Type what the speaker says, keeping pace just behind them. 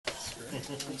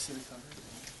Well,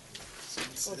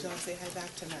 John, say hi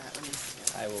back to Matt.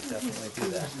 I will definitely do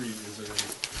that.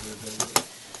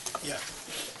 Yeah.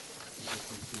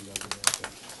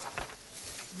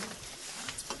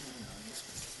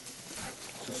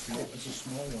 It's a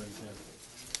small one, yeah.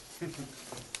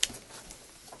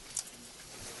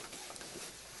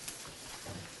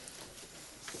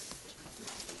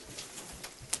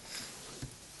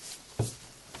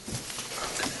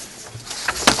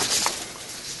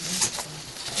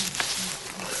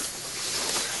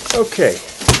 Okay,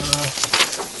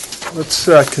 let's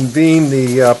convene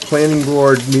the planning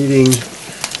board meeting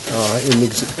in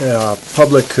the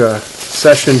public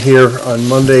session here on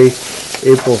Monday,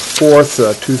 April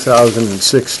 4th,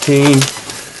 2016.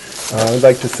 I'd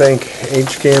like to thank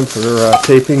HCAM for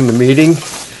taping the meeting.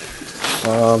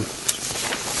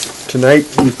 Tonight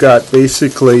we've got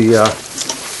basically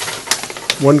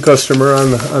one customer on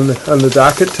the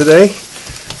docket today.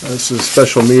 This is a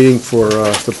special meeting for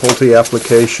the Pulte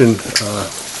application,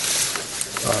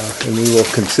 and we will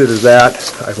consider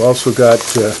that. I've also got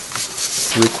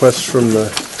requests from the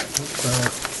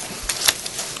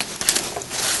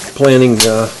planning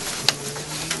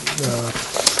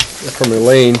from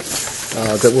Elaine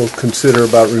that we'll consider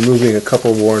about removing a couple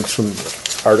of warrants from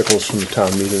articles from the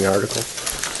town meeting article.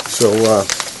 So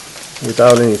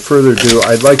without any further ado,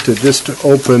 I'd like to just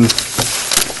open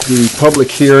the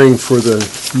public hearing for the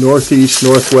Northeast,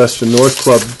 Northwest, and North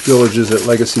Club villages at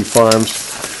Legacy Farms,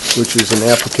 which is an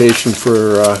application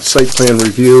for site plan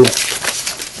review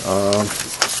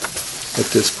at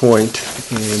this point,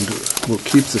 and we'll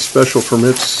keep the special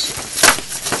permits.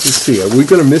 Let's see, are we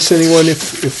going to miss anyone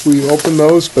if we open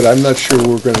those? But I'm not sure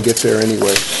we're going to get there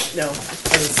anyway. No,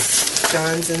 because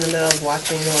John's in the middle of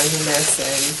watching the one he missed,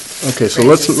 and okay, so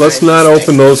let's not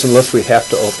open those unless we have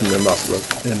to open them up,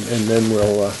 and then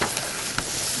we'll,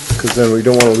 because then we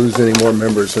don't want to lose any more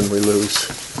members than we lose.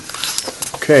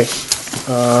 Okay.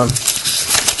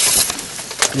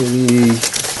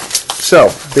 So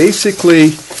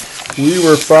basically, we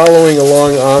were following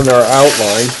along on our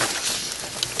outline,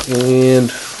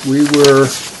 and we were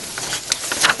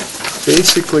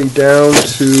basically down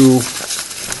to,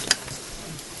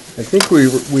 I think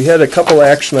we had a couple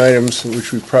action items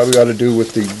which we probably ought to do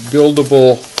with the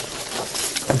buildable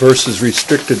versus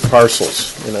restricted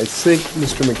parcels. And I think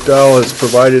Mr. McDowell has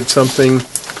provided something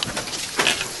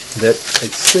that I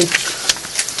think...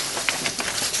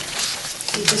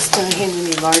 he just handed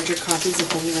me larger copies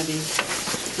if anybody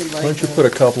would like. Why don't you put a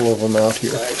couple of them out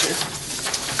here? Larger.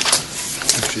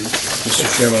 Actually, Mr.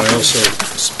 Chairman, I also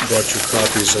brought you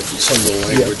copies of some of the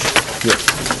language. Yeah.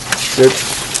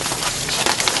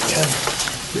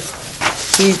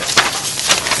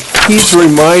 He's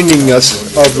reminding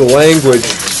us of the language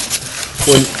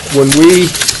when we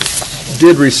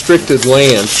did restricted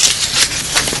land.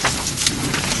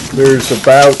 There's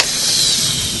about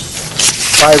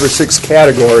 5 or 6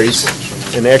 categories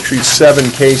and actually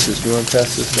 7 cases. Do you want to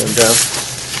pass this one down?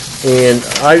 And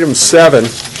item 7,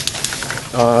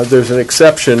 there's an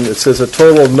exception. It says a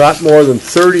total of not more than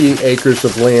 30 acres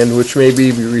of land which may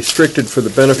be restricted for the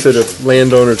benefit of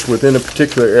landowners within a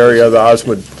particular area of the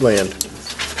Osmond land.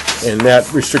 And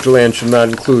that restricted land should not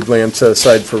include land set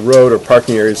aside for road or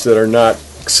parking areas that are not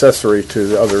accessory to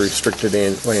the other restricted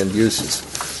land uses.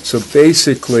 So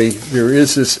basically, there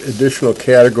is this additional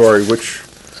category which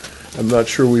I'm not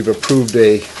sure we've approved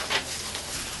a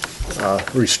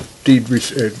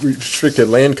restricted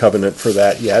land covenant for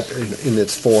that yet in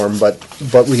its form, but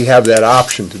we have that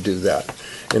option to do that.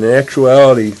 And in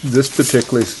actuality, this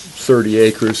particular 30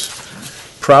 acres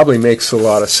probably makes a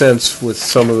lot of sense with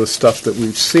some of the stuff that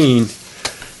we've seen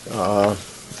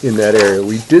in that area.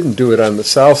 We didn't do it on the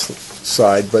south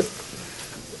side,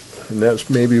 and that's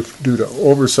maybe due to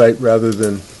oversight rather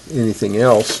than anything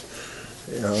else.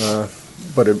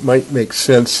 But it might make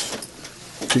sense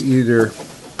to either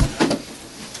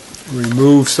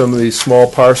remove some of these small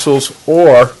parcels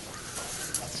or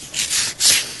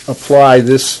apply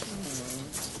this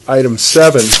item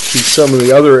 7 to some of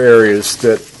the other areas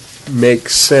that make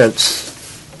sense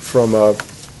from a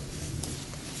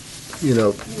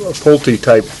Pulte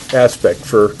type aspect.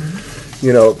 For,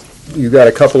 you got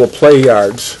a couple of play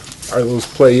yards. Are those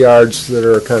play yards that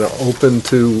are kind of open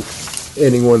to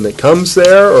anyone that comes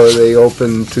there, or are they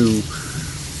open to,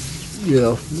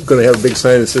 going to have a big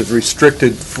sign that says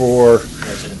restricted for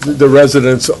the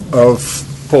residents of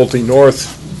Pulte North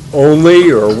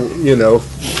only, or,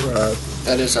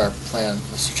 That is our plan,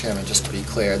 Mr. Chairman, just to be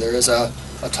clear. There is a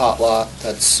tot lot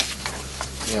that's,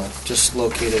 just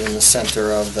located in the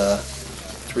center of the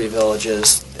 3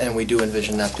 villages, and we do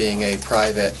envision that being a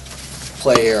private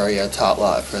play area tot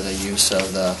lot for the use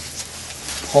of the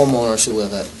homeowners who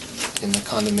live in the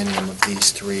condominium of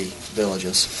these three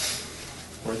villages.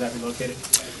 Where is that located?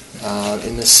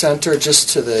 In the center, just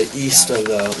to the east of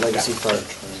the Legacy Park,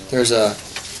 there's a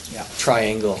Yeah.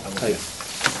 triangle type.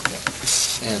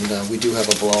 And we do have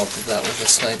a blow-up of that with a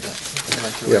snipe that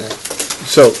went through Yeah. there.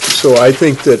 So I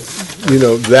think that,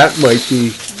 that might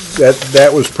be,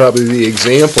 that was probably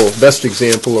the best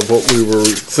example of what we were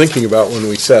thinking about when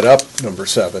we set up number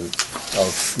 7,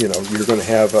 of, you're going to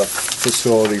have a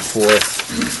facility for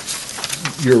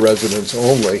your residents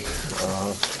only,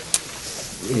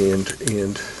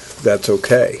 and that's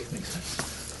okay.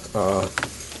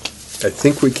 I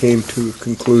think we came to a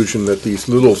conclusion that these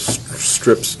little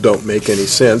strips don't make any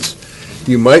sense.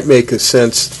 You might make a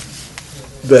sense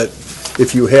that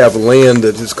if you have land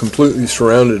that is completely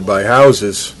surrounded by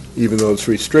houses, even though it's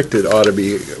restricted, ought to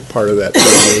be part of that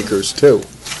 10 acres too.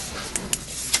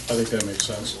 I think that makes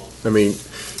sense. I mean,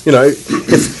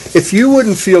 if you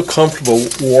wouldn't feel comfortable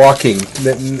walking,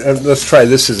 let's try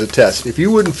this as a test. If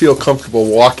you wouldn't feel comfortable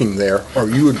walking there, or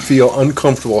you would feel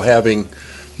uncomfortable having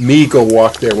me go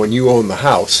walk there when you own the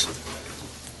house,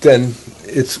 then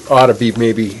it ought to be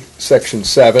maybe Section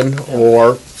 7,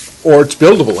 or it's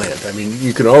buildable land. I mean,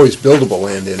 you can always buildable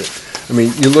land in it. I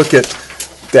mean, you look at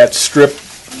that strip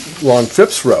along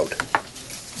Phipps Road,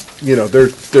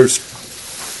 there's,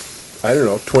 I don't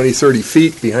know, 20, 30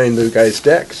 feet behind the guy's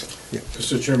decks.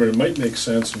 Mr. Chairman, it might make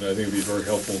sense, and I think it would be very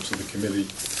helpful to the committee,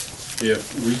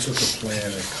 if we took a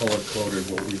plan and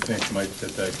color-coded what we think might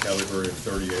fit that category of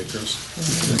 30 acres,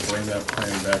 and bring that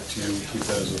plan back to you, keep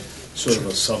that as a sort of a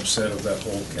subset of that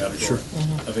whole category. Sure.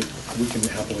 I think we can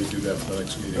happily do that for the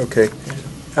next meeting. Okay.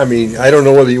 I mean, I don't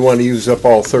know whether you want to use up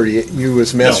all 30, you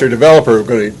as master No. developer are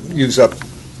going to use up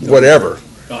whatever.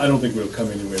 I don't think we'll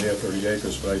come anywhere near 30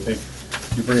 acres, but I think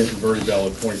you bring up a very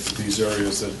valid point that these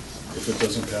areas that, if it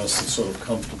doesn't pass the sort of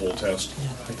comfortable test,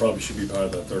 it probably should be part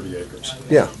of that 30 acres.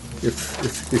 Yeah.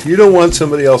 If you don't want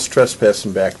somebody else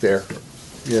trespassing back there,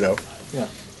 Yeah.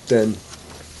 then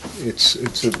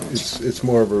it's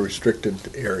more of a restricted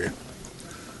area.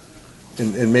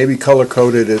 And maybe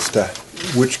color-coded as to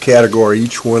which category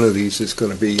each one of these is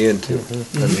going to be into.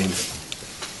 I mean,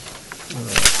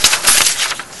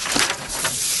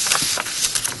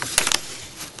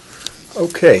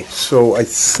 okay, so I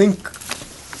think,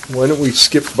 why don't we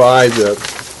skip by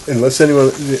unless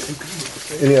anyone,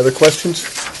 any other questions?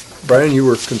 Brian, you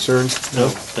were concerned? No,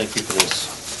 thank you for this.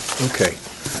 Okay.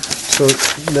 So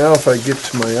now if I get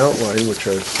to my outline, which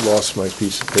I've lost my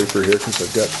piece of paper here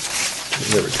because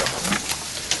there we go.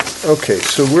 Okay,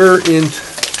 so we're in,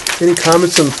 any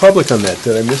comments on the public on that?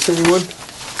 Did I miss anyone?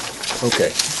 Okay,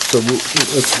 so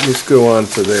let's go on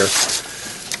for there.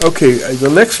 Okay, the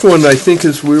next one I think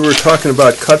is we were talking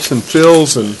about cuts and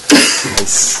fills, and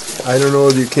I don't know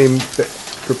if you came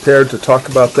prepared to talk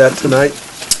about that tonight.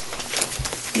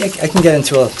 Yeah, I can get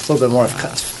into a little bit more of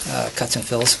cuts and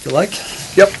fills if you like.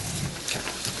 Yep.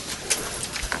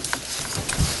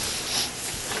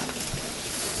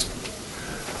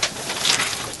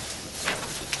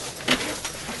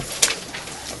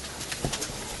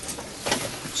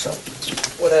 So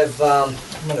what I'm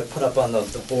going to put up on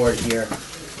the board here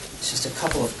is just a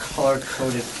couple of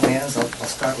color-coded plans. I'll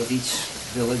start with each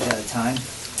village at a time.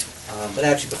 But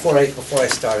actually, before I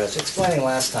start, I was explaining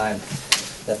last time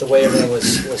that the way everything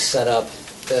was set up,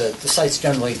 the site's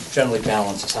generally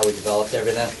balanced. Is how we developed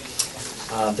everything.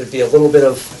 There'd be a little bit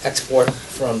of export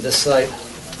from this site,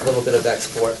 a little bit of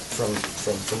export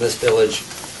from this village,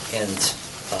 and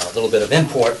a little bit of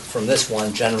import from this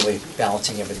one, generally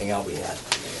balancing everything out we had.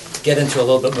 To get into a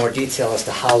little bit more detail as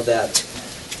to how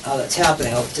that's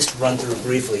happening, I'll just run through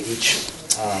briefly each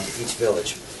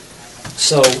village.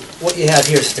 So what you have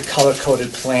here is just a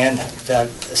color-coded plan that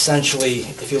essentially,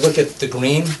 if you look at the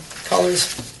green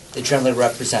colors, they generally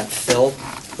represent fill,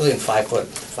 really in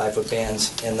 5-foot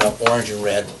bands, and the orange and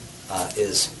red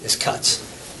is cuts.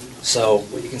 So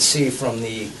what you can see from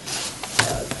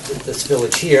this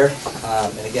village here,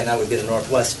 and again that would be the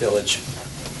northwest village.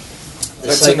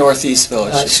 That's the northeast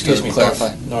village, Excuse me,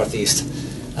 clarify. northeast.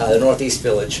 The northeast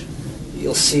village.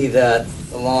 You'll see that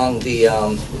along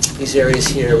these areas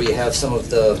here, we have some of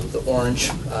the orange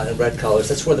and red colors.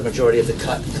 That's where the majority of the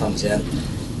cut comes in.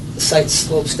 The site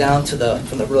slopes down to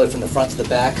from the front to the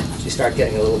back. So you start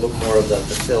getting a little bit more of the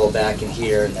fill back in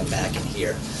here and then back in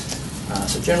here.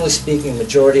 So generally speaking, the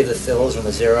majority of the fills are in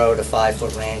the 0 to 5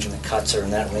 foot range, and the cuts are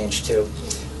in that range too.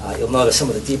 You'll notice some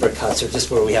of the deeper cuts are just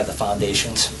where we have the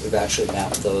foundations. We've actually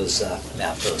mapped those out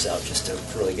just to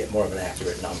really get more of an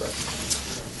accurate number.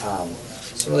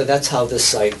 So really that's how this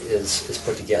site is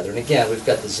put together. And again, we've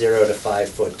got the 0 to 5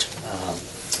 foot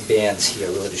bands here,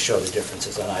 really to show the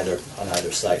differences on either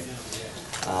site.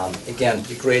 Again,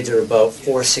 the grades are about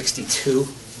 462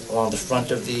 along the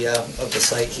front of the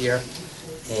site here,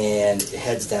 and it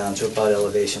heads down to about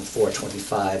elevation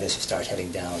 425 as you start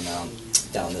heading down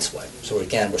this way. So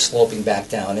again, we're sloping back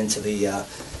down into the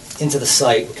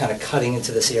site. We're kind of cutting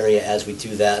into this area as we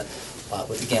do that,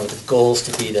 with the goals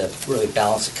to be to really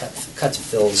balance the cuts and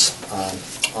fills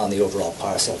on the overall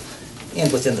parcel and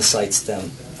within the sites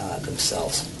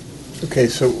themselves. Okay,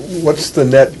 so what's the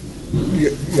net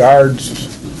yards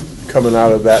coming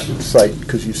out of that site?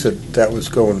 Because you said that was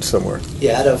going somewhere.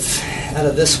 Yeah, out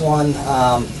of this one,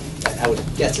 I would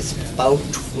guess it's about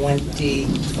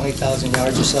 20,000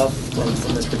 yards or so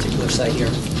from this particular site here.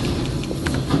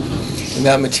 And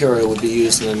that material would be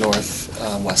used in the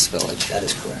northwest village. That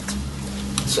is correct.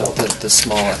 So The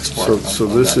small export. So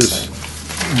on this that is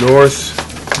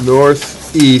side.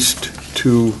 northeast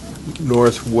to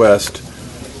northwest,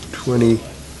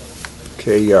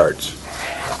 20K yards.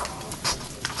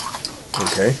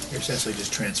 Okay, You're essentially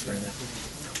just transferring it.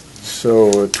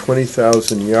 so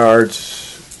 20,000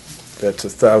 yards, that's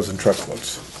 1,000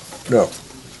 truckloads. No,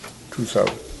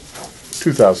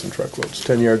 2,000 truckloads.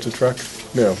 10 yards a truck?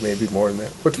 No, maybe more than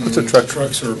that. What's a truck?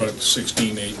 Trucks are about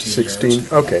 16, 18 yards. 16?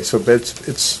 Okay, so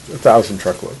it's 1,000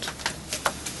 truckloads.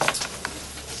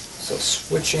 So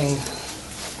switching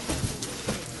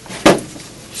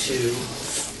to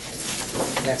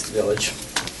next village.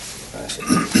 I should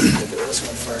look at this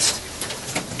one first.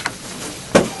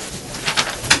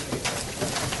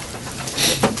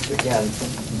 So again,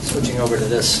 switching over to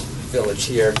this village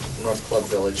here, North Club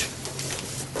Village.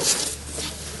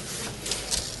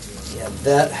 Yeah,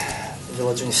 that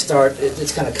village, when you start,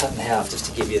 it's kind of cut in half just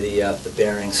to give you the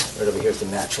bearings. Right over here is the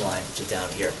match line, which is down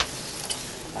here.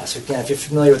 So again, if you're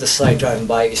familiar with the site driving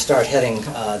by, you start heading,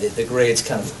 the grades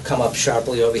kind of come up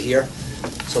sharply over here.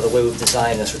 So the way we've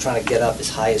designed this, we're trying to get up as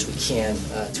high as we can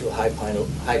to a high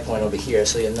point over here.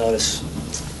 So you'll notice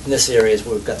in this area is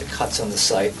where we've got the cuts on the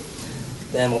site.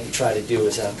 Then what we try to do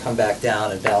is come back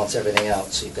down and balance everything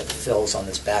out, so you've got the fills on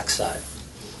this back side.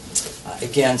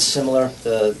 Again, similar,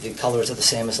 the colors are the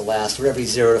same as the last. For every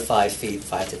 0 to 5 feet,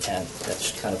 5 to 10,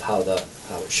 that's kind of how it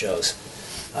shows.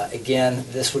 Again,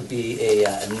 this would be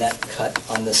a net cut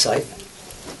on the site,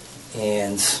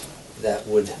 and that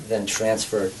would then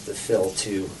transfer the fill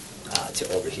to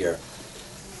over here.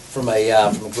 From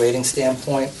a grading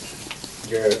standpoint,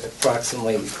 you're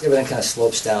approximately, everything kind of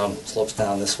slopes down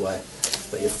this way,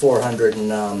 but you're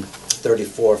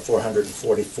 434,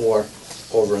 444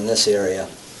 over in this area,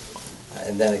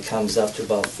 and then it comes up to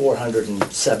about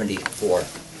 474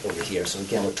 over here. So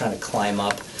again, we're trying to climb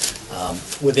up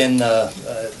within the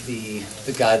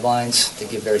guidelines. They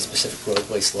give very specific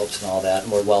roadway slopes and all that,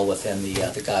 and we're well within the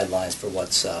guidelines for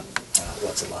what's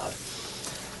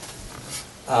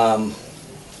allowed.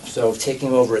 So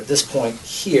taking over at this point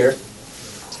here,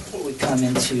 we come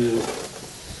into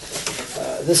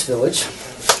this village.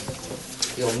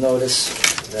 You'll notice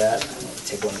that,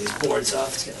 take one of these boards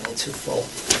off, it's getting a little too full.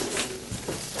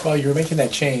 While you were making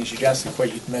that change, you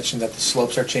mentioned that the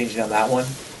slopes are changing on that one.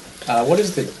 What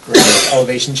is the grade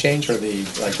elevation change, or the,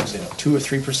 like, is it 2 or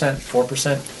 3%,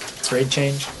 4% grade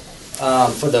change?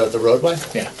 For the roadway?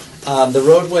 Yeah. The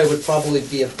roadway would probably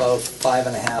be about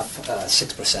 5.5%,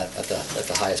 6% at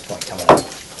the highest point coming up.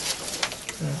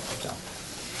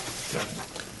 So.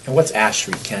 And what's Ash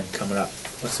Street, Ken, coming up?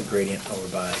 What's the gradient over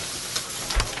by?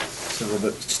 Is it a little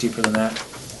bit steeper than that?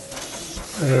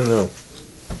 I don't know.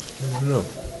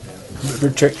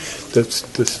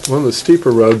 One of the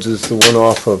steeper roads is the one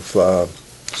off of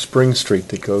Spring Street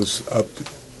that goes up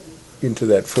into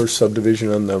that first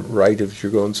subdivision on the right as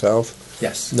you're going south.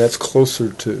 Yes. And that's close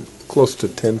to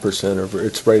 10% over.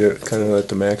 It's right at kind of at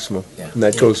the maximum. Yeah. And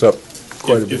that goes up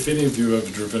quite a bit. If any of you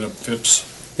have driven up Phipps,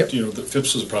 Yep. the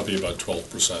Phipps is probably about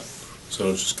 12%. So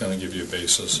it'll just kind of give you a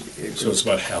basis. So it's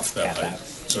about half that height.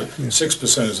 So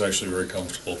 6% is actually very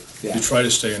comfortable. Yeah. You try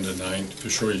to stay under 9. For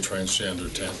sure, you try and stay under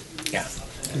 10. Yeah.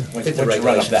 I think the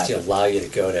regulations do allow you to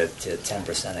go to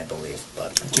 10%, I believe,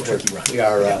 but It's a tricky run. we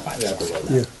are Yeah, below that.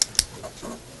 Yeah.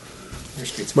 Your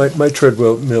street's My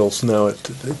treadmill mill's now at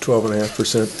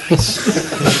 12.5%.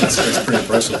 That's pretty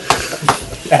impressive.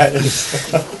 Yeah, it is.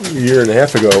 A year and a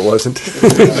half ago it wasn't.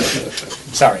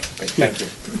 Sorry, but thank you.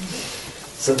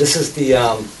 So this is the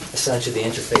essentially the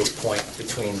interface point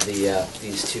between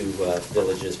these two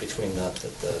villages, between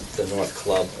the North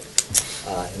Club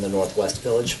and the Northwest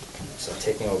Village. So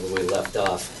taking over where we left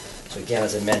off. So again,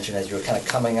 as I mentioned, as you were kind of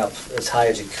coming up as high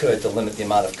as you could to limit the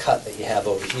amount of cut that you have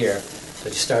over here. So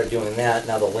you start doing that,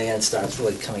 now the land starts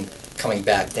really coming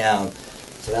back down.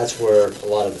 So that's where a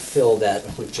lot of the fill that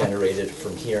we've generated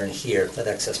from here and here, that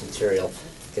excess material,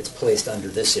 gets placed under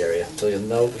this area. So you'll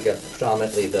note we got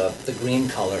predominantly the green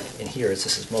color in here, as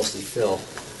this is mostly fill,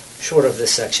 short of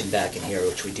this section back in here,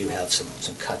 which we do have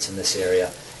some cuts in this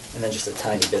area, and then just a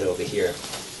tiny bit over here.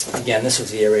 Again, this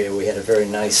was the area where we had a very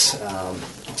nice,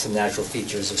 some natural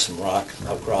features of some rock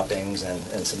outcroppings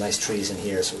and some nice trees in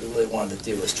here. So what we really wanted to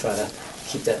do was try to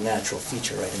keep that natural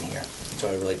feature right in here. So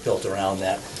I really built around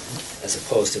that, as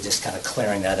opposed to just kind of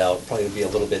clearing that out. Probably would be a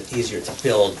little bit easier to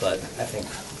build, but I think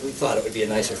we thought it would be a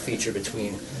nicer feature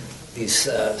between these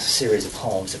series of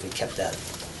homes if we kept that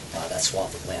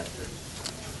swath of land.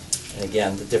 And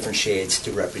again, the different shades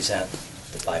do represent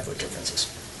the 5-foot differences.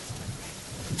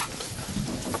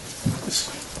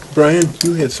 Brian,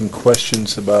 you had some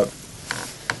questions about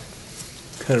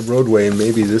kind of roadway, and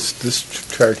maybe this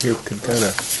chart here could kind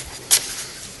of...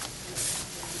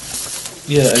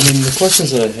 Yeah, I mean, the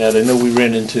questions that I had, I know we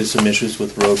ran into some issues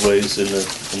with roadways in the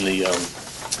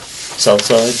south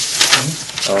side,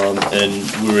 and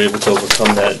we were able to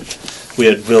overcome that. We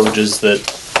had villages that,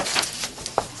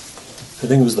 I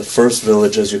think it was the first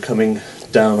village as you're coming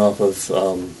down off of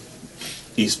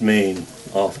East Main,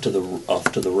 off to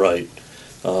the right,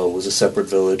 was a separate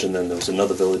village, and then there was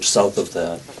another village south of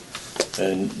that,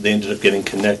 and they ended up getting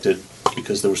connected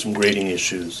because there were some grading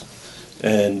issues.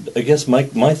 And I guess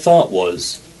my thought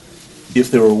was,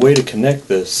 if there were a way to connect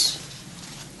this,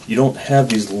 you don't have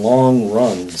these long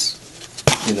runs,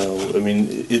 you know, I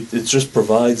mean, it just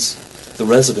provides the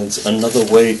residents another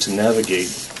way to navigate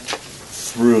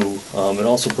through. It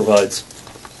also provides,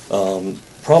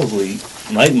 probably,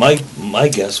 my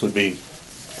guess would be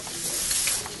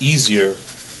easier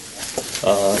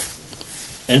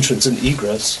entrance and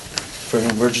egress for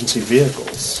emergency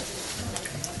vehicles.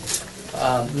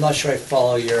 I'm not sure I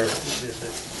follow your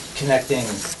connecting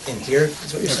in here,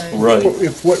 is what you're saying? Right. You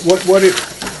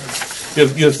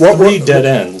have three dead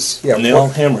ends, Yeah, and they all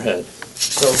hammerhead.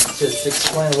 So to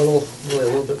explain really a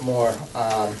little bit more,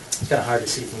 it's kind of hard to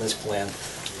see from this plan,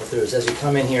 but as you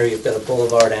come in here, you've got a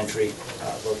boulevard entry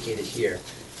located here.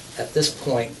 At this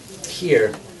point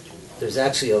here, there's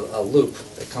actually a loop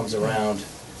that comes around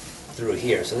through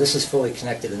here. So this is fully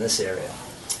connected in this area.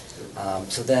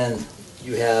 So then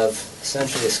you have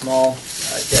essentially a small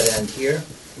dead end here,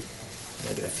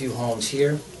 maybe a few homes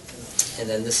here, and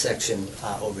then this section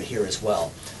over here as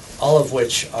well. All of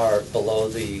which are below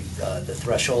the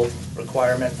threshold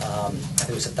requirement. I think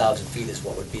it was 1,000 feet is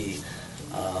what would be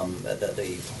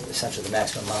essentially the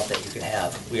maximum amount that you can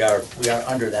have. We are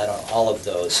under that on all of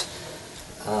those.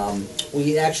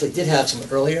 We actually did have some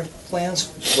earlier plans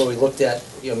where we looked at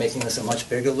making this a much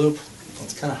bigger loop.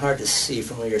 It's kind of hard to see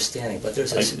from where you're standing, but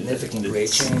there's a significant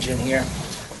grade change in here.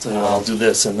 So I'll do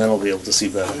this, and then I'll be able to see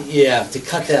better. Yeah, to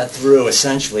cut that through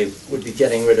essentially would be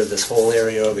getting rid of this whole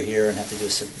area over here and have to do a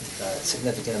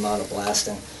significant amount of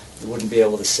blasting. We wouldn't be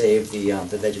able to save the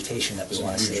vegetation that we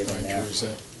want to save in there.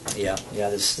 Yeah.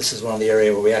 This is one of the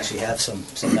areas where we actually have some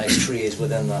nice trees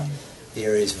within the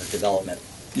areas of development.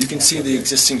 You can see the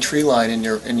existing tree line in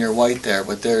your white there,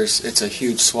 but it's a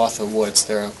huge swath of woods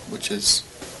there, which is,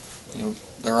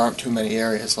 there aren't too many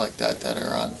areas like that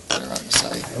are on the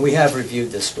site. And we have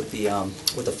reviewed this with the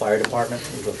fire department.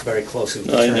 We looked very closely.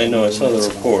 No, I know. I saw the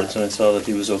reports, and I saw that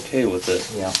he was okay with it.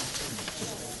 Yeah.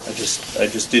 I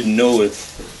just didn't know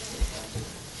if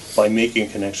by making a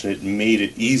connection it made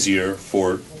it easier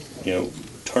for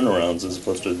turnarounds as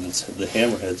opposed to the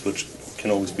hammerheads, which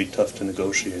can always be tough to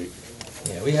negotiate.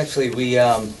 Yeah, we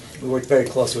worked very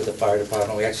closely with the fire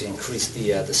department. We actually increased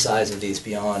the size of these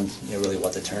beyond really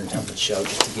what the turn template showed,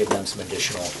 just to give them some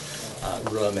additional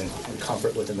room and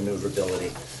comfort with the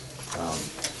maneuverability.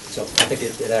 So I think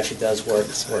it actually does work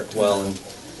well, and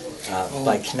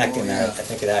by connecting that, I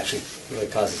think it actually really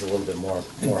causes a little bit more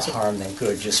harm than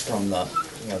good, just from the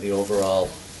overall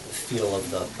feel of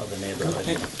the neighborhood.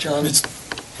 Hey, John.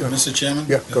 Mr. Chairman?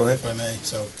 Yeah, go ahead. If I may.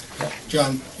 So,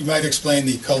 John, you might explain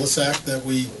the cul-de-sac that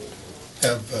we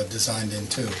have designed in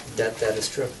too. That is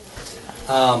true.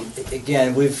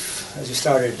 Again, as we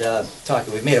started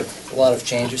talking, we've made a lot of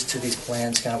changes to these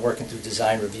plans, kind of working through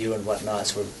design review and whatnot,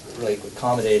 so we're really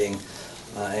accommodating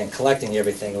and collecting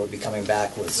everything, and we'll be coming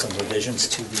back with some revisions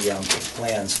to the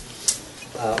plans.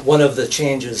 One of the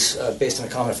changes, based on a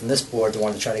comment from this board, we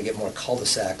wanted to try to get more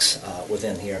cul-de-sacs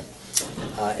within here.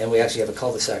 And we actually have a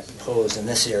cul-de-sac proposed in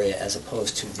this area as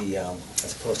opposed to the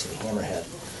hammerhead.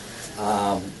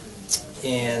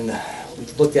 And we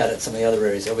looked at it in some of the other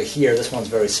areas. Over here, this one's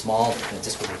very small, and it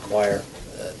just would require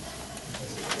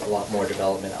a lot more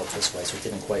development out this way, so it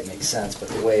didn't quite make sense. But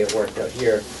the way it worked out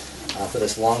here, for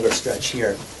this longer stretch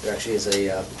here, there actually is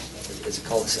a is a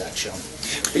cul-de-sac shown.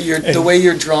 But the way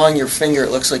you're drawing your finger,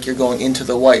 it looks like you're going into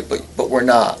the white, but we're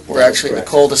not. We're actually, the correct.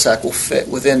 cul-de-sac will fit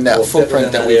within that Will fit footprint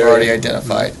within that that we've area. already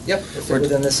identified. Yep, if they're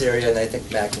within this area, and I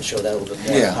think Matt can show that a little bit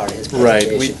more Yeah. as part of his Right.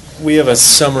 presentation. We have a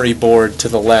summary board to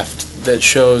the left that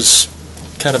shows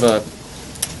kind of a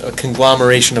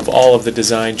conglomeration of all of the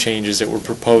design changes that we're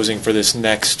proposing for this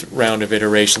next round of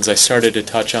iterations. I started to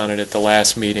touch on it at the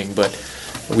last meeting, but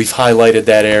we've highlighted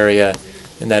that area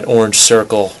in that orange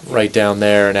circle right down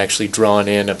there and actually drawn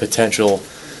in a potential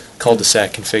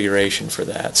cul-de-sac configuration for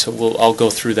that. So I'll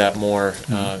go through that more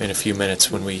in a few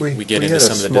minutes when we get into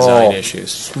some of the design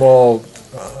issues. Small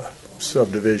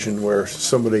subdivision where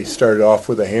somebody started off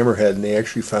with a hammerhead and they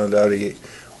actually found out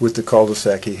with the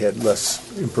cul-de-sac, he had less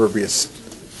impervious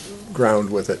ground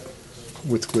with it,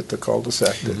 with the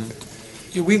cul-de-sac.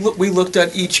 Yeah, we looked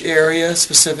at each area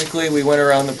specifically. We went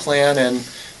around the plan and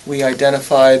we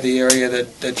identified the area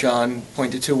that John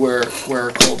pointed to where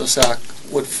a cul-de-sac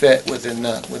would fit within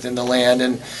the land,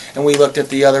 and we looked at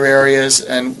the other areas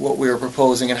and what we were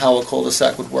proposing and how a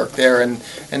cul-de-sac would work there, and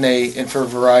for a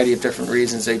variety of different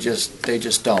reasons they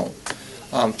just don't.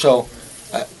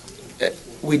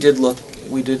 We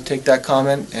did take that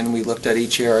comment and we looked at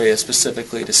each area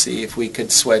specifically to see if we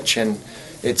could switch, and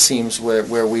it seems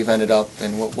where we've ended up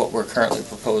and what we're currently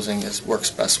proposing works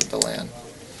best with the land.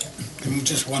 And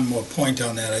just one more point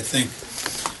on that, I think,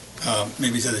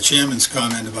 maybe to the chairman's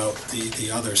comment about the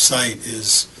other site,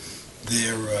 is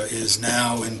there is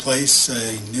now in place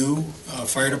a new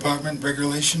fire department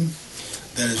regulation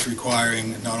that is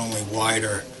requiring not only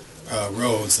wider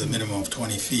roads, the minimum of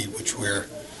 20 feet, which we're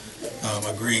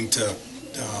agreeing to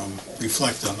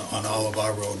reflect on all of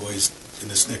our roadways in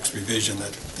this next revision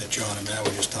that John and Matt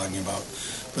were just talking about.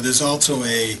 But there's also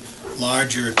a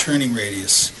larger turning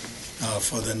radius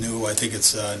for the new, I think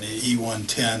it's an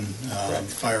E110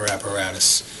 fire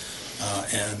apparatus.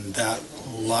 And that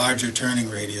larger turning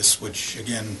radius, which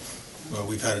again,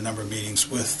 we've had a number of meetings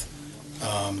with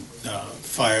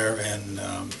fire and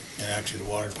actually the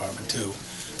water department too.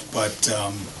 But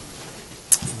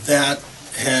that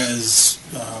has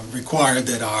required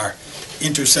that our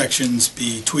intersections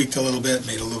be tweaked a little bit,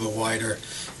 made a little bit wider,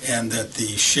 and that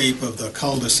the shape of the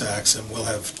cul-de-sacs, and we'll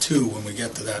have two when we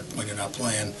get to that point in our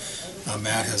plan.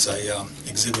 Matt has a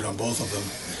exhibit on both of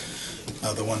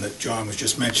them. The one that John was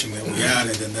just mentioning that we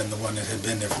added, and then the one that had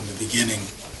been there from the beginning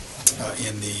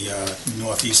in the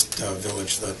northeast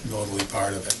village, the northerly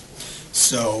part of it.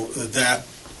 So that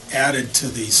added to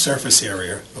the surface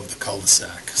area of the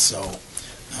cul-de-sac. So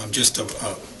just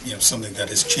something that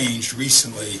has changed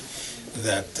recently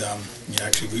that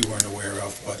actually we weren't aware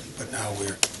of, but now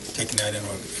we're taking that into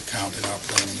account in our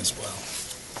planning as well.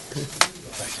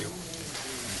 Thank you.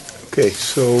 Okay,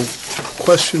 so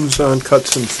questions on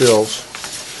cuts and fills.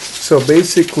 So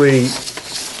basically,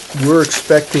 we're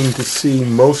expecting to see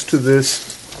most of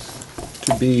this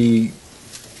to be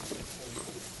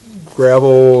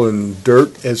gravel and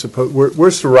dirt as opposed.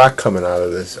 Where's the rock coming out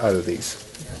of this? Out of these?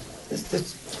 It's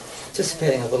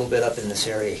anticipating a little bit up in this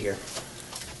area here.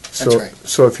 So, right.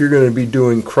 So if you're going to be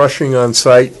doing crushing on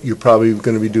site, you're probably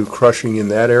going to be doing crushing in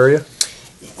that area?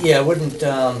 Yeah, it wouldn't,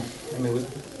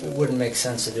 it wouldn't make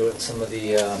sense to do it in some of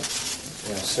the,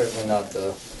 certainly not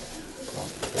the...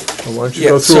 Well, why don't you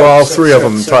go through all three of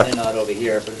them and talk? Certainly not over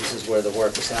here, but this is where the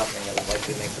work is happening. That would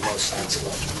likely make the most sense.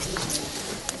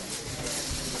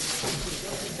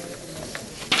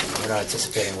 We're not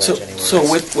anticipating ledge anywhere else. So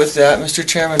with that, Mr.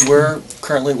 Chairman, we're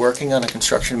currently working on a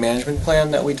construction management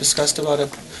plan that we discussed about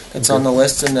it. It's on the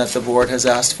list and that the board has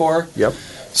asked for. Yep.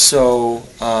 So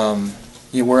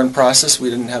we're in process. We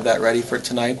didn't have that ready for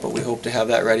tonight, but we hope to have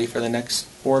that ready for the next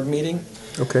board meeting.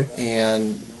 Okay.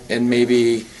 And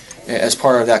maybe as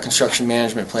part of that construction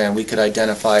management plan, we could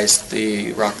identify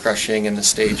the rock crushing and the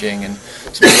staging and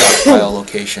some rock pile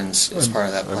locations as part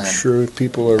of that plan. I'm sure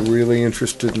people are really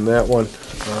interested in that one.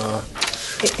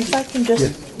 If I can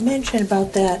just mention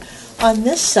about that, on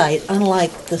this site,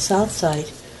 unlike the south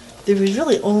site, there is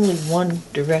really only one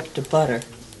direct abutter.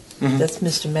 Mm-hmm. That's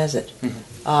Mr. Mezet.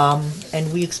 Mm-hmm.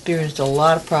 And we experienced a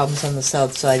lot of problems on the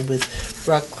south side with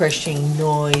rock crushing,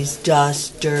 noise,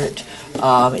 dust, dirt.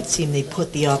 It seemed they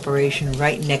put the operation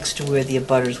right next to where the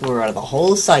abutters were. Out of the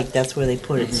whole site, that's where they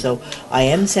put it. So I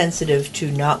am sensitive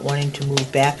to not wanting to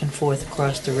move back and forth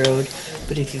across the road.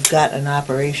 But if you've got an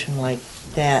operation like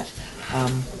that,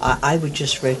 I would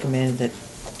just recommend that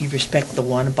you respect the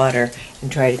one abutter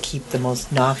and try to keep the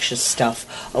most noxious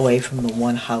stuff away from the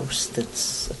one house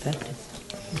that's affected.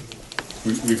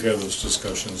 We've had those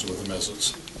discussions with the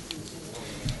Mezets.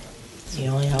 It's the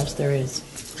only house there is.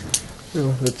 You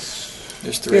know, it's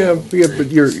There's three. Yeah,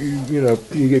 but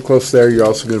you get close there, you're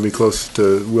also gonna be close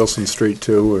to Wilson Street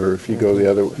too, or if you go the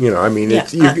other, I mean,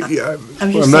 it's,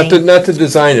 I'm just not saying- to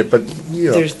design it, but,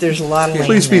 There's a lot of land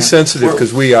please be there. sensitive,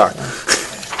 because we are.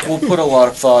 We'll put a lot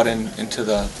of thought into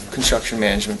the construction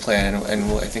management plan, and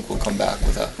I think we'll come back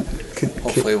with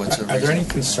hopefully what's a Are there any reasonable.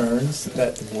 concerns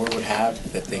that the board would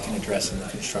have that they can address in the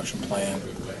construction plan,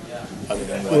 other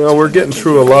than what? Well, we're getting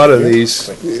through a lot of these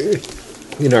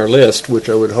in our list, which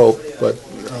I would hope, but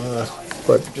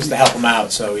Just to help him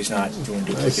out, so he's not doing I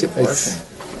duplicative thi- I work.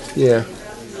 th- yeah.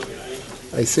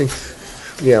 I think,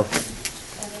 yeah,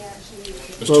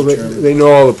 well, Mr. Chairman. they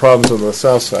know all the problems on the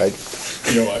south side.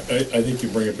 I think you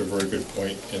bring up a very good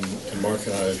point, and Mark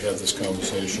and I have had this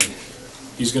conversation.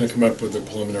 He's gonna come up with a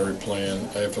preliminary plan.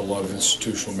 I have a lot of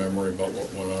institutional memory about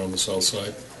what went on the south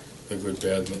side, the good,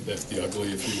 bad, and the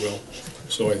ugly, if you will.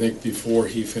 So I think before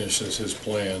he finishes his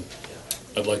plan,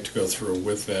 I'd like to go through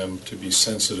with them to be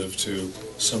sensitive to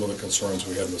some of the concerns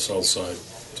we have on the south side,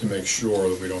 to make sure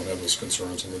that we don't have those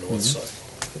concerns on the north side.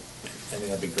 I think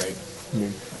that'd be great.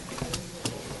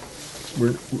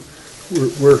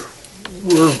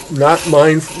 We're not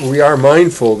mindful, we are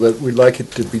mindful that we'd like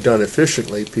it to be done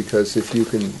efficiently, because if you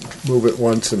can move it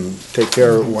once and take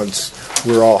care of it once,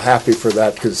 we're all happy for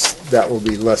that, because that will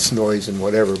be less noise and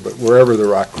whatever, but wherever the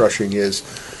rock crushing is,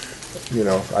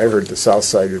 I heard the south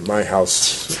side of my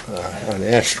house on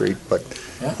Ash Street, but,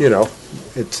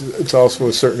 it's also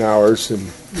at certain hours, and,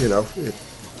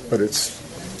 but it's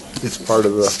part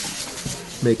of the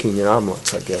making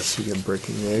omelets, I guess, again,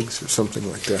 breaking eggs or something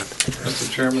like that.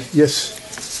 Mr. Chairman, Yes?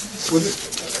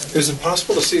 is it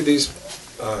possible to see these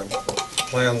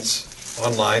plans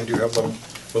online? Do you have them?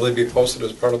 Will they be posted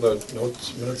as part of the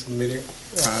minutes of the meeting?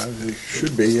 They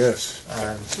should be, yes.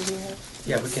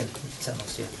 Yeah, we can send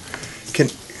those to you.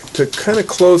 To kind of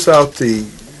close out the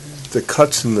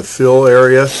cuts in the fill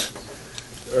area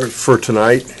for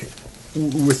tonight,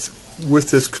 with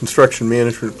this construction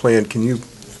management plan, can you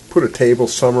put a table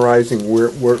summarizing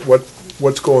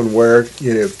what's going where,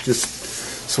 just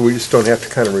so we just don't have to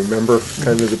kind of remember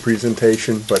kind of the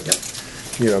presentation, but,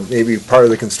 maybe part of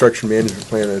the construction management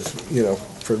plan is,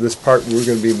 for this part, we're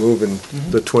going to be moving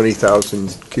the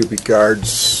 20,000 cubic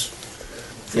yards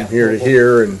from here to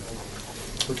here, and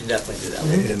We can definitely do that.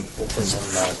 And- We'll put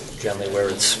some, generally where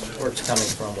it's coming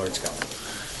from, where it's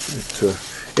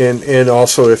going. and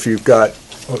also if you've got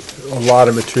a lot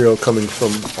of material coming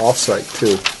from off-site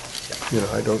too.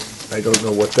 I don't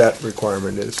know what that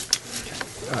requirement is.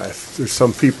 There's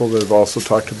some people that have also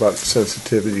talked about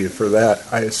sensitivity for that.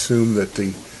 I assume that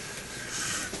the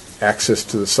access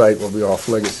to the site will be off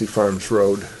Legacy Farms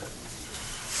Road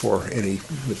for any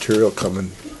material coming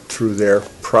through there.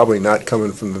 Probably not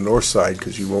coming from the north side,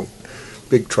 because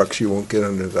big trucks you won't get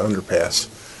under the underpass.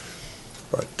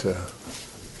 But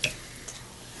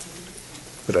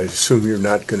I assume you're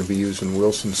not going to be using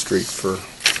Wilson Street for,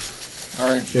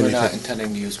 We're not anything.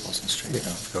 intending to use Wilson Street,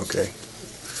 no. okay.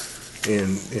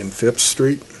 In Phipps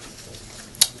Street?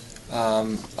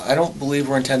 I don't believe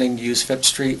we're intending to use Phipps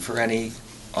Street for any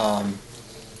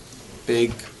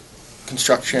big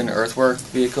construction earthwork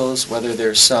vehicles, whether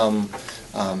there's some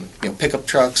pickup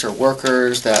trucks or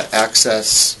workers that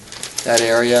access that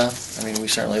area. I mean, we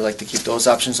certainly like to keep those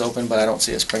options open, but I don't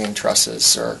see us bringing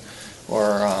trusses or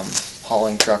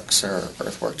hauling trucks or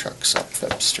earthwork trucks up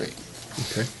Phipps Street.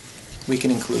 Okay. We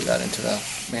can include that into the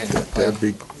management plan. That'd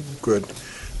be good.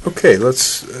 Okay, let's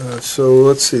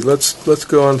see, let's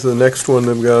go on to the next one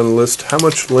that we've got on the list. How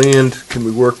much land can we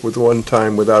work with one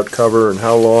time without cover, and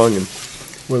how long, and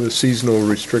whether seasonal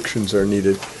restrictions are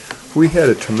needed? We had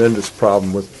a tremendous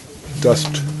problem with dust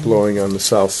blowing on the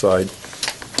south side,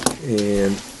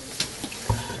 and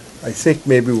I think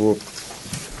maybe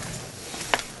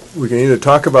we can either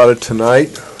talk about it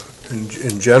tonight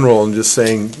in general and just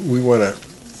saying we want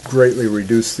to greatly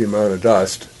reduce the amount of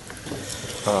dust.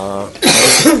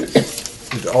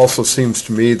 It also seems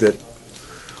to me that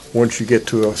once you get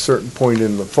to a certain point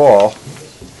in the fall,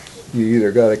 you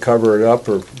either got to cover it up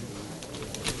or,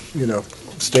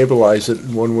 stabilize it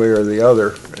in one way or the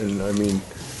other. And I mean,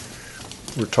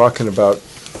 we're talking about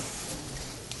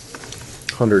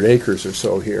 100 acres or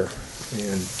so here.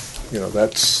 And,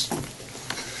 that's,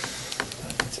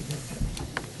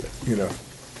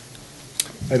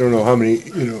 I don't know how many,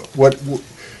 what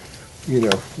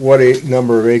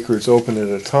number of acres open at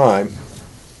a time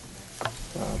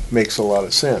makes a lot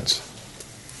of sense.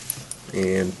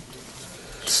 And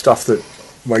stuff that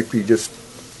might be just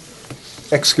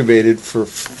excavated for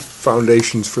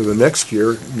foundations for the next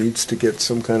year needs to get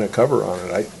some kind of cover on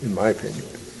it, in my opinion.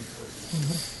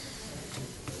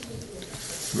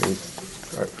 I mean,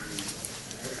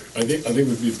 I I think it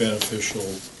would be beneficial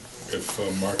if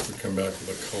Mark would come back with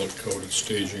a color-coded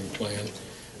staging plan.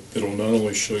 It'll not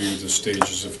only show you the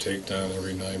stages of takedown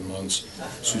every 9 months,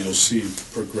 so you'll see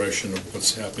progression of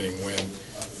what's happening when,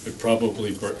 but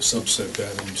probably subset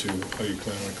that into how you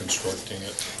plan on constructing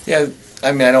it. Yeah,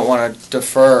 I mean, I don't want to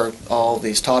defer all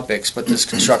these topics, but this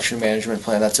construction management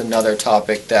plan, that's another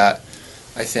topic that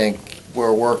I think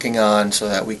we're working on so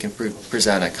that we can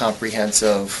present a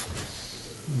comprehensive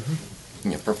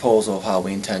proposal of how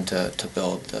we intend to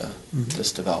build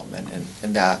this development,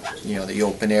 and that, the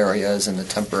open areas and the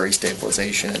temporary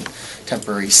stabilization and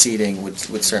temporary seating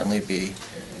would certainly be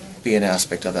an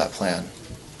aspect of that plan.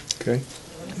 Okay.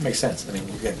 Makes sense. I mean,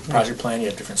 you get a project plan, you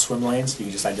have different swim lanes, you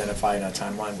can just identify in a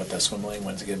timeline what that swim lane,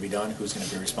 when's it going to be done, who's going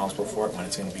to be responsible for it, when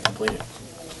it's going to be completed.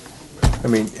 I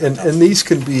mean, and these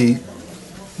can be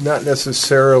not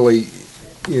necessarily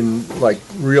in like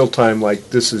real time, like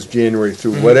this is January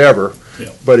through whatever,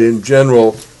 but in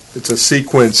general, it's a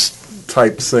sequence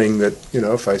type thing that,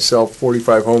 if I sell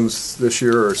 45 homes this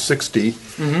year or 60,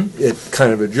 it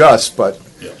kind of adjusts, but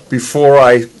before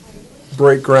I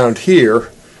break ground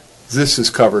here, this is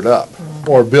covered up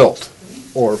or built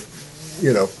or,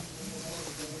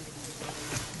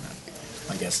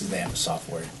 My guess is they have a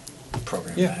software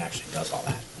program that actually does all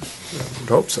that. I would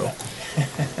hope so.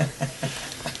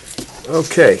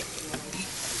 Okay.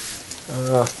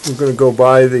 We're going to go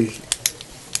by the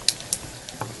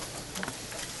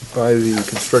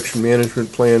construction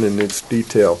management plan in its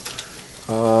detail.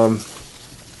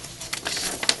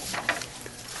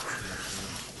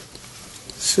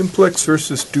 Simplex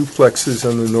versus duplexes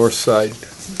on the north side.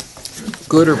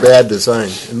 Good or bad design?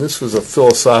 And this was a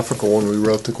philosophical when we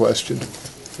wrote the question.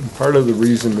 And part of the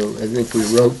reason that I think we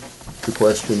wrote the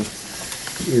question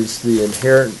is the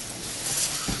inherent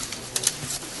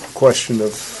question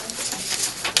of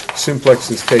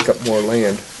simplexes take up more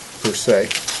land, per se.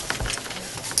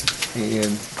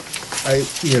 And I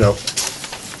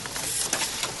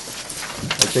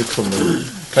think from the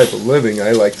type of living,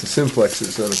 I like the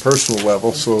simplexes on a personal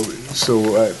level, so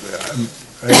I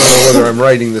don't know whether I'm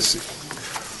writing this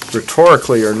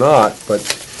rhetorically or not, but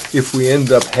if we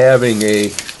end up having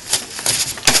a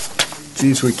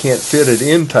geez, we can't fit it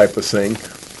in type of thing,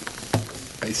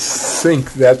 I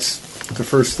think that's the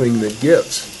first thing that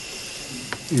gives.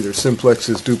 Either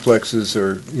simplexes, duplexes,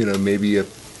 or, maybe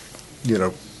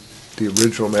the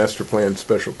original master plan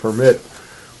special permit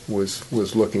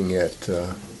was looking at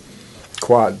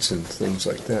quads and things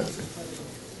like that.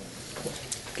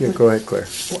 Yeah, go ahead, Claire.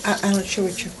 Well, I'm not sure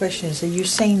what your question is. Are you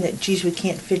saying that, geez, we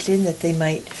can't fit it in, that they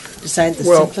might decide the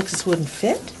simplexes wouldn't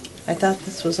fit? I thought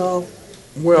this was all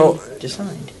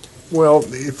designed. Well,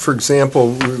 for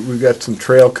example, we've got some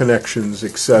trail connections,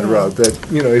 et cetera, that,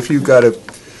 if you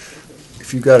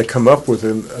got to come up with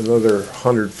another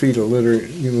 100 feet of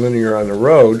linear on the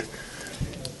road,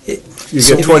 you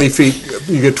get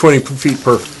 20 feet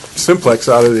per simplex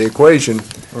out of the equation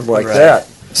like that.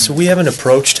 So we have an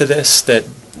approach to this that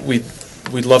we'd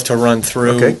love to run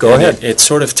through. Okay, go ahead. It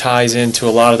sort of ties into a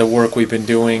lot of the work we've been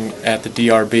doing at the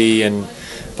DRB and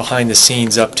behind the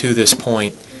scenes up to this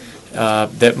point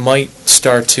that might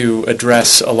start to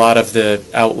address a lot of the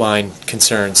outline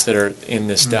concerns that are in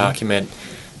this document.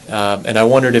 And I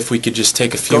wondered if we could just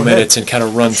take a few minutes and kind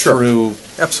of run through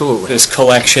this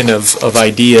collection of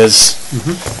ideas,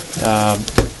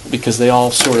 because they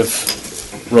all sort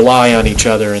of rely on each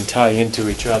other and tie into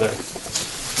each other.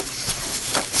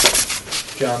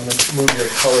 John, let's move your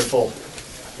colorful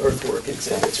earthwork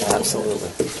exhibits. Absolutely.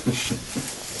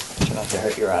 Try not to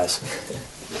hurt your eyes.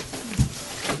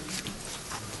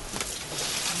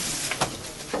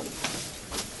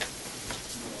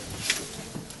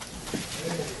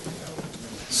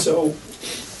 So,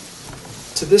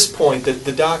 to this point,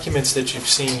 the documents that you've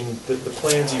seen, the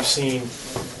plans you've seen,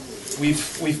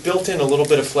 we've built in a little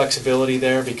bit of flexibility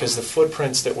there because the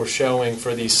footprints that we're showing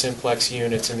for these simplex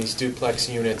units and these duplex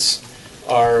units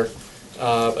are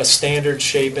a standard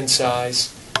shape and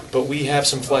size, but we have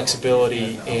some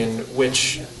flexibility in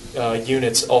which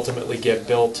units ultimately get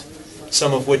built,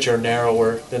 some of which are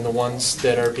narrower than the ones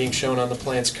that are being shown on the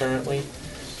plans currently.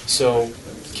 So,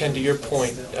 Ken, to your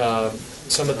point,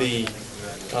 some of the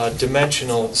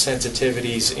dimensional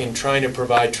sensitivities in trying to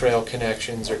provide trail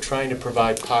connections or trying to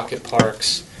provide pocket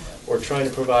parks or trying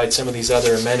to provide some of these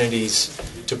other amenities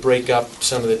to break up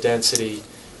some of the density,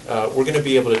 we're going to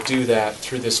be able to do that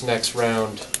through this next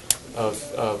round of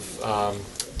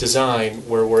design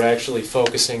where we're actually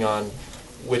focusing on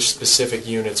which specific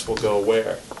units will go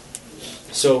where.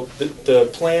 So the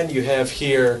plan you have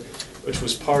here, which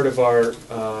was part of our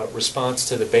response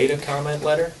to the beta comment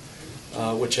letter,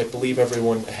 which I believe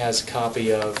everyone has a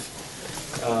copy of,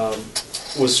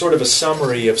 was sort of a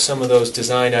summary of some of those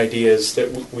design ideas that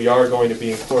we are going to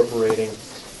be incorporating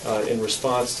in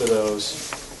response to those.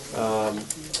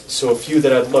 So a few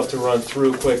that I'd love to run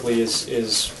through quickly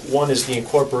is one is the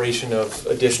incorporation of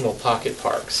additional pocket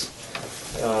parks.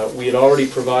 We had already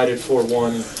provided for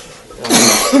one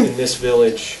in this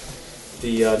village,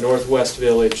 the Northwest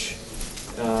Village,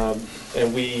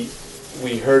 and we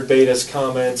heard Beta's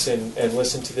comments and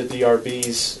listened to the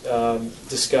DRB's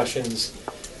discussions,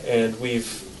 and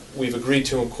we've agreed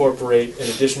to incorporate an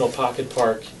additional pocket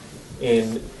park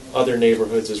in other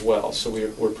neighborhoods as well. So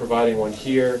we're providing one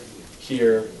here,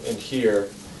 here, and here.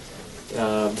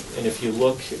 And if you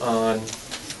look on,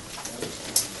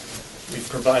 we've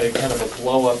provided kind of a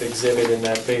blow-up exhibit in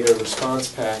that Beta response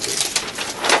package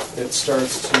that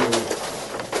starts to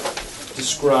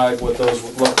describe what those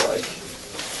would look like.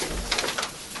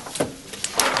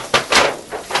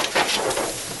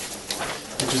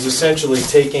 Which is essentially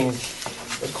taking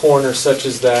a corner such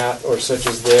as that or such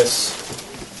as this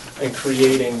and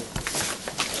creating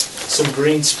some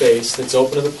green space that's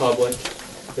open to the public,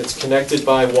 that's connected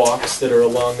by walks that are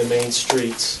along the main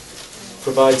streets,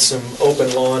 provides some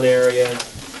open lawn area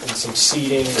and some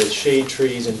seating with shade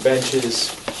trees and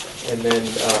benches, and then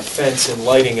fence and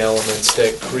lighting elements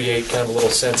that create kind of a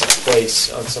little sense of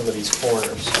place on some of these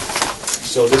corners.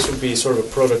 So this would be sort of a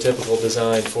prototypical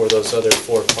design for those other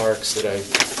 4 parks that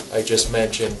I just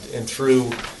mentioned. And through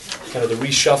kind of the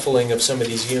reshuffling of some of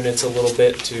these units a little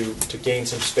bit to gain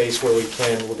some space where we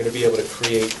can, we're going to be able to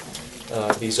create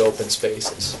these open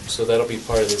spaces. So that'll be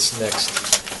part of this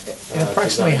next. And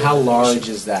approximately how large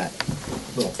is that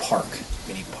little park,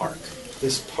 mini park?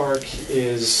 This park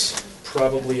is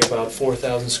probably about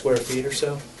 4,000 square feet or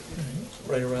so,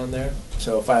 right around there.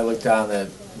 So if I look down the,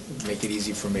 make it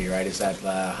easy for me, right, is that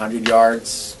 100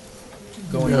 yards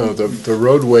going? No, the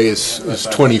roadway is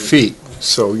 20 feet,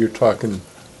 so you're talking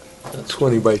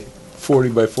 20 by 40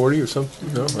 by 40 or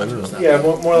something? No, I don't know. Yeah,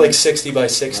 more like 60 by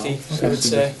 60, I would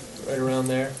say, right around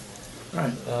there.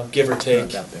 Right. Give or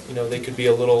take. You know, they could be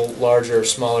a little larger or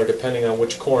smaller depending on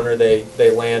which corner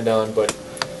they land on, but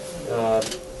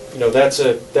you know, that's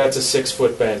a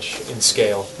 6-foot bench in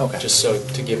scale. Okay. Just so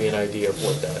to give you an idea of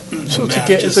what that. So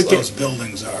those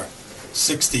buildings are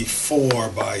 64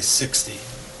 by 60.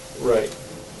 Right.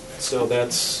 So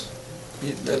that's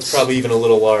probably even a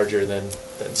little larger than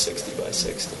 60 by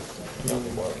 60.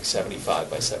 Probably more like 75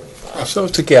 by 75. So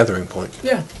it's a gathering point.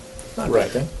 Yeah. Not a bad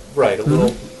Right. thing. Right. A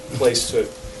little place to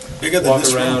Bigger than walk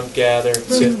this around, room. gather,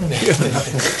 sit.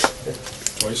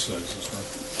 Twice size this one.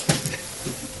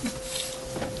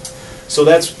 So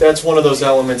that's one of those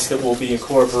elements that we'll be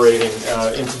incorporating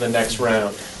into the next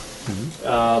round.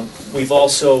 We've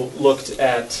also looked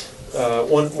at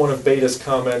one of Beta's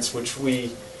comments, which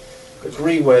we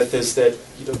agree with, is that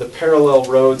the parallel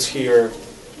roads here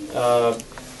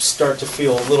start to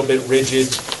feel a little bit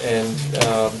rigid, and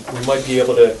we might be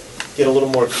able to get a little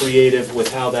more creative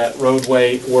with how that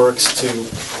roadway works to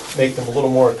make them a little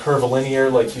more curvilinear,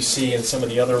 like you see in some of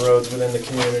the other roads within the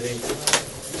community.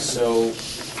 So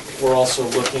we're also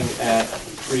looking at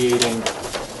creating,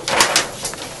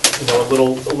 a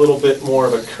little bit more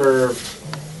of a curved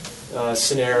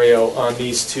scenario on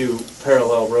these 2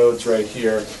 parallel roads right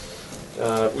here.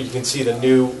 You can see the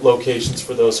new locations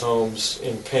for those homes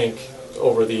in pink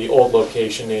over the old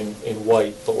location in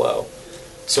white below.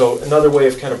 So another way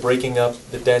of kind of breaking up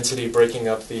the density, breaking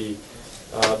up the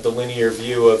linear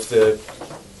view of the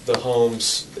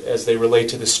homes as they relate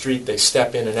to the street. They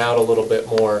step in and out a little bit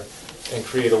more and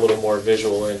create a little more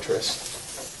visual interest.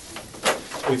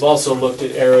 We've also looked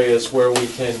at areas where we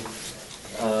can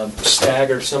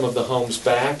stagger some of the homes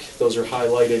back. Those are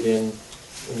highlighted in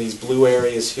these blue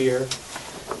areas here.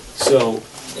 So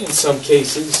in some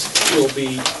cases, we'll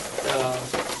be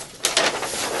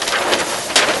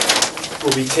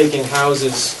taking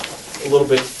houses a little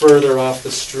bit further off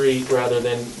the street rather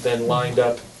than lined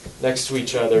up next to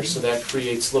each other, so that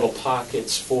creates little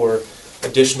pockets for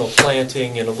additional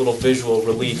planting and a little visual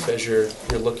relief as you're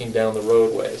looking down the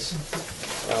roadways.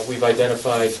 We've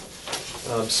identified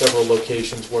several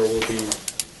locations where we'll be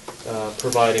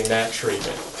providing that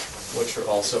treatment, which are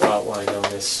also outlined on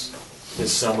this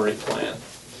summary plan.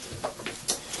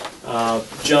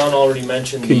 John already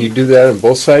mentioned. Can you do that on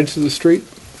both sides of the street?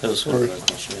 That was kind of my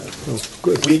question, yeah. Oh,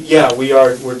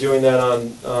 good. We're doing that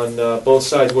on both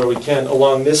sides where we can.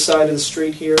 Along this side of the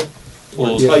street here, we're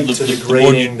Well, tight to the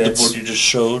grading the that's. board you just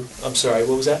showed, I'm sorry,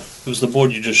 what was that? it was the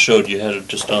board you just showed, you had it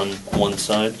just on one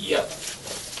side? Yep.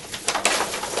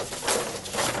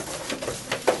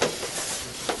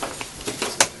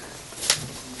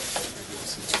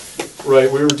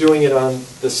 Right, we were doing it on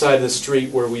the side of the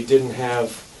street where we didn't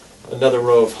have another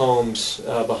row of homes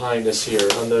behind us here.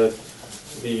 On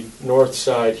the north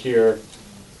side here,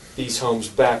 these homes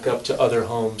back up to other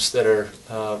homes that are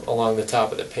along the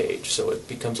top of the page, so it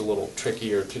becomes a little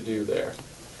trickier to do there.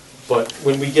 But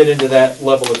when we get into that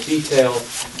level of detail,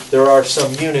 there are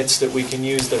some units that we can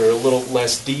use that are a little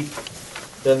less deep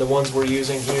than the ones we're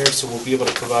using here, so we'll be able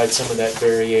to provide some of that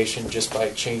variation just by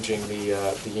changing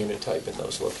the unit type in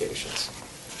those locations.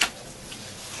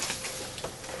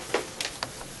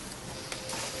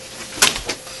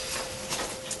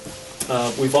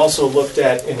 We've also looked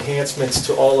at enhancements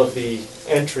to all of the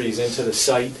entries into the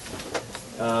site,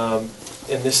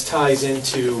 and this ties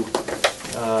into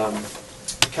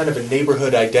kind of a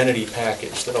neighborhood identity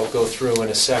package that I'll go through in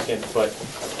a second, but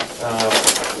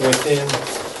within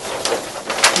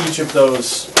each of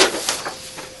those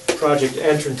project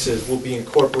entrances, we'll be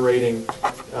incorporating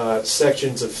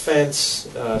sections of fence,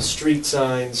 street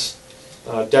signs,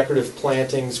 decorative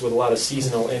plantings with a lot of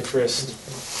seasonal interest,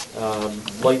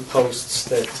 light posts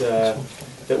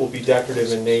that will be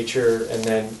decorative in nature, and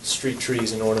then street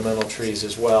trees and ornamental trees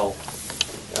as well,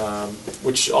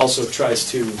 which also tries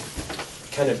to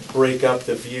kind of break up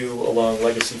the view along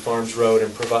Legacy Farms Road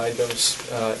and provide those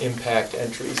impact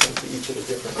entries into each of the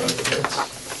different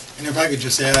neighborhoods. And if I could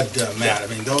just add, Matt, I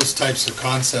mean, those types of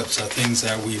concepts are things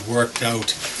that we worked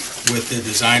out with the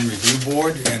Design Review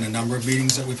Board and a number of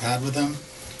meetings that we've had with them.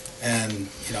 And,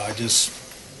 you know, I just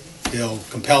feel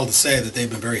compelled to say that they've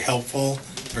been very helpful,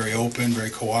 very open, very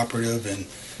cooperative, and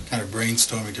kind of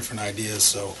brainstorming different ideas.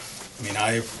 So, I mean,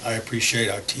 I appreciate,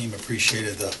 our team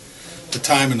appreciated the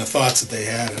time and the thoughts that they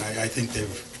had, and I think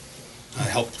they've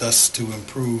helped us to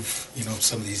improve, you know,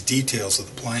 some of these details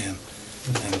of the plan.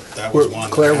 And that was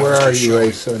one. Claire, where are you,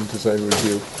 Ace, on design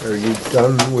review? Are you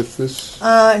done with this?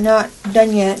 Not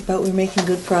done yet, but we're making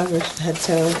good progress. Had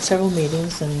several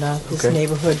meetings, and this Okay.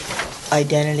 neighborhood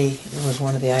identity was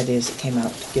one of the ideas that came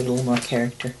out to give it a little more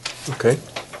character. Okay.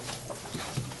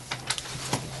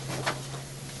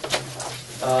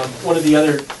 One of the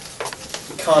other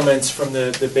comments from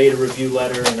the beta review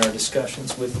letter and our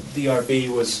discussions with DRB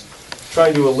was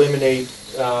trying to eliminate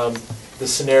the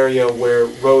scenario where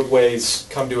roadways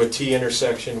come to a T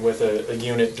intersection with a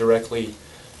unit directly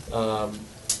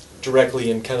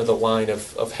in kind of the line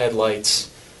of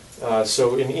headlights.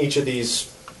 So in each of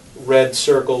these red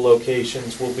circle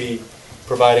locations, we'll be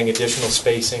providing additional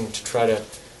spacing to try to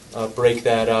break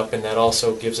that up, and that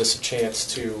also gives us a chance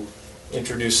to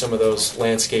introduce some of those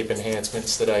landscape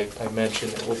enhancements that I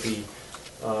mentioned that we'll be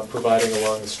providing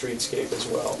along the streetscape as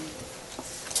well.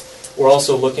 We're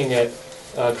also looking at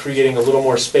creating a little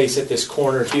more space at this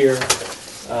corner here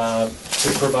to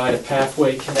provide a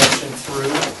pathway connection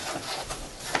through.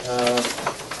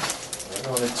 I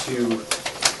wanted to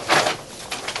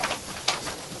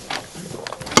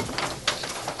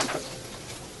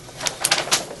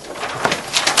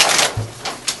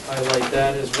highlight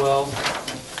that as well.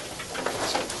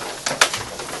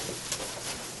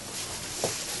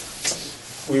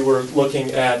 We were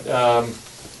looking at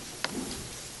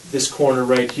this corner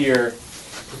right here,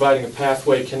 providing a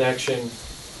pathway connection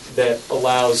that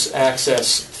allows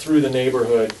access through the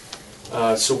neighborhood.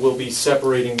 So we'll be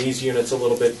separating these units a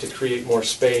little bit to create more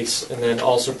space, and then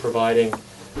also providing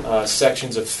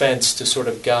sections of fence to sort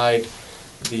of guide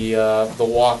the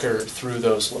walker through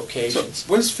those locations.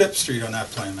 So where's Phipps Street on that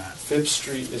plan, Matt? Phipps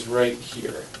Street is right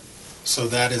here. So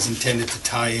that is intended to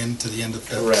tie in to the end of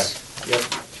Phipps? Correct. Yep.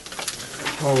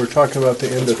 While we're talking about the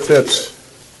end of Phipps,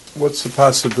 what's the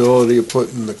possibility of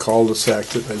putting the cul-de-sac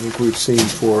that I think we've seen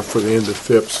for the end of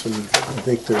Phipps? And I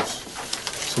think there's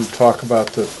some talk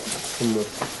about I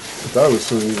thought it was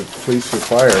from either police or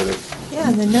fire that. Yeah,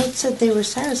 and the note said they were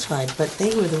satisfied, but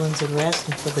they were the ones that were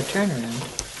asking for the turnaround.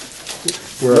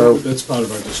 Well, That's part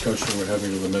of our discussion we're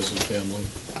having with the Mezza family,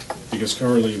 because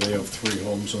currently they have 3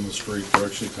 homes on the street. They're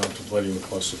actually contemplating the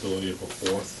possibility of a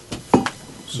 4th.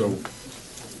 So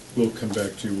we'll come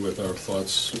back to you with our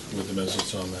thoughts with the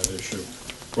Mezzas on that issue.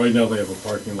 Right now, they have a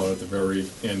parking lot at the very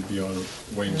end beyond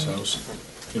Wayne's house.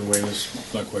 And Wayne is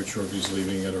not quite sure if he's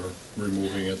leaving it or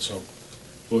removing it, so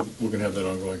we're going to have that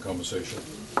ongoing conversation.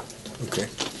 okay.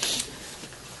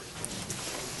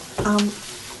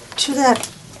 To that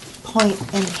point,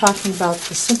 and talking about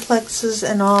the simplexes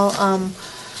and all,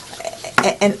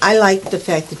 and I like the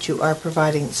fact that you are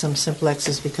providing some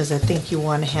simplexes, because I think you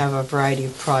want to have a variety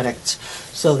of products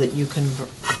so that you can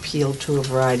appeal to a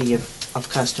variety of of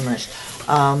customers.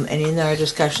 And in our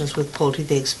discussions with Pulte,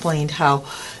 they explained how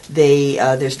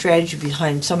their strategy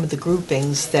behind some of the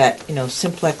groupings that,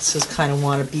 simplexes kind of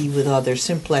want to be with other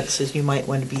simplexes. You might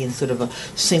want to be in sort of a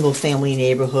single-family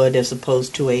neighborhood as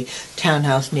opposed to a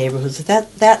townhouse neighborhood. So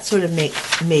that sort of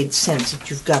made sense, that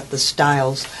you've got the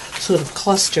styles sort of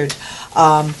clustered.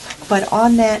 But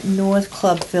on that North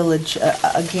Club Village,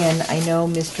 again, I know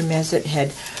Mr. Mezet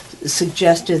had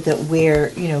suggested that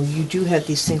where, you do have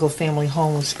these single-family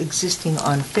homes existing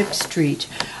on Phipps Street,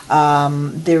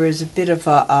 there is a bit of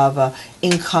a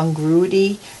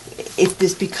incongruity if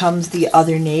this becomes the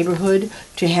other neighborhood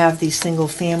to have these single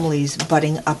families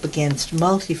butting up against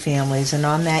multifamilies. And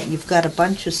on that, you've got a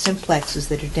bunch of simplexes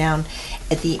that are down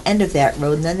at the end of that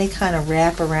road, and then they kind of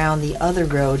wrap around the other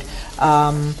road.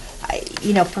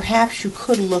 Perhaps you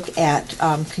could look at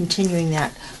continuing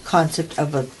that concept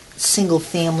of a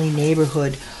single-family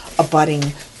neighborhood abutting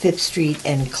Fifth Street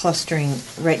and clustering.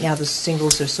 Right now the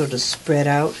singles are sort of spread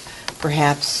out.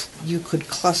 Perhaps you could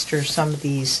cluster some of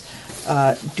these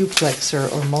duplex or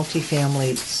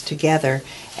multifamilies together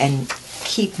and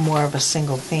keep more of a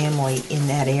single family in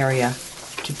that area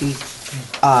to be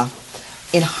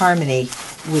in harmony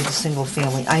with the single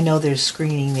family. I know there's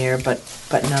screening there, but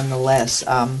nonetheless,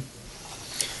 Mr.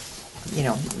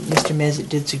 Mezet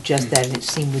did suggest that, and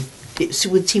it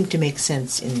would seem to make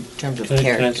sense in terms of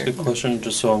character. Can I ask a question,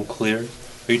 just so I'm clear?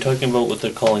 Are you talking about what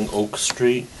they're calling Oak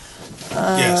Street?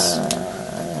 Yes.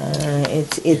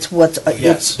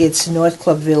 It's North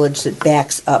Club Village that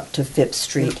backs up to Phipps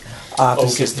Street.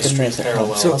 Oak is the street Mezet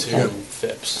parallel home. to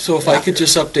Phipps. So if I could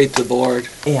just update the board.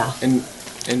 Yeah.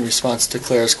 In response to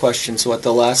Claire's question, so at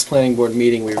the last planning board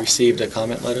meeting, we received a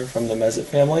comment letter from the Mezet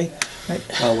family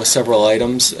with several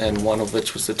items, and one of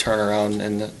which was the turnaround,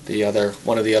 and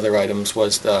one of the other items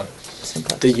was the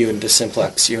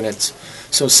simplex units.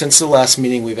 So since the last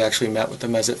meeting, we've actually met with the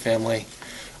Mezet family,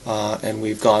 and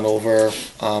we've gone over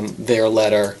their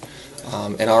letter.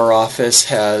 And our office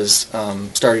has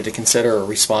started to consider a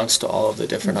response to all of the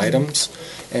different items,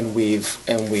 and we've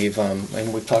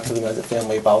talked to the Mezet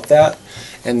family about that,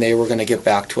 and they were going to get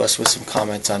back to us with some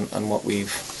comments on what we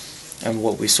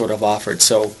sort of offered.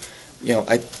 So,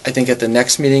 I think at the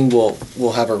next meeting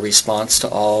we'll have a response to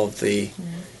all of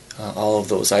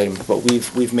those items. But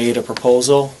we've made a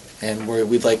proposal, and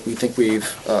we think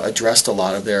we've addressed a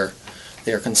lot of their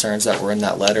concerns that were in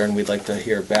that letter, and we'd like to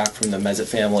hear back from the Mezet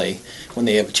family when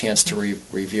they have a chance to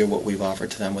review what we've offered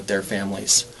to them with their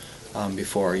families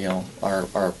before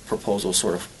our proposal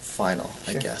sort of final,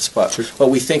 I guess. But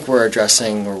we think we're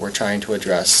trying to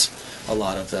address a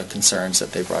lot of the concerns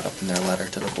that they brought up in their letter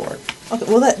to the board. Okay,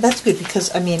 well that's good,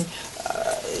 because I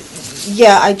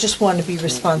just want to be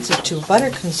responsive to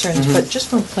butter concerns, but just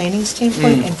from a planning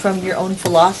standpoint and from your own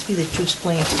philosophy that you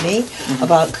explained to me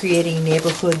about creating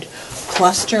neighborhood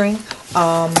clustering,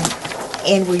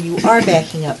 and where you are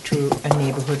backing up to a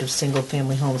neighborhood of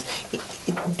single-family homes,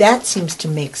 that seems to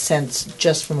make sense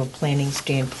just from a planning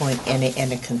standpoint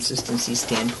and a consistency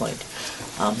standpoint.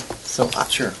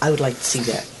 Sure. I would like to see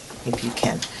that, if you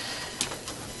can.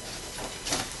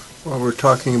 Well, we're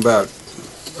talking about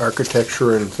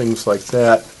architecture and things like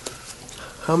that.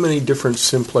 How many different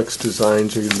simplex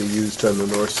designs are going to be used on the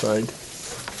north side?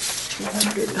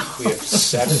 200. We have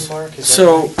 7, Mark? Is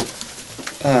So,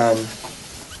 that right?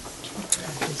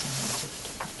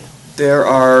 There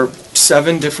are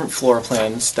 7 different floor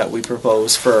plans that we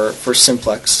propose for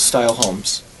simplex style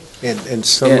homes. And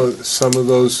some of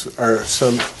those are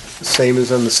same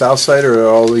as on the south side,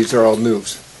 or these are all new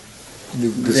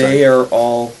design? They are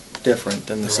all different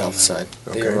than the south side.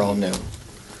 They are all new.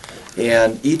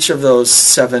 And each of those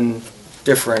 7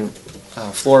 different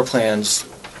floor plans,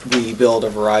 we build a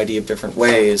variety of different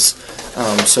ways,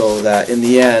 so that in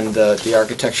the end, the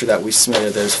architecture that we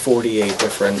submitted, there's 48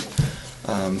 different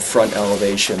front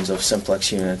elevations of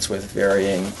simplex units with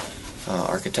varying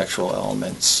architectural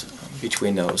elements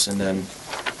between those. And then,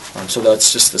 so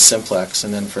that's just the simplex.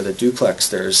 And then for the duplex,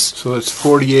 there's... So it's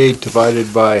 48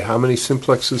 divided by how many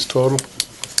simplexes total?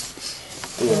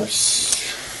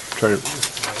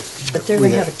 But they're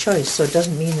going to have a choice, so it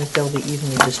doesn't mean that they'll be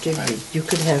evenly distributed. You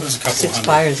could have 6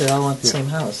 buyers that all want the same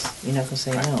house. You're not going to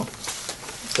say no.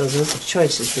 So those are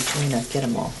choices, but you may not get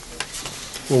them all.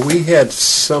 Well, we had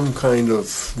some kind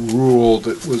of rule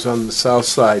that was on the south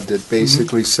side that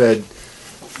basically said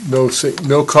no 2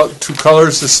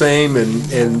 colors the same,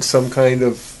 and some kind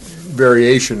of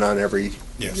variation on every.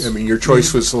 Yes. I mean, your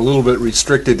choice was a little bit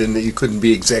restricted in that you couldn't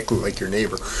be exactly like your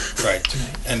neighbor. Right,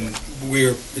 and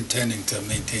we're intending to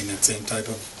maintain that same type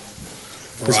of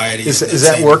variety. Is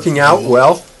that working out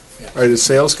well? Are the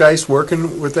sales guys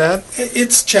working with that?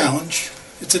 It's a challenge.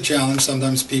 It's a challenge.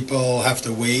 Sometimes people have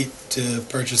to wait to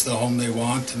purchase the home they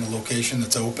want in a location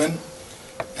that's open,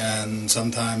 and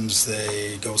sometimes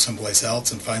they go someplace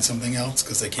else and find something else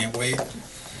because they can't wait.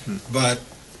 But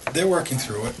they're working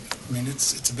through it. I mean,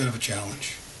 it's a bit of a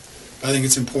challenge. I think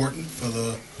it's important for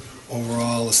the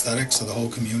overall aesthetics of the whole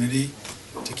community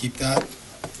to keep that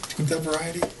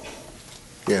variety.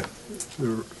 Yeah,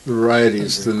 the variety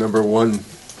is the number one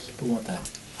People want that.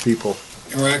 people.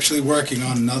 And we're actually working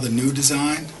on another new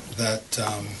design that,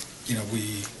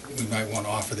 we might want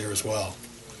to offer there as well.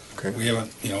 Okay. We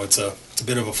haven't, it's a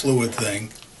bit of a fluid thing.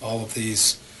 All of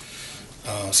these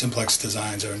simplex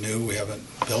designs are new. We haven't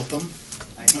built them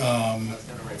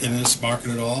in this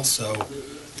market at all, so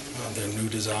they're new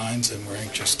designs, and we're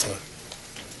anxious to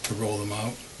roll them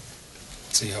out,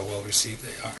 see how well received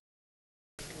they are.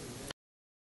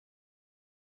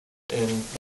 And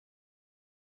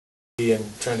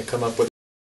trying to come up with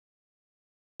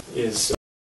is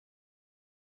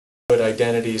good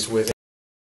identities within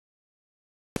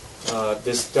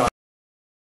this document.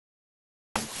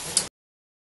 I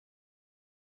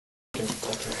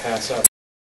can pass up,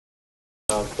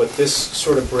 but this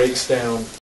sort of breaks down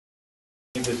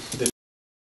the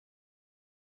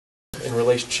in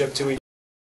relationship to each.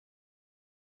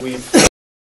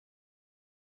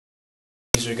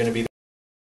 These are going to be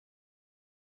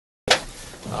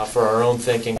for our own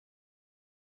thinking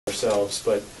ourselves,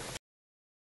 but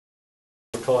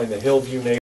we're calling the Hillview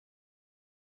neighborhood,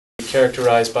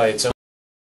 characterized by its own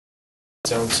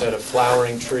set of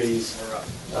flowering trees,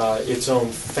 its own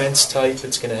fence type.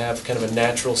 It's going to have kind of a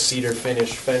natural cedar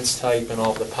finish fence type, and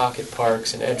all the pocket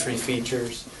parks and entry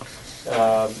features.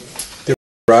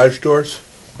 Garage doors?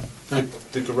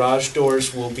 The garage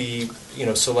doors will be,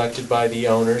 selected by the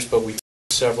owners, but we have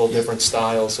several different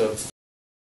styles of.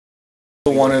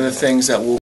 One of the things that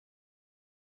will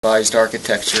revised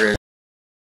architecture is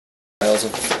styles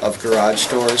of garage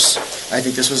doors. I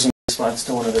think this was in response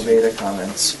to one of the beta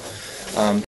comments.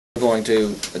 We're going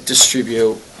to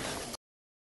distribute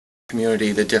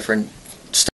community the different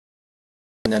styles,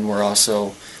 and then we're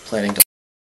also planning to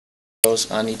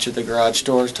those on each of the garage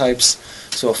door types.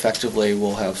 So effectively,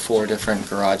 we'll have 4 different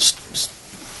garage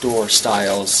door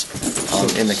styles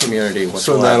in the community.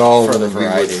 So not all of further them will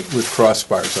variety. be with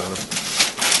crossbars on them?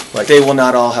 They will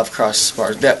not all have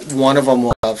crossbars. That one of them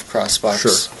will have crossbars.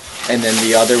 Sure. And then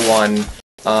the other one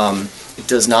it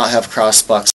does not have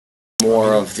crossbucks.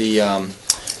 More of the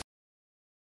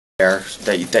there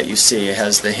that you see. It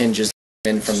has the hinges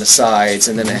in from the sides,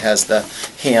 and then it has the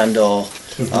handle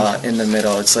in the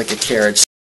middle. It's like a carriage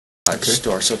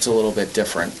door, so it's a little bit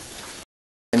different.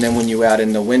 And then when you add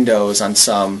in the windows on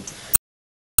some,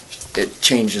 it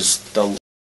changes the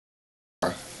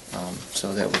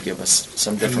so that would give us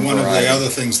some different And one variety. of the other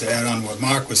things to add on what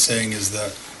Mark was saying is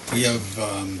that we have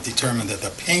determined that the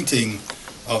painting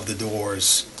of the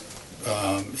doors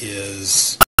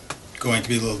is going to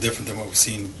be a little different than what we've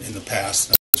seen in the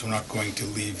past. So we're not going to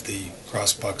leave the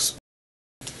crossbucks.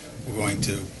 We're going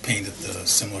to paint it the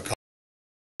similar color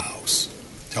of the house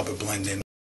to help it blend in,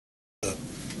 to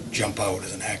jump out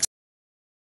as an accent.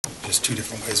 Just 2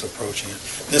 different ways of approaching it.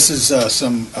 This is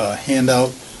some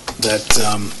handout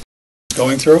that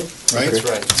going through, right? That's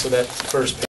right. So that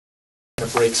first page kind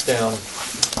of breaks down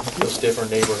those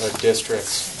different neighborhood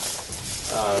districts.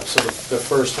 So the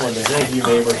first one, the Hillview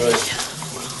neighborhood,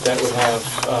 that would have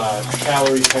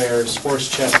calorie pears, horse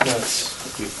chestnuts,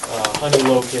 honey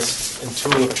locust, and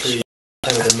tulip trees,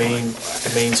 kind of the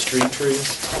main street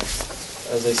trees.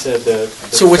 As I said,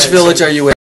 So which village are you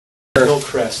in?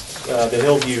 Hillcrest, the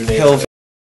Hillview neighborhood.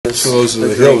 So those are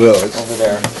the Hill Village. Over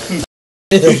there.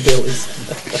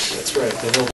 That's right,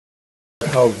 the Hill.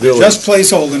 How village. Just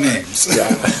placeholder names. Yeah.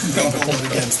 Don't hold it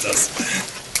against us.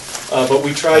 But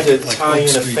we tried to Like tie Oak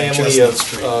in a Street, family Chestnut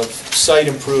Street. of site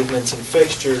improvements and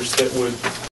fixtures that would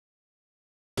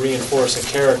reinforce a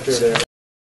character there.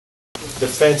 The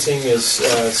fencing is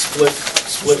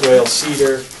split rail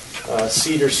cedar,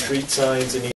 cedar street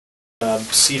signs, and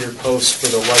cedar posts for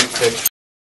the light fixture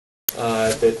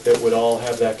that would all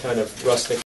have that kind of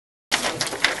rustic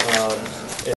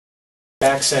and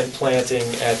accent planting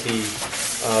at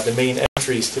the main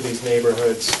entries to these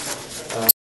neighborhoods.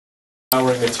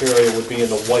 Flowering material would be in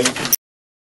the white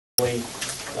family.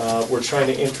 We're trying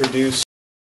to introduce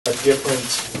a different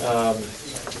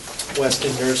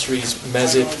Weston Nurseries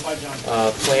mezid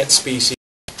plant species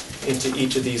into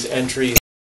each of these entries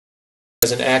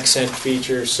as an accent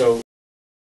feature. So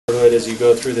as you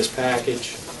go through this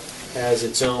package has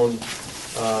its own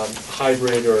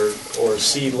hybrid or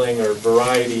seedling or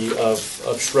variety of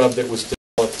shrub that was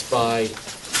developed by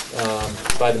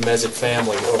the mezid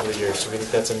family over the years. So we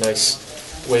think that's a nice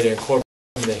way to incorporate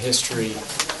the history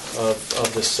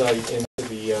of the site into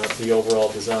the overall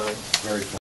design. Very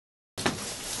cool.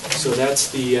 So that's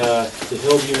the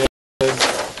Hillview neighborhood.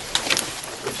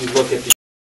 If you look at the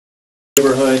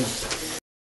neighborhood,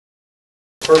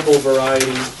 purple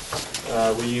variety,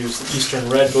 we use Eastern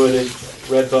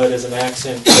redbud as an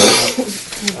accent.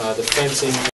 The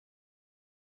fencing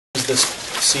is the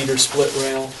cedar split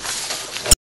rail,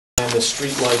 and the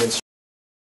street light and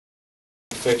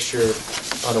fixture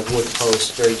on a wood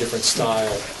post, very different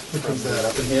style. Look at that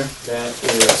up in here. That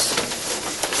is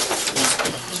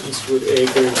Eastwood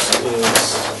Acres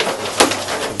is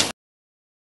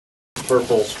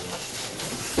purple,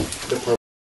 the purple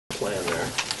plan there.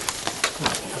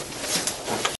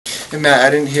 And Matt, I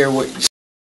didn't hear what you said.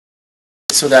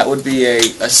 So that would be a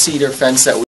cedar fence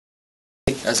that we,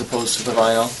 as opposed to the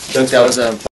vinyl? That was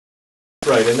a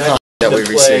right, and that we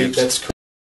received. That's correct.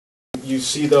 You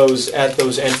see those at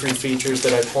those entry features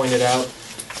that I pointed out,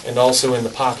 and also in the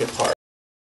pocket part.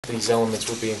 These elements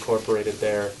would be incorporated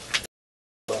there as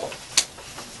well.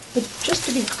 But just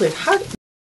to be clear,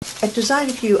 at Design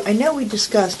a Few, I know we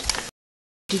discussed,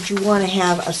 did you want to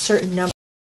have a certain number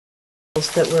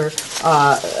of that were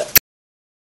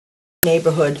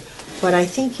neighborhood, but I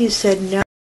think you said no,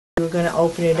 you were going to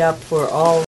open it up for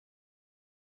all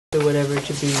or whatever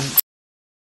to be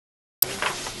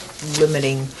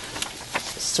limiting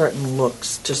certain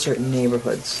looks to certain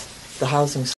neighborhoods. The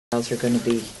housing styles are going to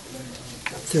be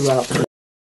throughout.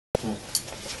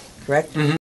 Correct?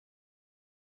 Mm-hmm.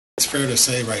 It's fair to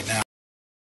say right now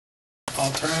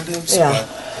alternatives, yeah.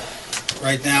 But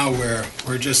right now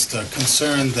we're just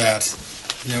concerned that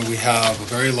we have a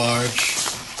very large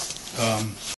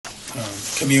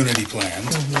community plan.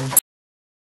 Mm-hmm.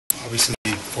 Obviously,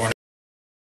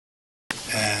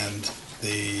 and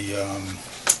the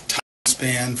time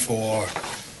span for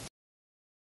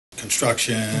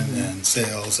construction and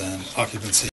sales and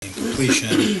occupancy and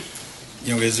completion,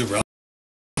 is a relative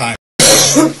time.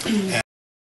 And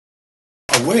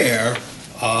aware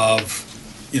of,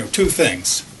 two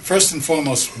things. First and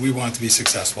foremost, we want to be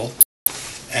successful,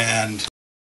 and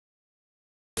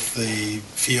the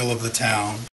feel of the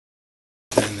town,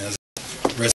 and as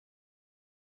residents,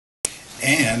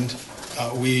 and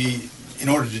we, in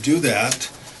order to do that,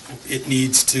 it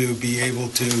needs to be able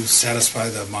to satisfy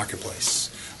the marketplace,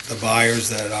 the buyers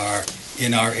that are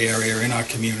in our area, in our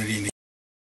community.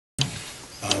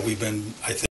 We've been,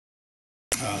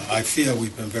 I feel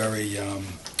we've been very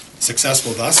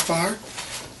successful thus far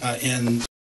in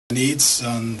needs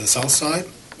on the south side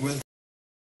with,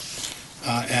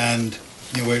 and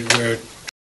we're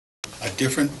a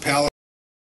different palette.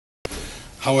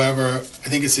 However, I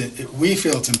think we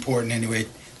feel it's important anyway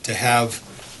to have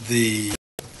the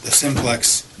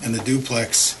simplex and the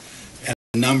duplex and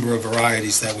the number of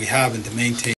varieties that we have, and to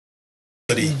maintain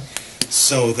quality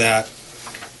so that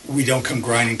we don't come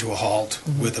grinding to a halt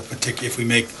with a particular, if we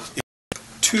make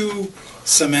too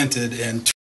cemented and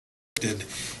too restricted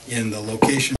in the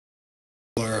location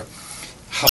or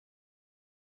how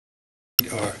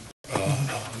or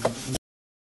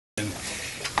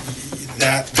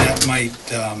that might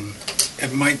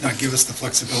it might not give us the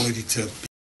flexibility to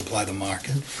apply the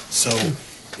market. So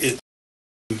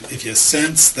if you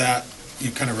sense that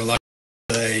you kind of reluctant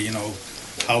to say,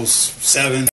 house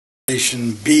 7,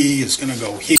 elevation B is going to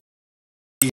go here,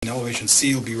 and elevation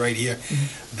C will be right here.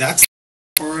 That's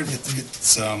for it.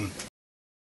 It's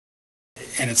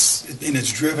and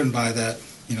it's driven by that,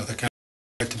 the kind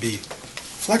of to be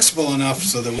flexible enough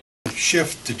so that we can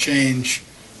shift to change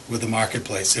with the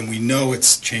marketplace, and we know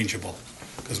it's changeable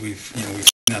because we've seen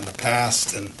that in the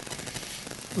past, and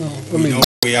we know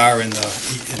we are in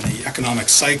the economic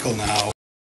cycle now.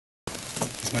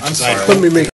 As much as Let me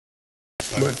make.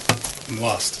 I'm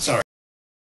lost. Sorry.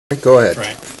 Go ahead.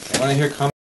 Right. I want to hear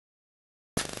comments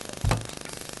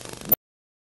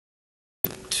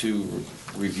to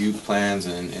review plans,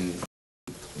 and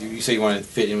you say you want to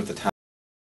fit in with the town.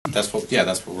 That's what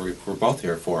we're both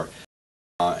here for.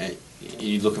 And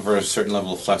you're looking for a certain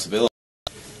level of flexibility.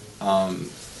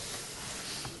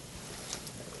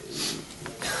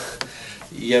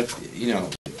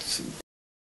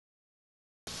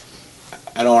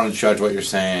 I don't want to judge what you're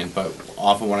saying, but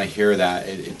often when I hear that,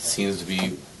 it seems to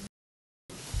be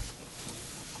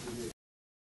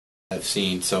I've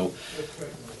seen. So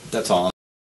that's all.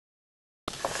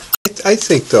 I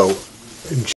think, though,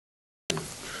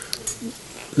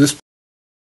 this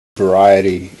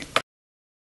variety,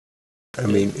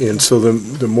 and so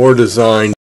the more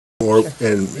design,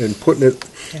 and putting it,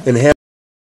 and having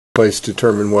a place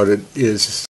determine what it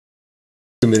is.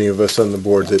 Too many of us on the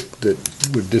board that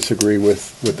would disagree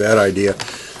with that idea.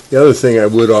 The other thing I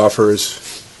would offer is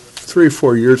 3 or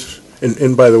 4 years,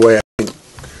 and by the way, I think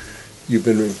you've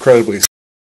been incredibly on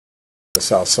the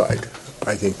south side.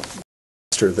 I think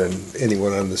faster than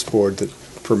anyone on this board that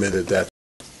permitted that.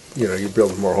 You know, you're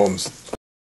building more homes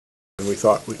than we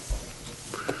thought we,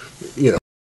 you know,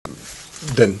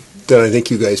 then I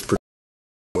think you guys,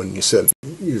 when you said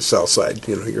you're south side,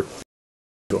 you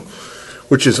know,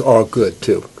 which is all good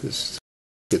too, because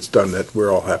it's done that,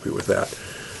 we're all happy with that.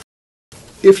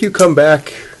 If you come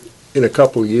back in a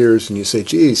couple of years and you say,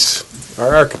 geez,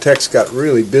 our architects got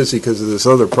really busy because of this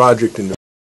other project and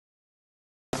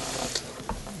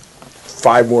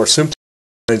 5 more simple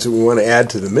lines that we want to add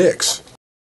to the mix,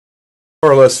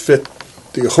 more or less fit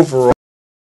the overall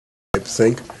type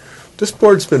thing, this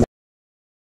board's been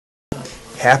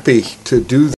happy to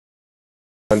do the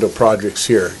condo projects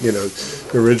here. You know,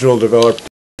 the original developer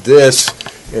did this,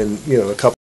 and, you know, a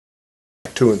couple,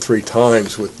 2 and 3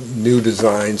 times with new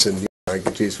designs, and, you know,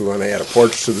 like, geez, we want to add a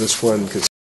porch to this one because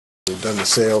we've done the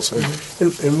sales,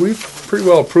 and we've pretty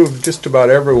well approved just about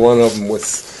every one of them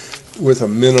with a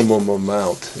minimum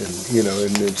amount, and, you know,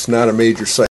 and it's not a major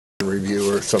site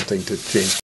review or something to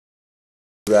change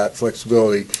that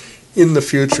flexibility in the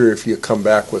future if you come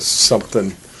back with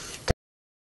something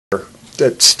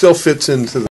that still fits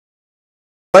into the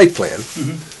site plan.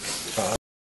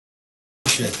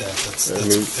 Appreciate that.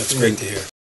 That's great to hear.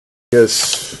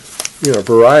 Yes, you know,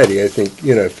 variety. I think,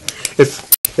 you know,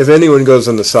 if anyone goes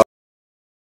on the south,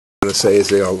 I'm going to say is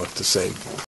they all look the same.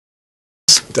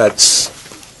 That's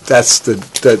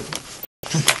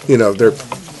you know,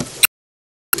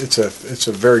 it's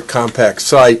a very compact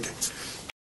site.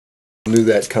 Knew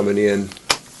that coming in.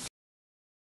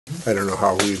 I don't know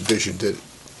how we envisioned it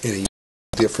any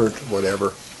different,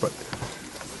 whatever, but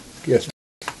yes.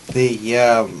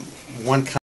 The one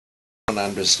comment I don't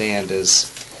understand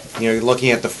is, you know, you're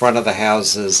looking at the front of the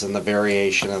houses and the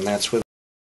variation, and that's when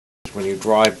you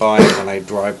drive by, when I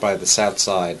drive by the south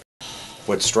side,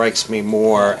 what strikes me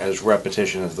more as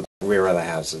repetition of the rear of the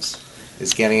houses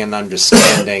is getting an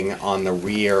understanding on the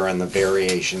rear and the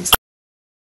variations.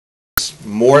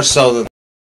 More so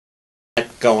than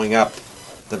going up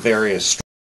the various streets,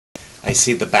 I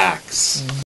see the backs.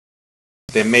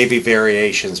 There may be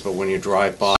variations, but when you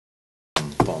drive by,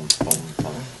 boom, boom,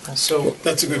 boom. So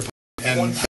that's a good point.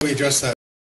 And how do we address that?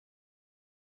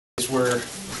 We're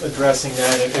addressing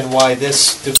that and why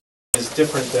this is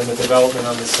different than the development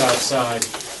on the south side.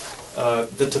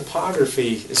 The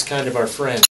topography is kind of our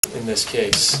friend in this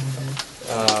case,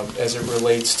 as it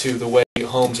relates to the way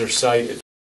homes are sited.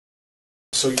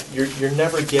 So you're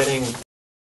never getting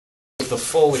the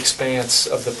full expanse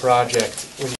of the project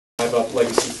when you drive up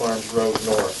Legacy Farms Road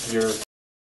North.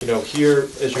 You know, here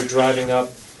as you're driving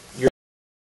up, your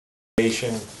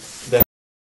elevation, then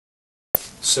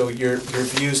so your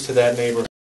views to that neighborhood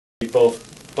will be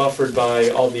both buffered by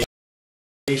all the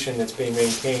elevation that's being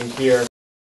maintained here,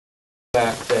 the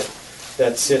fact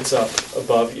that sits up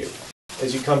above you.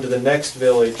 As you come to the next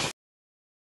village,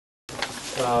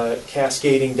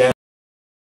 cascading down.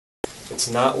 It's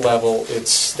not level,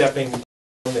 it's stepping down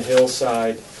the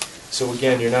hillside. So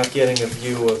again, you're not getting a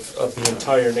view of the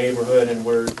entire neighborhood, and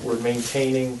we're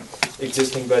maintaining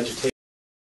existing vegetation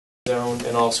zone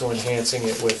and also enhancing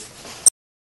it with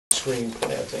screen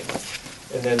planting.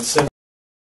 And then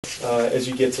as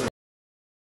you get to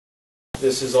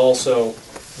this is also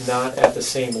not at the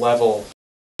same level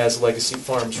as Legacy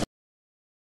Farms.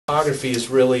 Topography is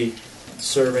really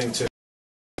serving to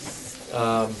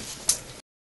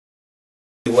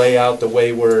lay out the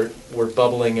way we're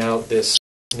bubbling out this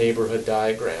neighborhood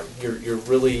diagram. You're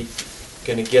really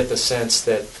going to get the sense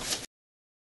that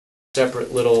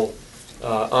separate little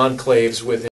enclaves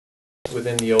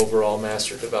within the overall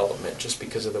master development, just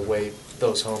because of the way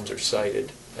those homes are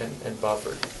sited and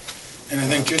buffered. And I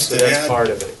think just so to that's add, part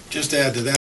of it. Just to add to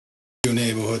that, your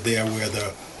neighborhood there where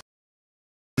the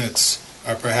units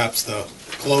are perhaps the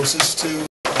closest to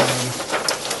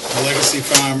the Legacy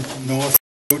Farm North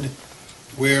Road,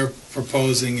 we're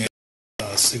proposing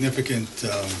a significant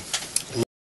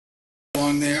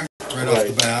along there right off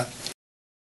the bat.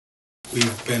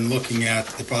 We've been looking at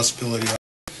the possibility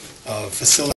of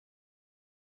facilitating,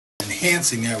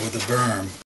 enhancing that with a berm.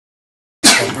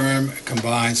 A berm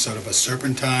combines sort of a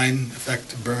serpentine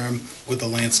effect berm with the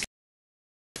landscape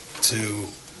to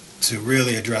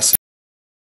really address it.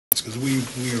 Because we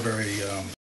are very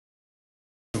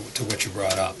to what you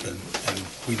brought up, and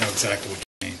we know exactly what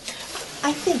you mean.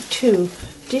 I think too,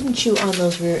 didn't you on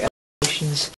those rear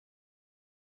elevations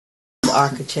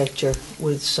architecture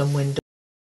with some windows,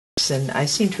 and I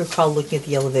seem to recall looking at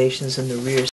the elevations and the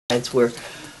rear sides were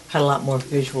had a lot more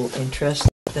visual interest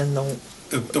than the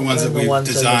The ones that And the we've ones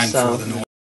in the designed for south. the north.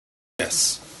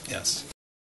 Yes, yes.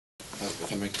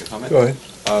 Can I make a comment? Go ahead.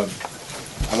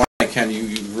 I want to, Ken,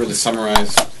 you really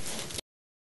summarized,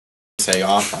 say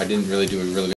off, I didn't really do a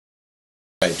really good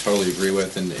job. I totally agree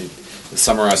with, and it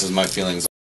summarizes my feelings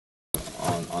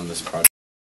on this project.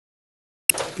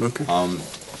 Okay.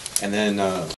 And then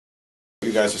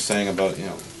you guys are saying about,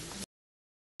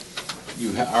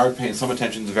 you are paying some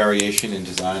attention to variation in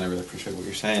design. I really appreciate what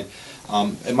you're saying.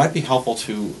 It might be helpful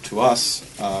to us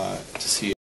to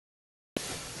see,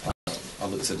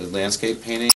 is it a landscape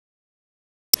painting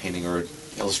or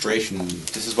illustration?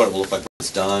 This is what it will look like when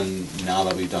it's done. Now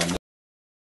that we've done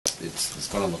this, it's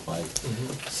going to look like.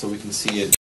 So we can see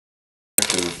it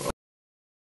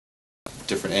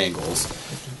different angles.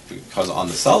 Because on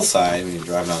the south side, when you're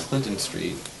driving down Clinton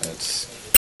Street,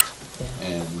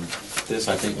 and this,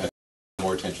 I think,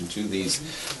 more attention to these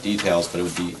details, but it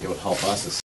would help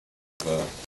us.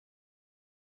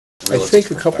 I think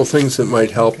a couple things that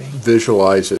might help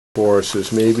visualize it for us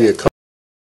is maybe a couple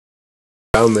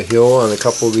down the hill on a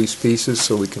couple of these pieces,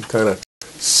 so we can kind of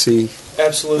see.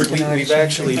 Absolutely, we've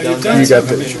actually done You got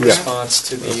that the- in response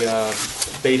to the,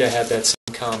 Beta had that same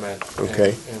comment.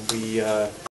 Okay. And we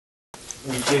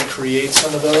did create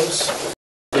some of those.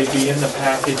 They'd be in the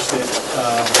package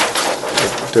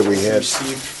that we had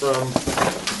received from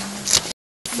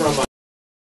It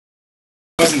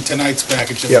wasn't tonight's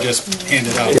package that Yep. we just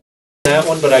handed out. that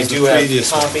one, but I do have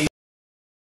Previous one. copies.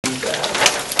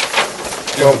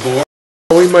 Well,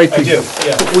 we might I be. do,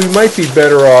 yeah. We might be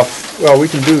better off. Well, we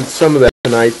can do some of that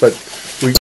tonight, but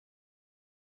we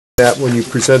that when you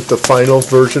present the final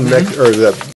version next, or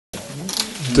the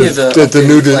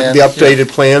updated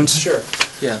plans. Sure.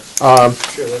 Yeah.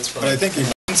 Sure, that's fine. But I think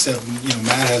if Ken said,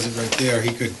 Matt has it right there,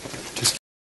 he could just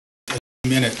a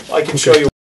minute. I can show you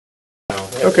now.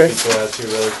 Okay. I'd be glad to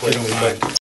really quickly, If you don't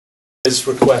but his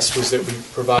request was that we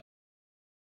provide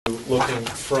looking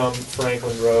from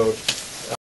Franklin Road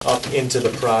up into the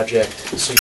project,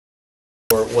 so you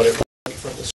know what it looks like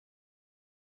from the street.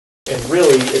 And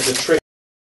really, it's a trick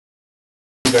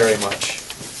very much.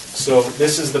 So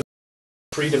this is the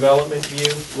pre-development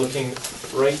view, looking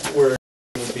right where it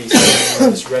would be sitting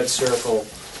in this red circle,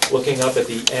 looking up at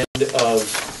the end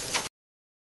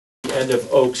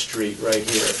of Oak Street right here.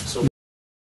 So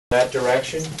that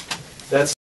direction,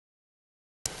 that's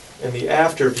in the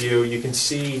after view. You can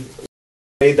see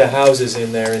made the houses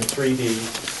in there in 3D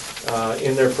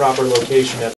in their proper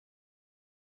location,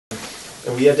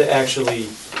 and we had to actually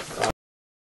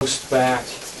post back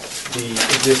the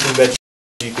existing vegetation.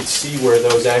 You could see where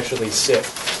those actually sit,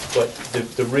 but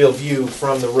the real view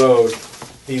from the road,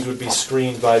 these would be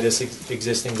screened by this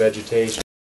existing vegetation.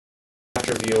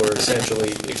 After view are essentially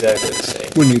exactly the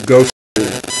same. When you go,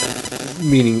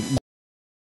 meaning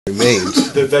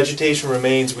remains. The vegetation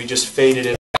remains. We just faded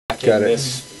it back Got in it.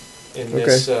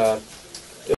 this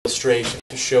illustration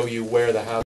to show you where the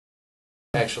house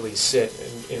actually sit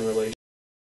in relation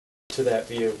to that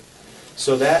view.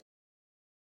 So that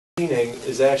screening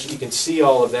is actually, you can see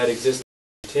all of that existing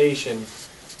vegetation.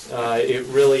 It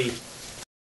really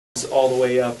is all the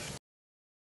way up.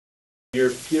 Your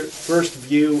first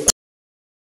view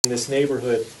in this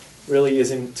neighborhood really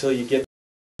isn't until you get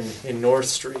in North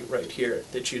Street right here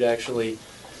that you'd actually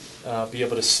be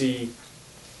able to see.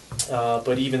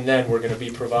 But even then, we're going to be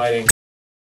providing,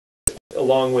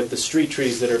 along with the street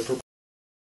trees that are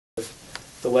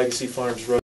the Legacy Farms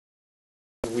Road,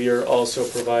 we are also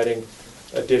providing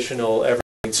additional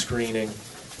evergreen screening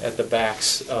at the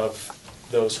backs of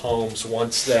those homes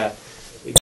once that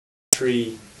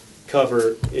tree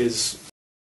cover is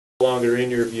no longer in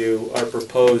your view. Our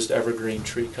proposed evergreen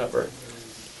tree cover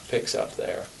picks up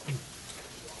there.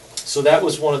 So that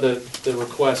was one of the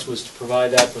requests, was to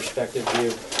provide that perspective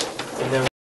view. And then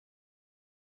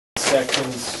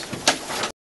sections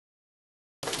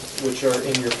which are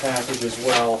in your package as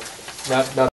well, not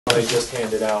what I just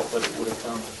handed out, but it would have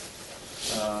come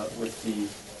with the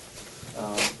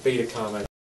beta comment.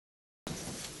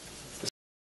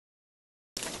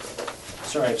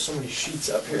 Sorry, I have so many sheets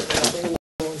up here. 1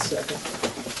 second.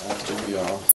 After we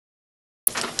all.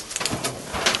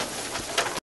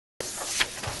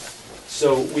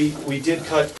 So we did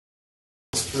cut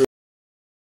through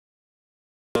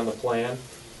on the plan,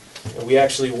 and we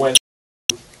actually went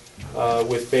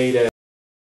with Beta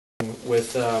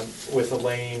with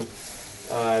Elaine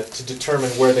to determine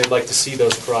where they'd like to see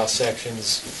those cross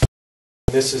sections.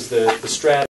 And this is the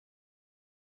strategy,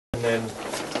 and then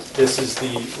this is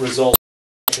the result.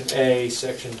 Section A,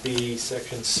 Section B,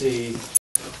 Section C,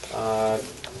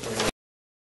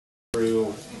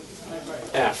 through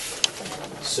F.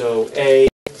 So A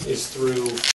is through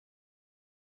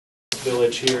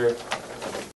Village here.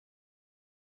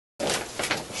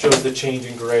 Shows the change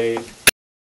in grade.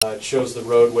 It shows the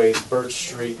roadways, Birch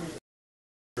Street,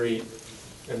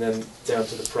 and then down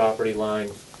to the property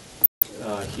line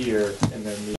here, and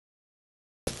then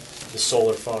the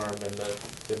solar farm and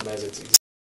the Mezzo's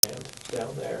land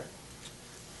down there.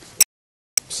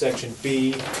 Section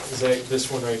B is this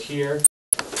one right here.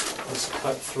 It's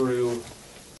cut through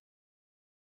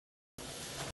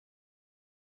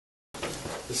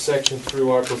the section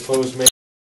through our proposed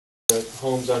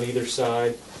homes on either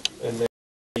side, and then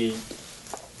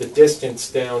the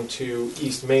distance down to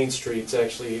East Main Street is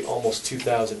actually almost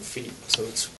 2,000 feet, so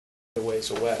it's a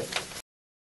ways away.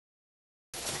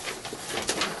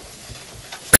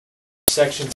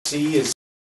 Section C is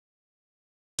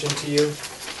to you.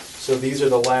 So these are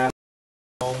the last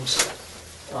homes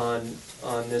on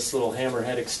this little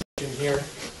hammerhead extension here,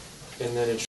 and then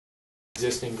it's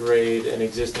existing grade and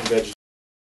existing vegetation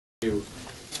to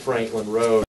Franklin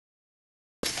Road.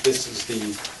 This is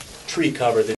the tree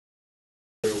cover that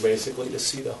you basically to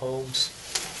see the homes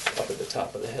up at the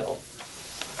top of the hill.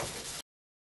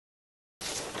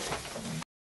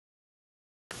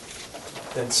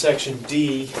 Then section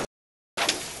D.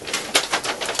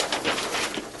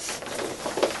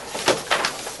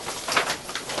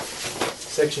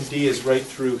 Section D is right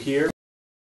through here,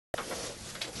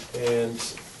 and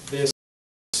this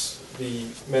is the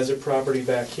Mezzo property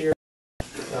back here,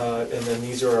 and then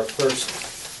these are our first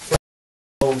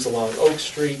homes along Oak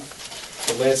Street,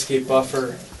 the landscape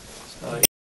buffer,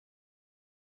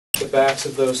 the backs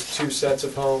of those two sets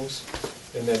of homes,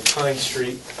 and then Pine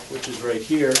Street, which is right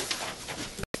here,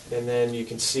 and then you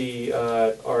can see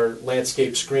our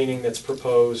landscape screening that's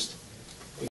proposed,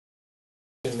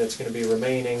 and that's going to be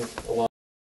remaining along.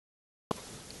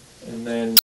 And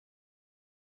then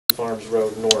Farms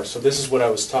Road North. So this is what I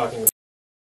was talking about.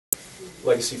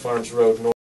 Legacy Farms Road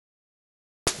North,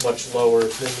 much lower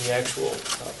than the actual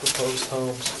proposed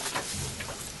homes.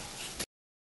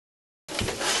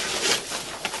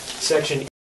 Section E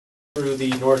through the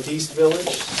Northeast Village.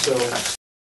 So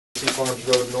Legacy Farms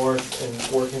Road North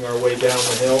and working our way down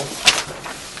the hill.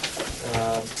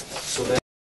 So then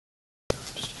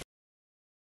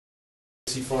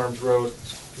Legacy Farms Road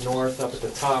North up at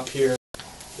the top here.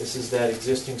 This is that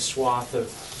existing swath of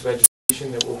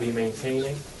vegetation that we'll be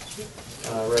maintaining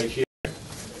right here.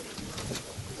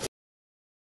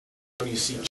 You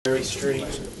see Cherry Street,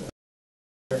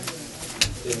 then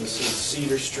you see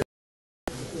Cedar Street,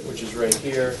 which is right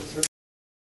here,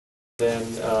 then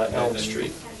Elm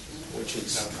Street, which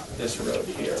is this road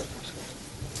here.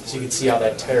 So you can see how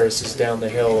that terrace is down the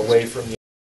hill away from the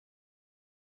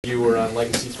viewer on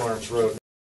Legacy Farms Road.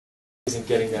 Isn't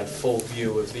getting that full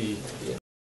view of the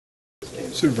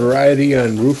Is there variety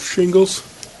on roof shingles?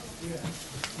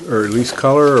 Or at least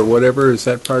color or whatever? Is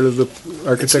that part of the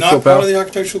architectural It's not part of the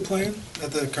architectural plan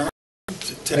at the current.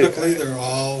 Typically, they're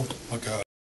all like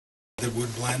the wood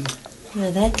blend.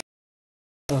 Yeah, that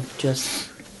of just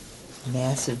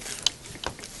massive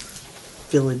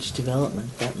village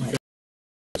development, that might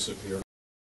disappear.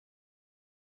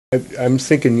 I'm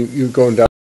thinking you're going down,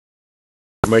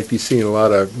 you might be seeing a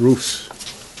lot of roofs.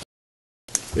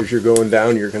 As you're going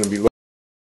down, you're going to be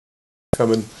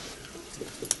coming.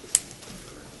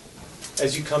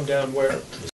 As you come down where?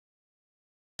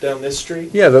 Down this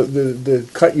street? Yeah, the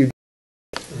cut you,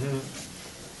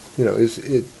 you know, is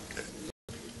it.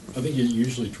 I think you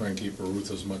usually try and keep a roof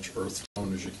as much earth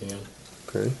tone as you can.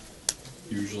 Okay.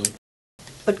 Usually.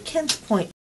 But Ken's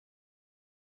point,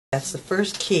 that's the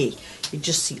first key. You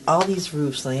just see all these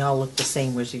roofs and they all look the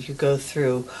same, whereas if you go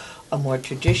through a more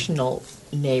traditional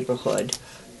neighborhood,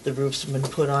 the roofs have been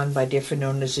put on by different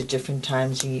owners at different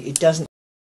times, and it doesn't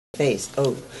face.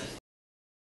 Oh,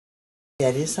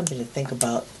 that is something to think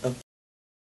about.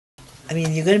 I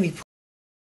mean, you're going to be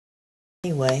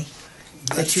anyway.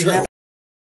 That's true.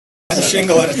 A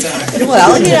shingle at a time.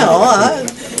 Well, you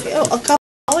know, a couple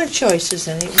color choices,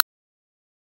 and it.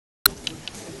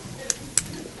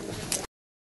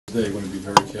 They want to be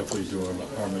very careful you do on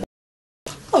harmony.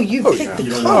 Oh, you pick yeah. the You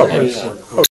don't colors.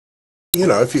 know. You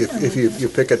know, if you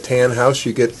pick a tan house,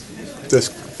 you get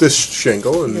this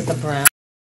shingle and the brown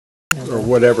or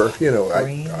whatever. You know,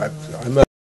 I'm not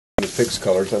to fix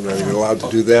colors. I'm not even allowed to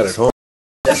do that at home.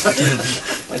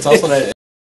 It's also that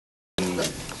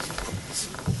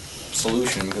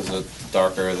solution because the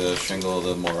darker the shingle,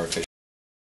 the more efficient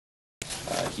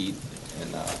heat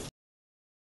and.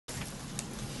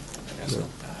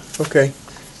 Okay.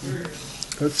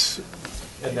 Let's.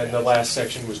 And then the last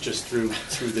section was just through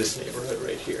this neighborhood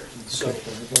right here. So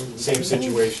same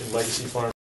situation, Legacy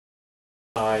Farm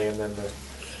High, and then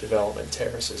development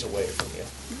terraces away from you.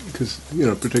 Because,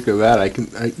 particularly that,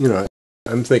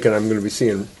 I'm thinking I'm going to be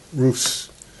seeing roofs,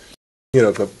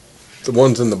 the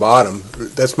ones in the bottom.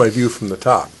 That's my view from the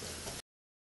top.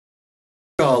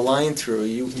 Draw a line through,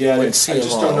 you Yeah, wouldn't see I them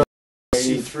just all. don't know if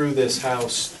you see through this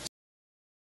house,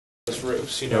 those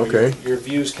roofs. Okay. Your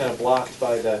view's kind of blocked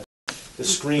by the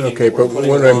screening. Okay, that we're but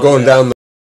putting when I'm along going that. down the...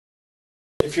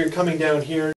 If you're coming down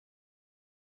here,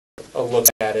 a look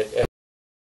at it at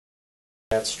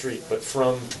that street, but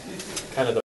from kind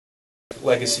of the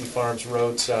Legacy Farms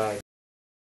roadside.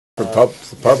 For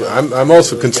public, I'm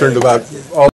also concerned about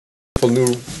all the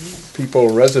new people,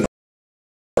 residents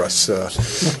for us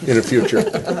in the future.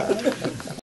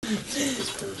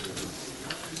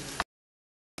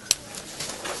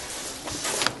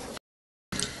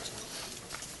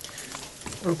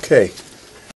 Okay.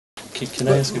 Can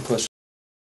I ask a question?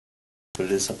 But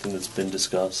it is something that's been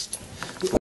discussed.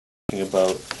 Talking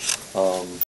about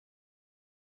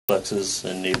flexes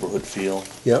and neighborhood feel.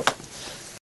 Yep.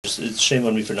 It's shame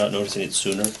on me for not noticing it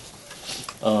sooner.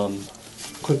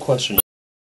 Quick question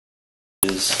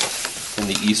is, in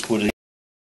the Eastwood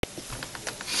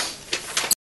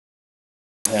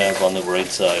have on the right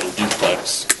side a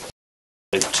duplex.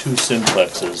 They have two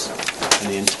simplexes,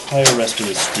 and the entire rest of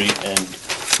the street end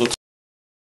looks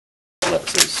like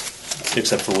duplexes,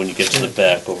 except for when you get to the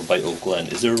back over by Oak Glen.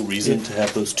 Is there a reason to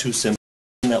have those two simplexes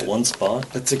in that one spot?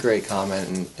 That's a great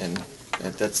comment, and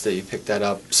that's that you picked that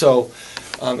up. So,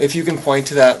 if you can point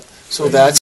to that, so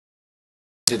that's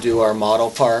to do our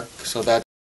model park. So that's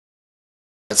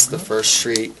the first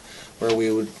street where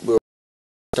we would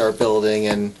start building,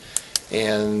 and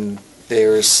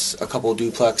there's a couple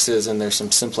duplexes and there's some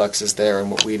simplexes there, and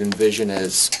what we'd envision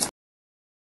is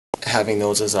having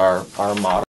those as our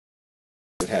model.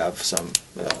 We'd have some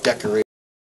decorated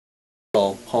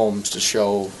homes to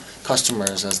show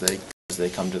customers as they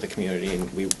come to the community,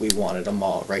 and we wanted them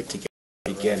all right to get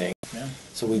the beginning. Yeah.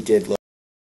 So we did look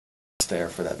there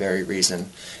for that very reason.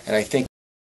 And I think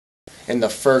in the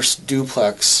first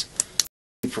duplex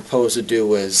we propose to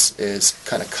do is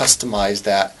kind of customize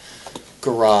that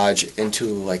garage into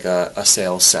like a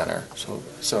sales center. So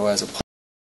as a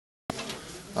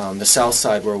the south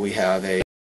side where we have a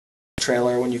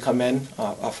trailer when you come in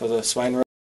off of the Swine Road,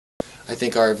 I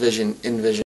think our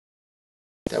envision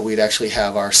that we'd actually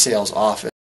have our sales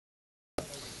office,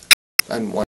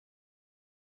 and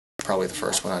probably the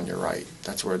first one on your right.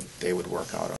 That's where they would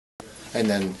work out of, and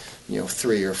then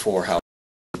 3 or 4 houses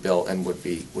built and would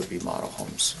be model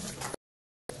homes.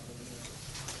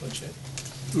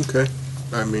 Okay,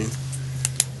 I mean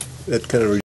that kind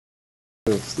of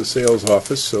the sales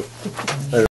office, so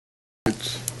it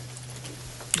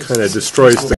kind of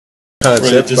destroys the concept.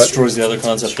 Right, it destroys the other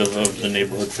concept of the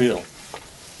neighborhood feel.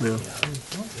 Yeah.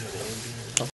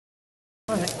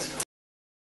 Okay.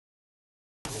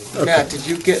 Matt, did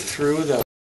you get through the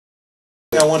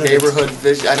neighborhood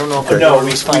vision? I don't know if no,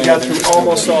 we got through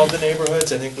almost all the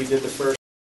neighborhoods. I think we did the first.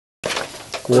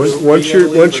 Once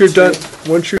you're done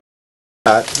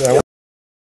that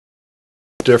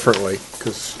differently,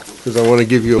 because I want to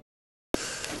give you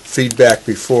feedback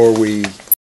before we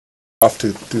off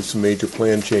to do some major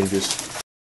plan changes.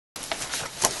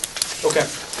 Okay,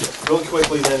 really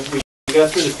quickly then, we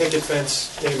got through the picket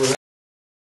fence neighborhood.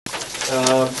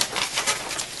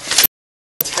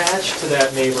 Attached to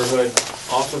that neighborhood,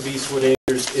 off of Eastwood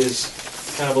Acres, is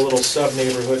kind of a little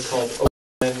sub-neighborhood called Oak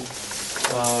Glen,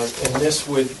 and this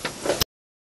would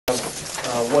have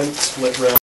white split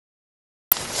rail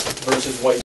versus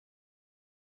white.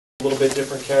 A little bit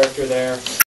different character there.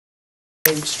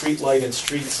 Same street light and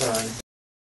street sign,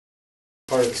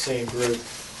 part of the same group,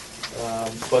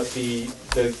 but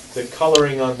the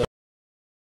coloring on the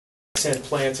accent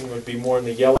planting would be more in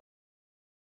the yellow.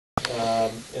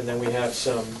 And then we have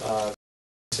some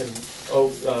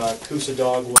Coosa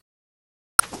dogwood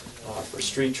for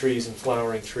street trees and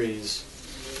flowering trees.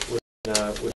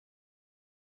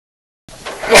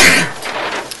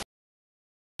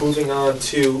 Moving on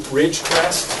to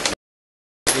Ridgecrest,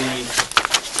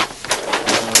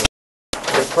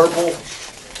 the purple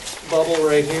bubble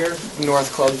right here.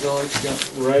 North Club Village, yeah.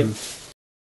 Right.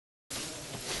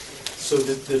 So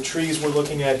the trees we're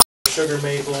looking at: sugar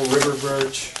maple, river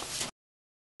birch,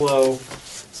 willow,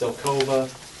 zelkova,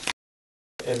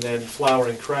 and then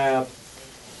flowering crab.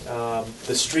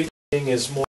 The street lighting is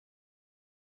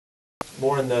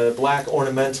more in the black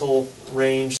ornamental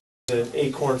range. An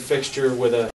acorn fixture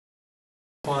with a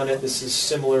on it. This is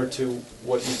similar to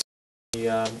what you see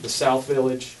the South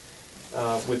Village,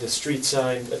 with the street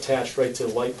sign attached right to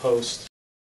the light post,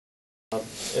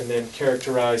 and then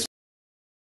characterized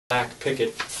black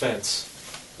picket fence.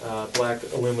 black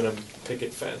aluminum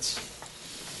picket fence.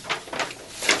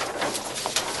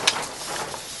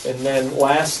 And then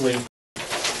lastly,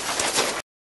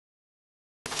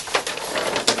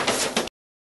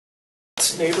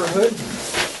 this neighborhood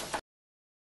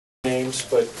names,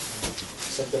 but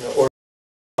something to order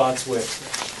thoughts with.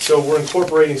 So we're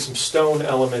incorporating some stone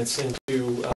elements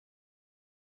into.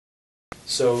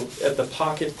 So at the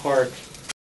Pocket Park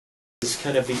is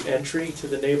kind of the entry to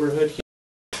the neighborhood.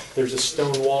 There's a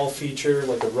stone wall feature,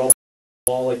 like a Roman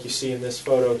wall, like you see in this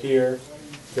photo here,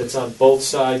 that's on both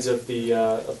sides of the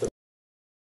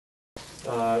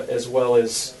as well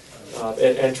as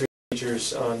at entry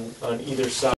features on either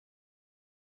side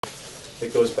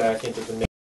that goes back into the neighborhood.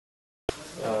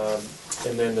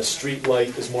 And then the street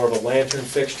light is more of a lantern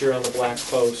fixture on the black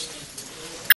post,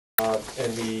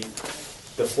 and the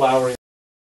flowering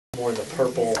more in the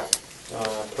purple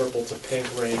to pink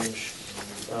range.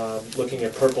 Looking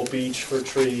at Purple Beech for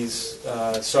trees,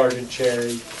 Sergeant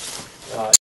Cherry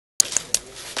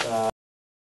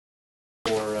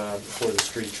for the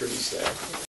street trees there.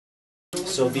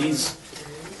 So these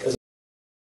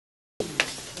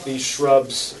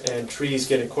shrubs and trees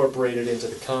get incorporated into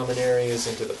the common areas,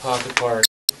 into the Pocket Park,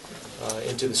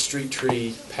 into the street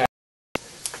tree path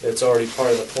that's already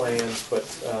part of the plans, but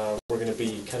we're going to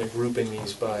be kind of grouping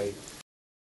these by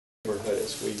neighborhood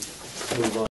as we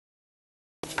move on.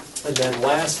 And then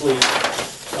lastly,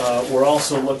 we're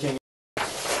also looking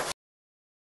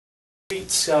at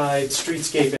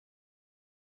streetscape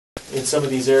in some of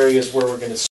these areas where we're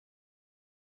going to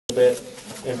a bit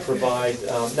and provide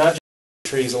not just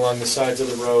trees along the sides of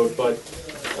the road, but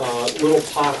little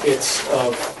pockets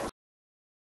of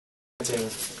planting.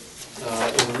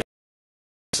 And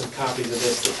some copies of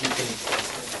this that you can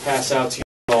pass out to you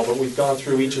all. But we've gone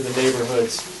through each of the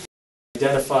neighborhoods,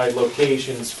 identified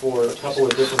locations for a couple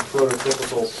of different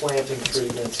prototypical planting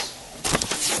treatments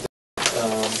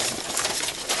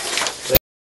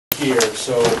here.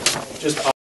 So just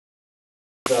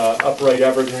upright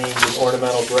evergreens and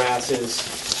ornamental grasses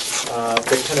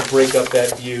that kind of break up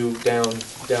that view down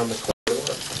the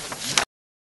corridor.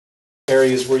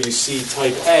 Areas where you see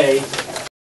type A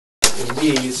in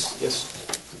these, yes.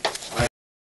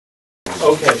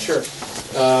 Okay, sure.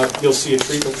 You'll see a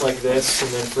treatment like this,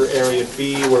 and then for area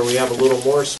B, where we have a little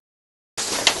more space,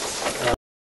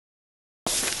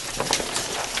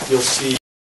 you'll see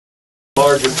a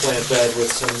larger plant bed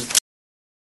with some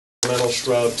ornamental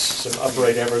shrubs, some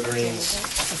upright evergreens,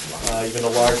 even a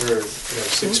larger,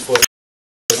 6-foot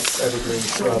evergreen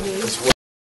shrub as well.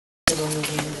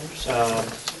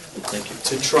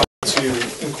 To try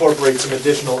to incorporate some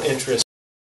additional interest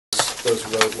in those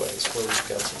roadways where we've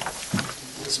got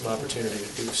some opportunity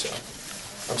to do so.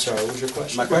 I'm sorry, what was your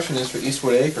question? My question is for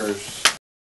Eastwood Acres,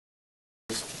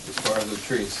 as far as the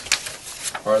trees,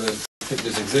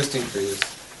 there's existing trees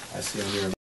I see on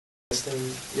your.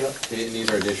 Yep. These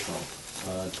are additional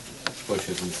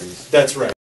bushes and trees. That's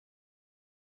right.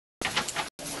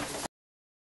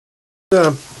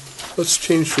 Let's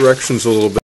change directions a little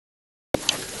bit.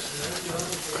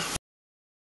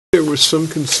 There were some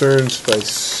concerns by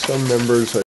some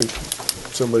members. I think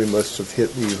somebody must have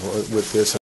hit me with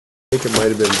this. I think it might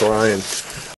have been Brian.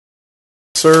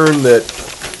 Concern that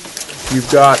you've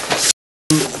got some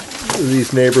of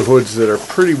these neighborhoods that are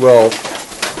pretty well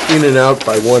in and out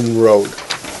by one road.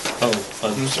 Oh, I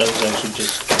was actually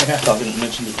just talking to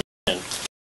mention it again.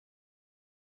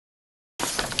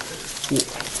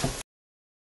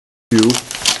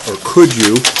 Could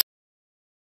you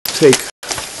take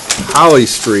Holly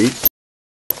Street,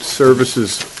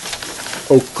 services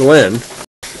Oak Glen,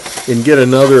 and get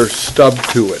another stub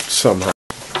to it somehow?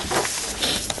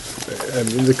 I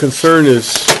mean, the concern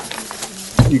is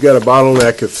you got a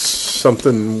bottleneck if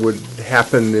something would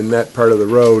happen in that part of the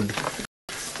road.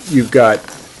 You've got,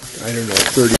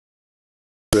 30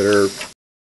 that are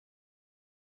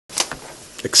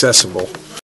accessible.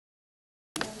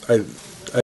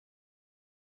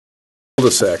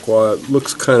 Cul-de-sac, while it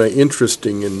looks kind of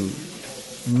interesting and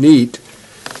neat,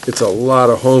 it's a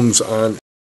lot of homes on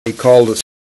a cul-de-sac.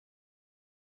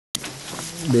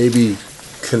 Maybe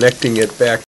connecting it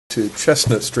back to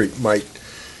Chestnut Street might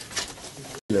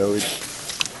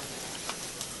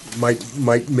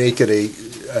make it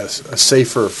a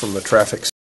safer from a traffic.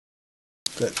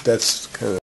 That's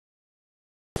kind of.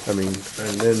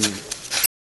 And then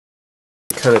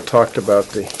kind of talked about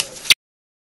the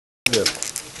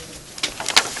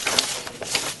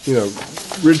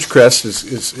Ridgecrest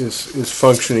is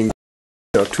functioning,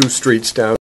 2 streets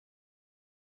down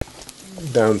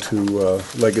to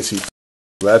Legacy.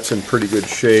 That's in pretty good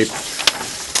shape.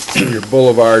 your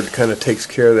boulevard kind of takes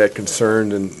care of that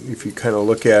concern, and if you kind of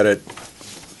look at it,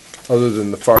 other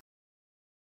than the far,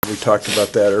 we talked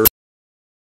about that earlier,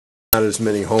 not as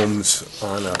many homes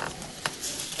on a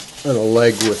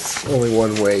leg with only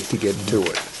one way to get to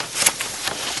it.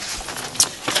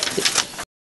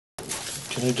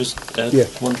 Can I just add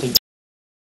one thing?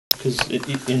 Because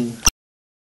in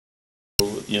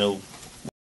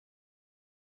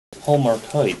Hallmark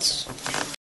Heights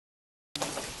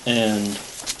and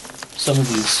some of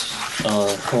these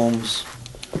homes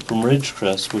from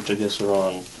Ridgecrest, which I guess are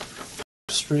on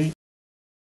Street,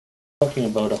 talking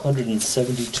about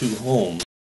 172 homes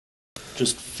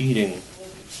just feeding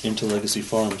into Legacy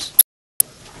Farms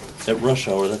at rush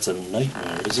hour. That's a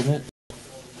nightmare, isn't it?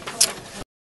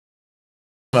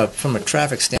 From a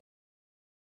traffic standpoint,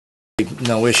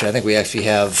 no issue. I think we actually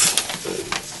have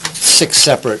 6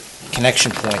 separate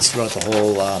connection points throughout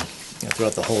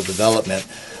the whole development.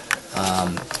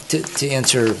 To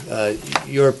answer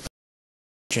your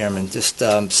Chairman, just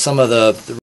some of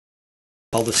the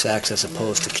cul-de-sacs as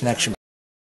opposed to connection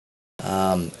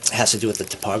has to do with the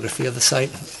topography of the site.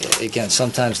 Again,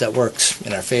 sometimes that works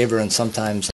in our favor, and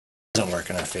sometimes it doesn't work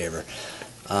in our favor.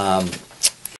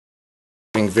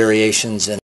 Having variations,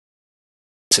 and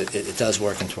it does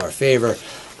work into our favor.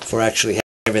 For actually having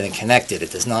everything connected, it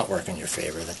does not work in your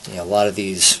favor. That, a lot of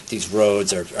these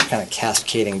roads are kind of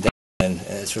cascading down, and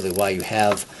it's really why you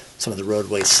have some of the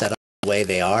roadways set up the way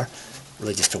they are,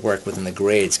 really just to work within the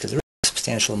grades, because there is a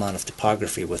substantial amount of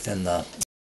topography within the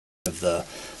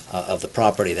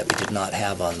property that we did not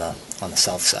have on the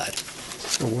south side.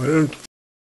 So why don't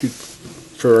you,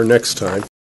 for our next time,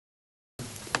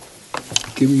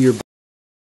 give me your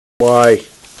why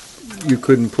you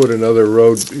couldn't put another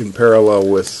road in parallel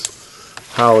with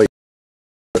Holly,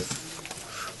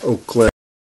 with Oak Glen.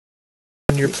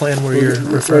 On your plan where you're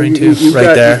referring to,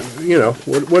 right there.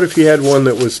 What if you had one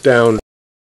that was down?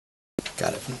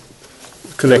 Got it.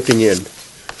 Connecting in.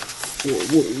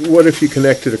 What if you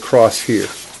connected across here,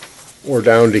 or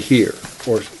down to here,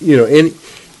 or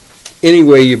any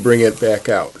way you bring it back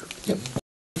out? Yep.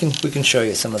 We can show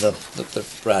you some of the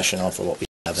rationale for what we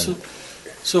have.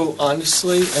 So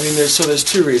honestly, there's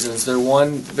 2 reasons. There,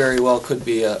 one very well could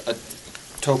be a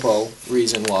topo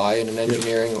reason why, and an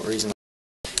engineering reason.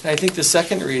 And I think the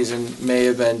second reason may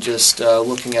have been just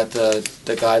looking at the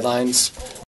guidelines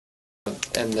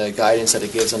and the guidance that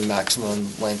it gives on maximum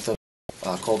length of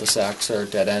cul-de-sacs or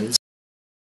dead ends.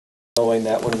 Knowing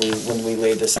that when we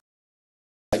laid this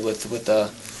out with the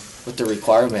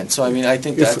requirement. So I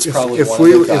think that's probably one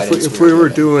of the guidance. If we were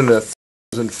doing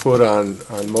 1,000 foot on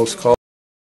most cul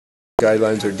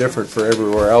guidelines are different for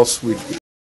everywhere else, we'd be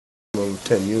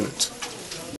 10 units,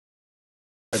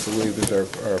 I believe, is our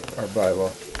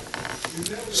bylaw.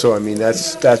 So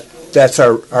that's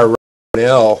our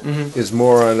rationale, is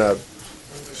more on a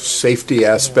safety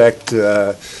aspect.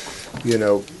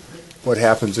 What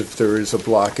happens if there is a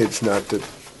blockage? Not that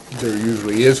there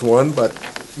usually is one, but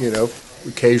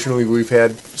occasionally we've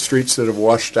had streets that have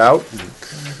washed out.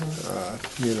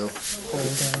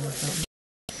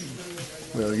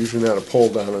 Well, usually not a pole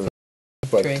down on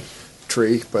a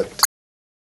tree, but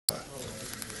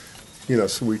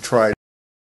so we tried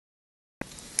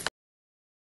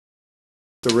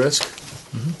the risk.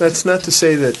 That's not to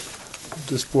say that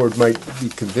this board might be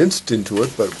convinced into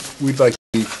it, but we'd like to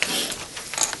be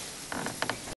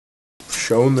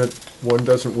shown that one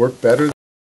doesn't work better.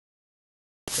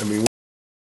 In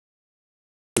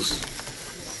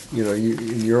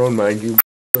your own mind, you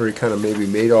already kind of maybe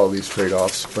made all these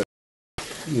trade-offs, but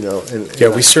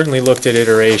we certainly looked at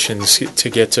iterations to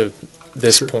get to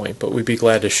this point, but we'd be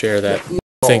glad to share that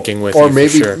thinking with you, for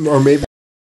sure. Or maybe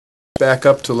back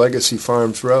up to Legacy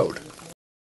Farms Road.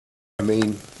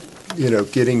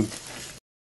 Getting,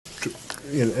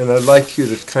 and I'd like you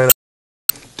to kind of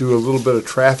do a little bit of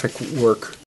traffic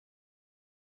work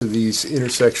to these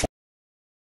intersections,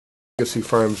 Legacy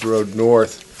Farms Road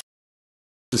North,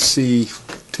 to see,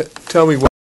 tell me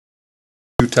what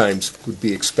 2 times would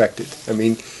be expected.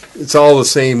 It's all the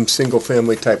same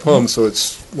single-family type home, so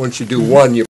it's once you do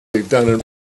one, you've done it.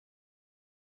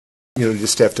 You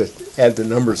just have to add the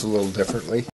numbers a little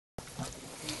differently.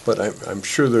 But I'm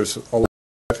sure there's a lot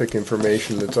of traffic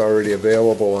information that's already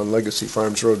available on Legacy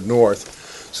Farms Road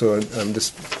North, so I'm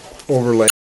just overlaying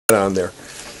that on there.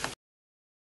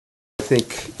 I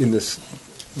think in this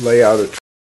layout of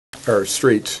our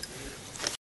streets,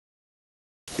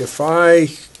 if I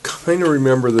kind of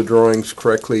remember the drawings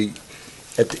correctly,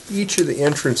 at each of the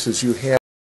entrances you have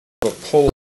a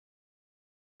pole,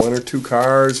 1 or 2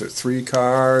 cars or 3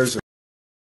 cars, or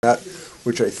that,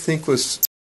 which I think was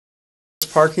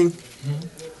parking.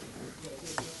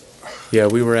 Yeah,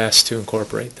 we were asked to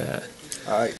incorporate that.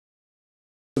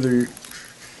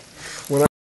 When I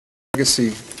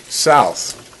Legacy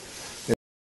South,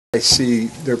 I see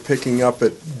they're picking up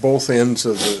at both ends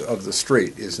of the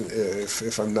street,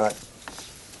 if I'm not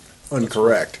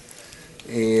incorrect.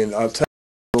 And I'll tell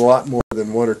you, a lot more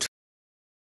than one or two,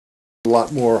 a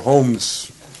lot more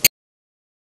homes.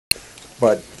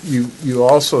 But you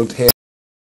also have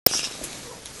a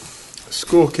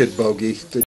school kid bogey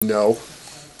that you know,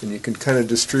 and you can kind of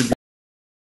distribute.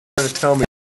 Kind of tell me,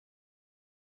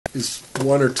 is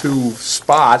one or two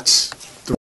spots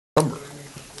the number?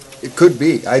 It could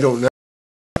be. I don't know.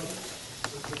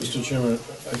 Mr. Chairman,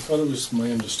 I thought it was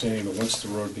my understanding that once the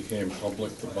road became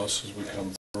public, the buses would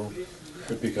come through,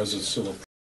 but because it's still a,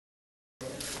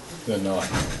 they're not.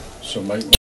 So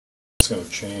it's going to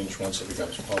change once it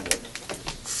becomes public.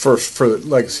 For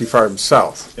Legacy Farm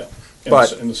South. Yeah,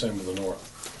 and the same with the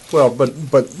north. Well,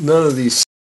 but none of these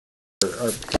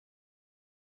are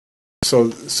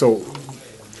so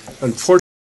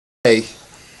unfortunately,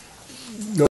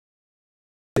 no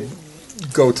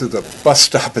go to the bus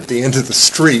stop at the end of the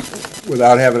street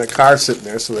without having a car sitting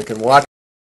there so they can watch.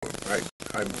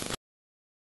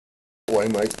 Boy,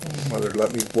 my mother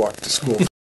let me walk to school.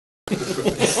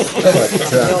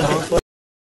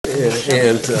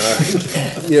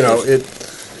 You know,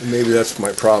 maybe that's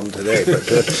my problem today, but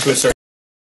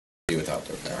without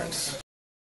their parents.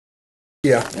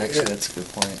 Yeah, actually, that's a good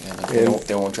point. Yeah,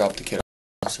 they won't drop the kid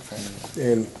off.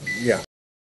 And yeah,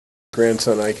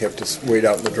 grandson, I have to wait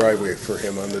out in the driveway for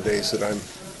him on the days that I'm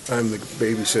the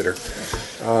babysitter.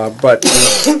 But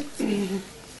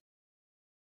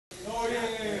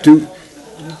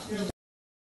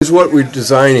is what we're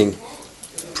designing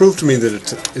prove to me that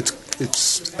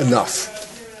it's enough?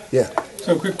 Yeah.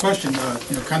 So, quick question.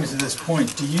 Kind of to this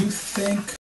point, do you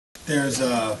think there's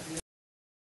a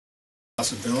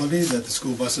possibility that the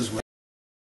school buses would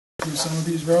do some of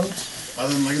these roads,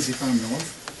 other than Legacy Farm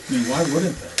North? I mean, why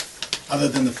wouldn't they? Other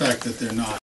than the fact that they're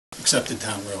not accepted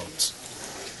town roads.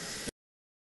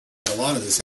 A lot of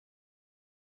this.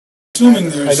 Assuming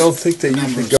there's. I don't think they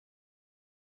usually go.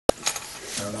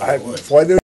 Why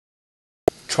don't you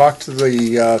talk to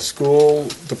the school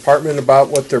department about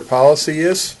what their policy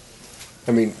is?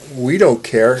 I mean, we don't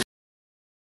care.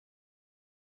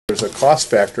 There's a cost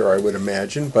factor, I would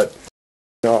imagine, but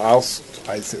I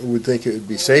would think it would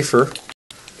be safer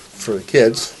for the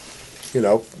kids.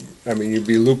 I mean, you'd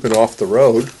be looping off the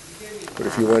road, but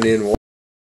if you went in,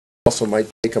 also might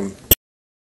take them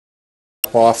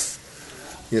off.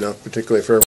 Particularly if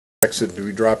everyone expects it to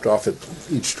be dropped off at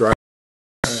each drive.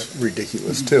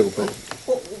 Ridiculous too, but.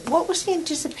 What was the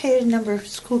anticipated number of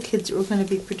school kids that were going to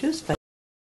be produced by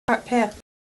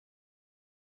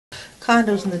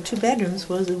condos in the 2 bedrooms? It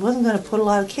wasn't going to put a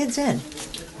lot of kids in.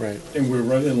 Right, and we're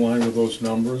right in line with those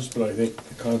numbers, but I think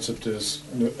the concept is,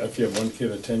 if you have 1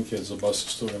 kid or 10 kids, the bus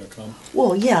is still going to come.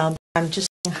 Well, yeah, I'm just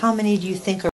saying, how many do you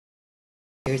think are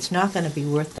here? It's not going to be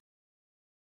worth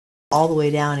all the way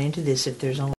down into this if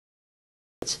there's only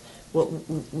kids.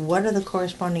 What are the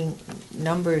corresponding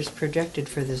numbers projected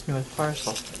for this north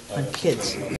parcel on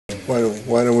kids? Why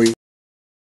don't we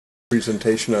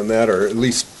presentation on that, or at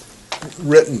least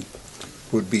written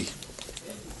would be,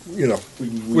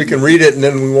 we can read it and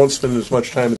then we won't spend as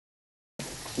much time.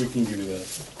 We can give you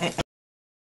that.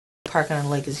 Parking on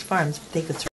Legacy Farms, they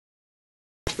could throw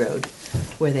road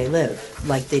where they live,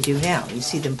 like they do now. You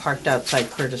see them parked outside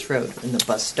Curtis Road in the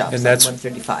bus stops on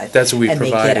 135. That's what we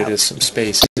provided, is some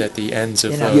spaces at the ends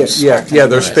of those. Yeah,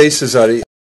 there's spaces at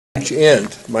each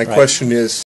end. My question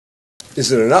is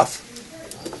it enough?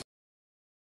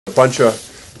 A bunch of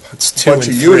It's 2 and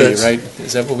 3, units, right?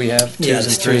 Is that what we have? Yeah,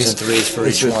 2s and 3s for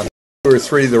each one. 2 or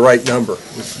 3 the right number?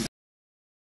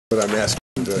 What I'm asking.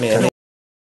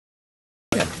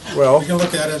 Well, we can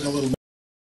look at it a little more.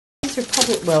 These are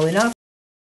public, they're not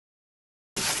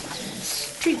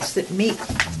streets that meet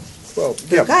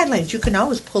the guidelines. You can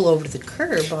always pull over to the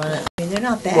curb on it. I mean, they're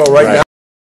not bad. Well, right now,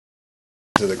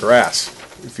 to the grass.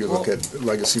 If you look at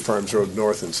Legacy Farms Road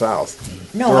north and south,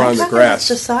 no, we're I'm on the talking grass.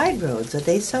 about the side roads. Are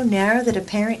they so narrow that a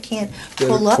parent can't They're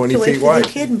pull up 20 to wait feet for wide. the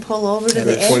kid and pull over to the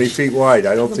They're edge? 20 feet wide.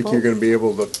 I don't think you're going to be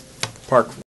able to park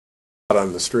out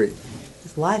on the street.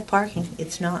 It's live parking.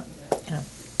 It's not,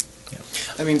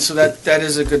 I mean, so that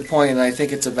is a good point, and I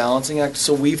think it's a balancing act.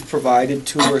 So we've provided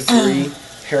 2 or 3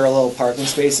 parallel parking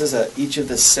spaces at each of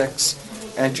the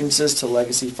 6 entrances to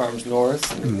Legacy Farms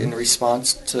North in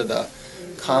response to the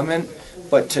comment.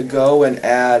 But to go and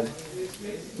add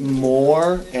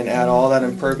more and add all that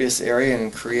impervious area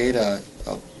and create a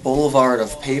boulevard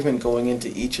of pavement going into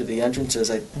each of the entrances,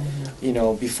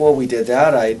 before we did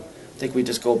that, I think we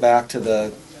just go back to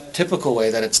the typical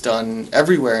way that it's done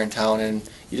everywhere in town, and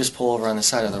you just pull over on the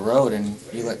side of the road and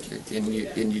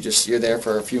you're there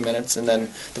for a few minutes, and then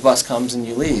the bus comes and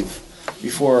you leave.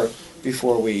 Before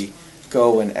we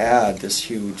go and add this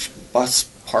huge bus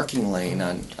parking lane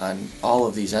on all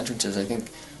of these entrances, I think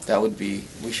that would be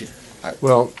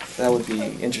that would be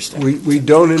interesting. We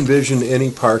don't envision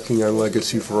any parking on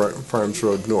Legacy Farms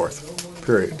Road North,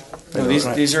 period. No,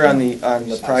 these are on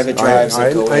the private drives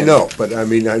that go in. I know, but I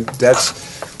mean,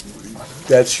 that's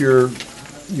your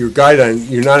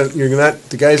guideline.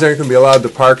 The guys aren't going to be allowed to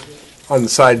park on the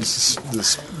sides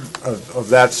of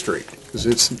that street, because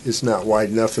it's not wide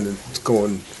enough and it's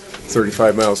going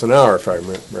 35 miles an hour, if I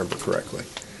remember correctly.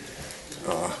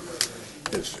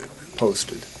 It's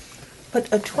posted. But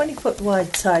a 20-foot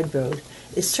wide side road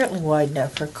is certainly wide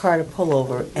enough for a car to pull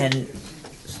over and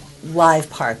live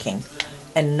parking,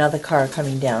 and another car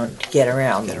coming down to get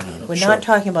around. We're not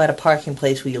talking about a parking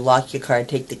place where you lock your car,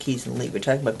 take the keys, and leave. We're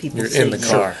talking about people sitting in the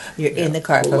car. You're in the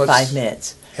car for 5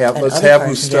 minutes. Let's have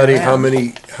them study how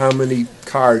many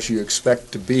cars you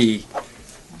expect to be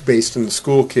based on the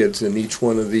school kids in each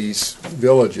one of these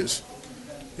villages,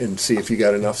 and see if you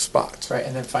got enough spots. Right,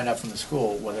 and then find out from the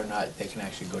school whether or not they can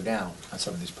actually go down on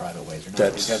some of these private ways or not.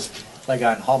 That's- Because, like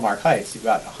on Hallmark Heights, you've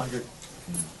got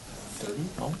 130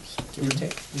 homes, give or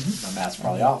take. My math's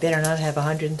probably off. Better not have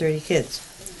 130 kids.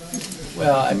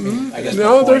 Well, I mean, I guess my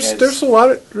No, point is, there's a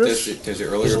lot of There's the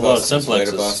earlier There's a lot of bus, there's the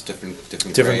later simplexes. bus, different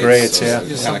Different grades. grades, yeah. it's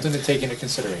just kinda- something to take into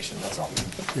consideration, that's all.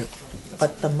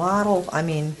 But the model, I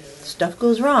mean, stuff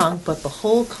goes wrong, but the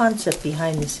whole concept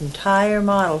behind this entire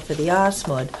model for the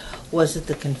OSMUD was that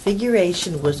the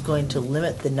configuration was going to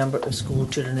limit the number of school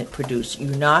children it produced.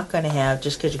 You're not going to have,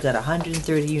 just because you've got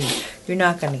 130 units, you're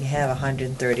not going to have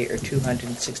 130 or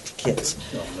 260 kids.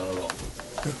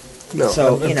 No,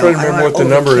 So, I'm you know, trying to I remember want what the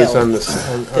number is overkill. on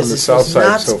Because the this south was side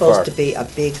not so far. supposed to be a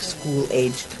big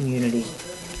school-age community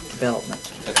development.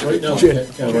 Right now,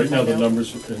 the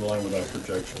numbers are in line with our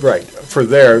projections. Right, for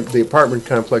there, the apartment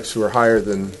complexes were higher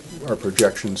than our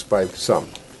projections by some.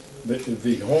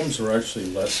 The homes are actually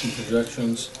less than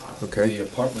projections. Okay. The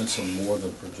apartments are more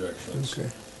than projections. Okay.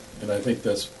 And I think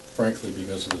that's frankly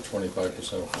because of the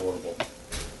 25% affordable.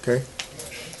 Okay.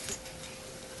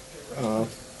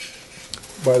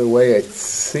 By the way, I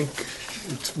think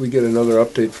we get another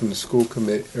update from the school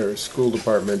school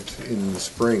department in the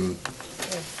spring.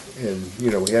 And,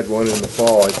 you know, we had one in the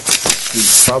fall. We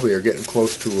probably are getting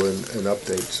close to an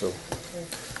update, so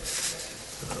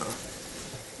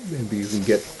maybe you can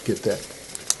get that.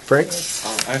 Frank?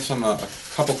 I have a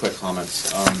couple quick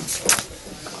comments.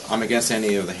 I'm against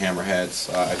any of the hammerheads.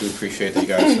 I do appreciate that you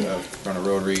guys run a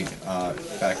rotary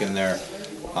back in there,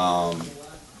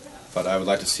 but I would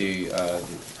like to see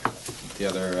the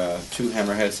other two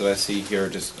hammerheads that I see here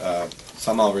just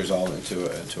somehow resolve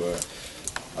into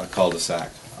a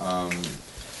cul-de-sac.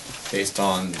 Based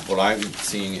on what I'm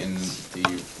seeing in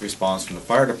the response from the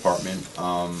fire department,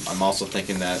 I'm also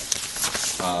thinking that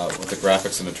with the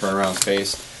graphics and the turnaround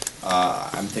space,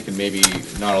 I'm thinking maybe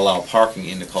not allow parking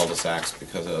in the cul-de-sacs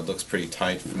because it looks pretty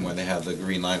tight from when they have the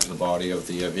green line for the body of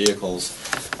the vehicles.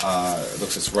 It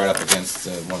looks it's right up against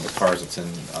one of the cars that's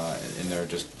in their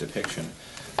just depiction.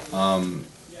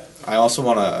 I also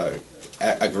want to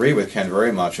agree with Ken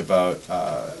very much about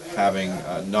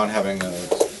not having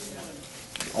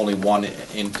only one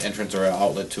entrance or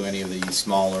outlet to any of the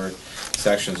smaller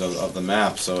sections of the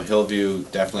map. So Hillview,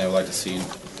 definitely I would like to see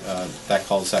that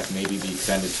cul-de-sac maybe be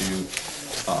extended to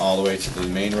all the way to the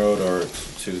main road or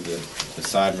to the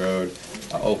side road.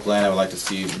 Oakland, I would like to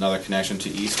see another connection to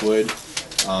Eastwood.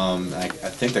 I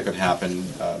think that could happen,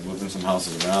 moving some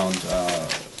houses around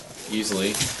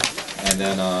easily. And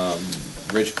then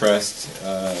Ridgecrest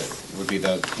would be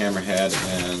the hammerhead,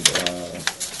 and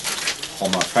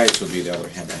Hallmark Heights would be the other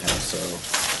hammerhead. So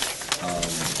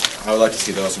I would like to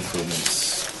see those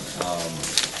improvements.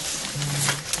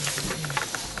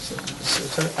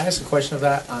 So I asked a question of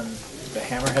that on the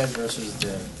hammerhead versus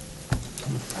the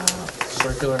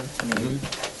circular. I mean,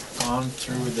 you've gone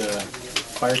through the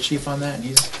fire chief on that, and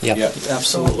he's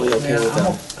Absolutely okay with I'm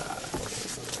that.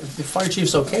 If the fire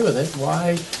chief's okay with it,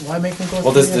 why make him go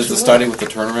Well, through there's the the study with the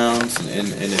turnarounds,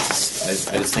 and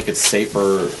I just think it's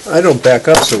safer. I don't back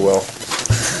up so well.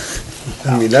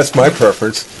 I mean, that's my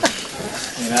preference.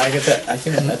 I mean, I get that. I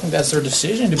think that's their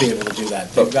decision to be able to do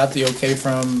that. They've got the okay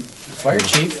from the fire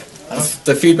chief.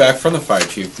 The feedback from the fire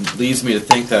chief leads me to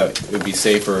think that it would be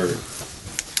safer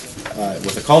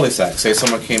with a cul-de-sac. Say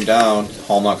someone came down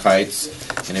Hallmark Heights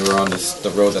and they were on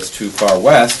the road that's too far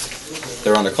west.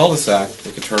 They're on the cul-de-sac,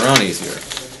 they could turn around easier.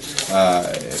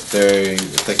 If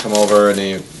they come over and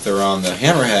they're on the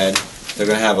hammerhead,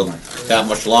 they're going to have that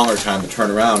much longer time to turn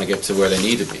around and get to where they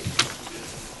need to be.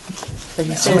 But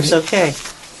he said it's okay.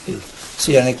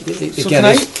 So, yeah, So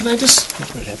again, can I just,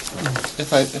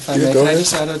 if I Yeah, may, go can I ahead.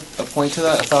 just add a point to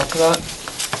that, a thought to that?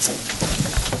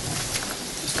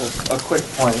 Just a quick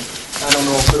point. I don't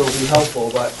know if it'll be helpful,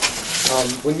 but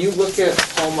when you look at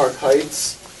Hallmark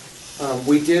Heights,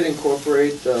 we did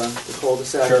incorporate the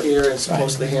cul-de-sac Sure. here as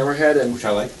opposed to the Hammerhead, and Which I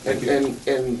like. Thank you.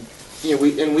 and you know,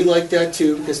 we like that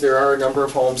too, because there are a number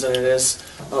of homes and it is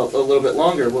a little bit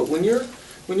longer. But when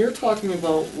you're talking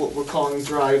about what we're calling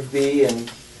Drive B and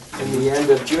the end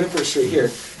of Juniper Street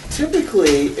here,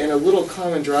 typically in a little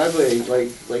common driveway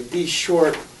like these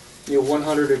short,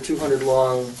 100 or 200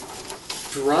 long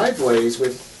driveways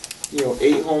with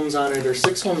 8 homes on it or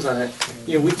 6 homes on it,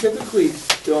 we typically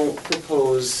don't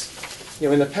propose,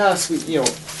 in the past, we,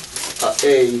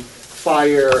 a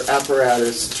fire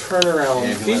apparatus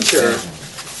turnaround feature,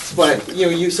 but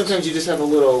sometimes you just have a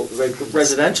little like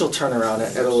residential turnaround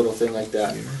at a little thing like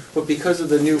that. But because of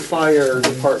the new fire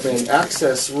department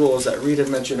access rules that Rita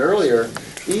mentioned earlier,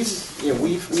 these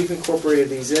we've incorporated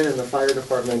these in, and the fire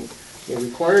department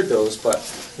required those. But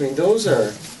I mean, those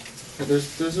are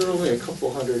only a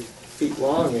couple hundred feet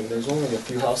long, and there's only a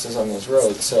few houses on those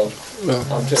roads. So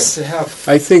to have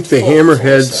I think the full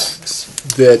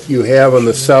hammerheads that you have on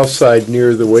the south side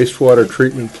near the wastewater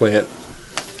treatment plant,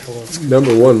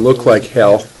 number one, look like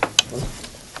hell.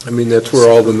 I mean, that's where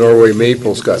all the Norway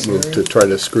maples got moved to try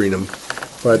to screen them.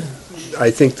 But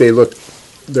I think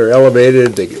they're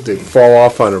elevated, they fall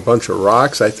off on a bunch of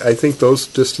rocks. I think those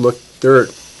just look,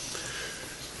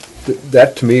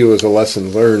 that to me was a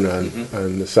lesson learned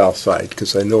on the south side,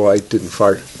 because I know I didn't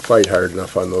fight hard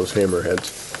enough on those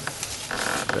hammerheads.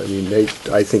 I mean,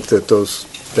 I think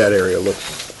that area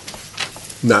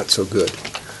looks not so good.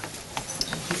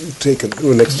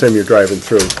 Next time you're driving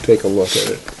through, take a look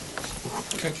at it.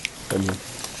 Okay. I mean,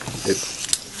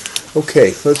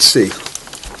 okay, let's see.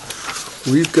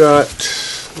 We've got,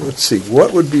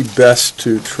 what would be best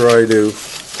to try to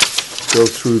go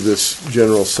through this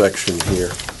general section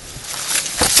here?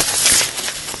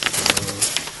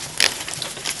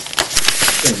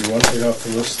 Do you want to take off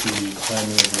the list the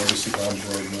timing of Legacy Farms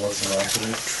Road North and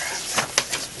Rockaway?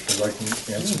 Because I can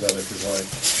answer that if you'd like.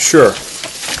 Sure.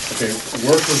 Okay,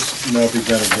 work has now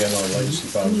begun again on Legacy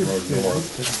Farms Road North,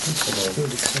 although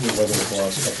the weather the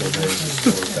last couple of days has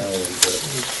slowed down a little bit.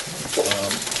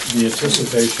 The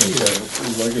anticipation is that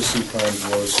Legacy Farms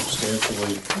Road is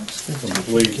substantially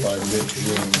complete by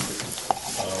mid-June,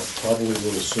 probably a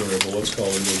little sooner, but let's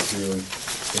call it mid-June.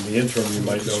 In the interim, you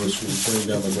might notice we're putting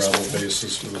down the gravel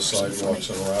basis for the sidewalks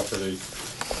on Rafferty.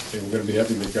 And we're going to be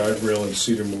having the guide rail and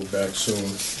Cedar move back soon.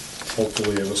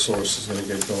 Hopefully, Eversource is going to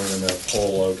get going on that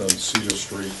pole out on Cedar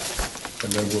Street.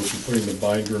 And then we'll be putting the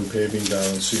binder and paving down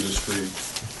on Cedar Street.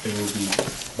 And we'll be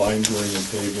bindering and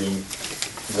paving,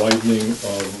 widening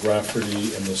of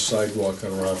Rafferty and the sidewalk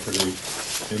on Rafferty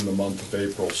in the month of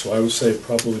April. So I would say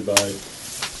probably by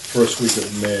first week of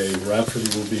May, Rafferty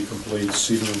will be complete,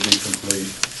 Cedar will be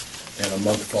complete, and a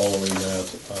month following that,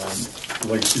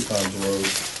 Legacy Farms Road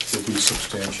will be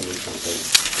substantially complete.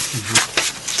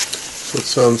 So it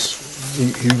sounds,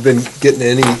 you've been getting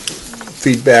any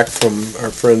feedback from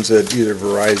our friends at either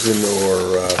Verizon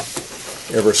or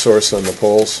Eversource on the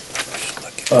poles?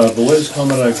 The latest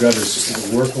comment I've got is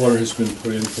the work order has been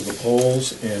put in for the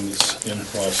poles and it's in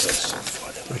process.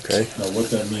 Okay. Now, what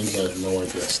that means, I have no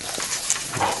idea.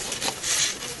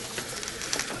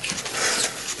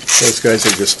 Those guys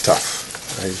are just tough.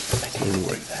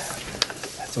 Anyway.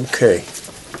 Okay.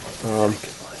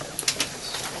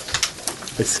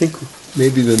 I think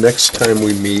maybe the next time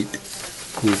we meet,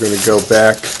 we're going to go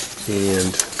back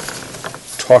and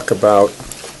talk about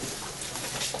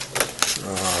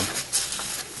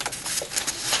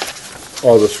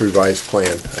all this revised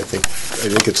plan. I think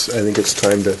it's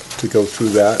time to go through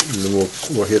that, and then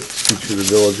we'll hit each of the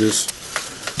villages.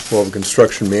 We'll have a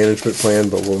construction management plan,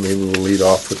 but we'll lead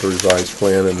off with the revised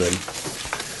plan, and then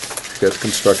get the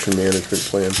construction management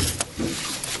plan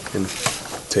and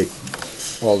take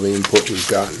all the input we've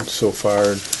gotten so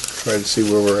far and try to see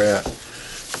where we're at.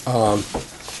 A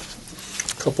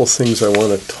couple things I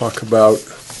want to talk about.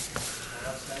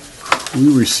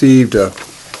 We received a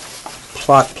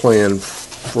plot plan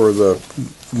for the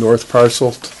north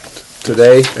parcel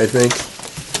today, I think.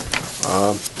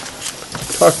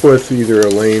 Talk with either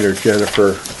Elaine or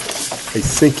Jennifer. I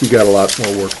think you got a lot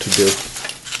more work to do.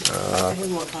 I have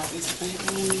more copies if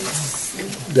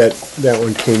I That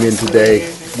one came in today.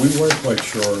 We weren't quite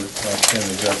sure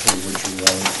exactly what you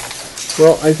wanted.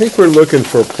 Well, I think we're looking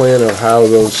for a plan of how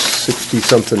those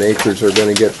 60-something acres are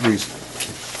going to get,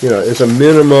 as a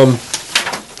minimum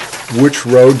which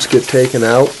roads get taken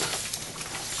out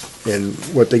and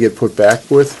what they get put back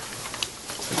with.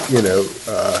 You know,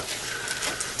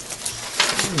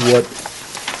 what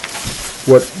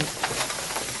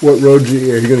roads,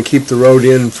 are you gonna keep the road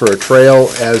in for a trail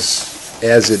as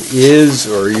it is,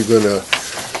 or are you gonna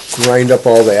grind up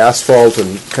all the asphalt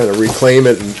and kind of reclaim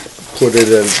it and put it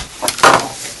in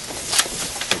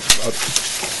a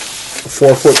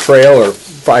 4-foot trail or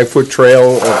 5-foot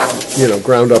trail of, you know,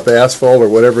 ground up asphalt or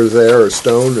whatever's there, or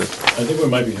stone? Or? I think what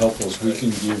might be helpful is we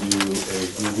can give you a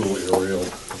Google aerial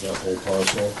of that whole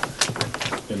parcel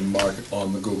and mark it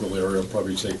on the Google aerial,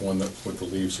 probably take one that with the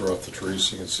leaves are off the trees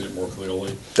so you can see it more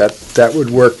clearly. That would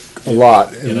work a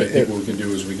lot. And I think what we can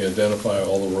do is we can identify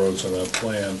all the roads on that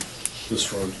plan.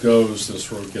 This road goes,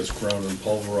 this road gets ground and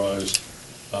pulverized,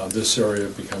 this area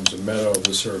becomes a meadow,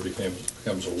 this area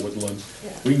becomes a woodland.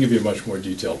 We can give you a much more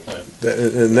detailed plan.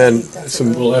 And then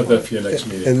We'll have that for your next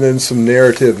meeting. And then some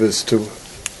narrative as to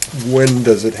when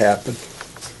does it happen.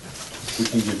 We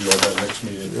can give you all that next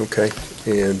meeting. Okay,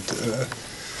 and,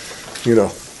 you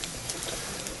know,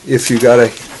 if you got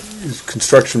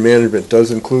construction management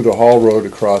does include a haul road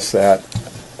across that,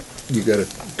 you gotta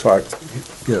talk,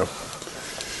 you know,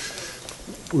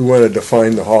 we want to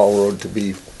define the haul road to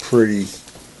be pretty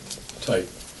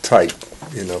tight,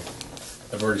 you know.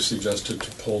 I've already suggested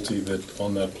to Pulte that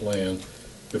on that plan,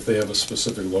 if they have a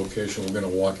specific location, we're gonna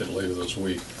walk it later this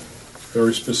week.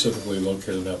 Very specifically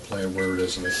located in that plan where it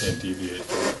is and they can't deviate.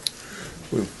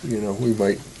 You know, we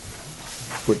might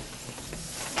put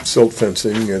silt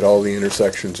fencing at all the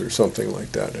intersections or something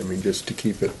like that. I mean, just to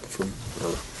keep it from,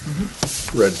 or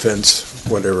red fence,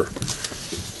 whatever.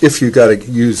 If you gotta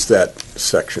use that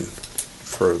section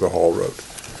for the haul road.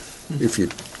 If you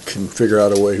can figure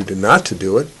out a way not to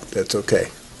do it, that's okay.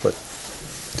 But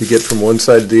to get from one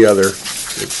side to the other,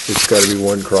 it's gotta be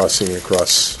one crossing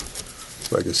across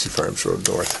Legacy Farms Road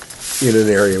North in an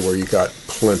area where you got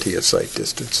plenty of sight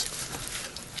distance.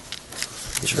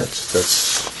 Sure.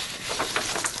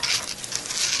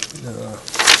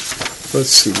 Let's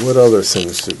see, what other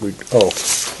things did we,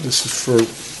 this is for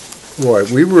Roy.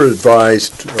 We were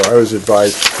advised, or I was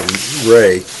advised from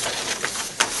Ray,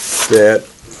 that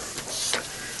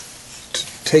to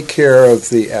take care of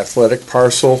the athletic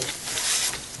parcel,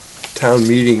 town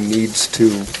meeting needs to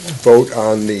vote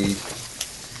on the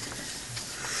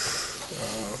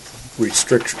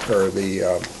restriction, or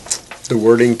the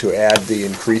wording to add the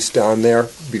increase down there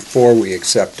before we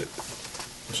accept it.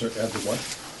 Sorry, add the what?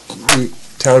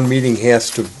 Town meeting has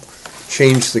to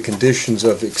change the conditions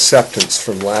of acceptance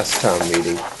from last town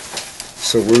meeting.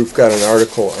 So we've got an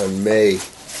article on May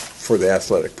for the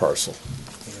athletic parcel.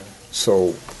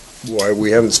 So while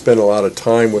we haven't spent a lot of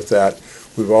time with that,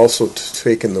 we've also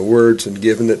taken the words and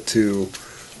given it to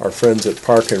our friends at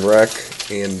Park and Rec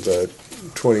and the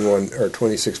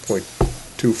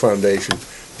 26.2 Foundation,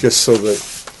 just so that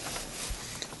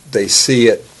they see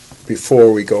it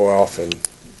before we go off and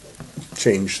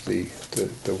change the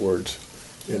words.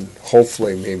 And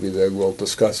hopefully maybe they will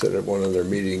discuss it at one of their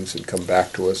meetings and come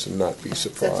back to us and not be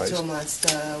surprised. That's to them last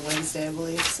Wednesday, I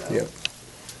believe, so. Yeah.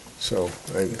 So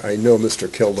I know Mr.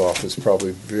 Kildoff is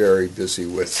probably very busy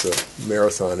with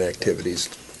marathon activities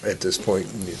at this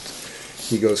point, and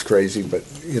he goes crazy, but,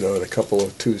 you know, in a couple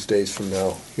of Tuesdays from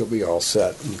now, he'll be all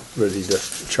set and ready to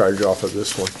charge off of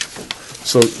this one.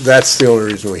 So that's the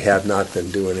only reason we have not been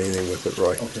doing anything with it,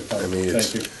 Roy. Okay, fine. I mean,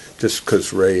 Thank you. just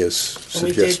because Ray is And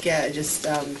we did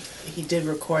suggesting. get, he did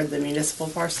record the municipal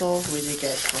parcel. We did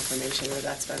get confirmation that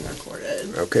that's been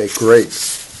recorded. Okay, great.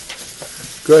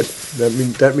 Good.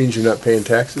 That means you're not paying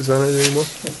taxes on it anymore?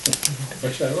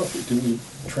 Actually, I don't know, did we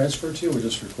transfer to you or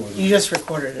just record it? You just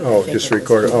recorded it. I Oh, think just it was-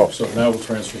 recorded, oh. So now we'll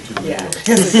transfer to you. Yeah.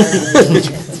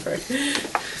 Transfer.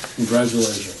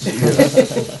 Congratulations.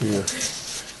 Yeah.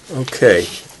 Okay.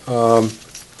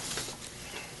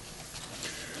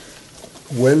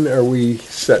 When are we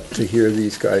set to hear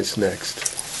these guys next?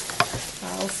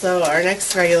 So our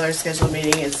next regular scheduled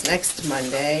meeting is next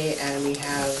Monday, and we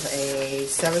have a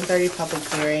 7:30 public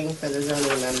hearing for the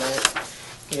zoning amendment.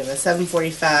 We have a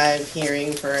 7:45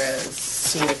 hearing for a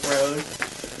scenic road,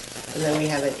 and then we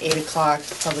have an 8 o'clock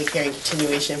public hearing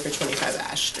continuation for 25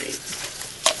 Ash Street.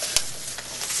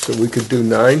 So we could do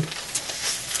 9?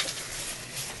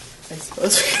 I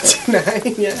suppose we could do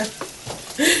 9, yeah.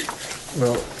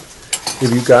 Well,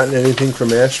 have you gotten anything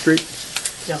from Ash Street?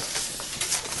 No.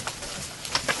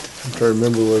 I'm trying to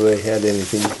remember whether they had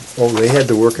anything. Oh, they had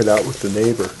to work it out with the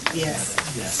neighbor. Yeah.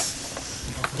 Yes.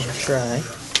 Or try.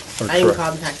 Or I can try.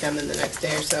 contact them in the next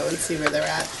day or so and see where they're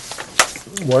at.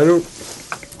 Why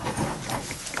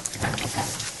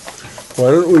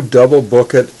don't we double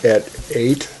book it at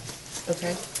 8?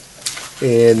 Okay.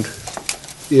 And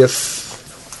if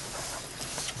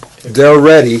they're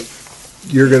ready,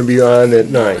 you're going to be on at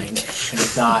 9. And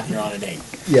if not, you're on at 8.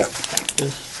 Yeah.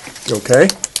 Okay?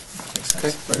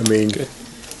 I mean,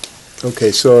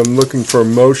 okay, so I'm looking for a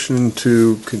motion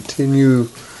to continue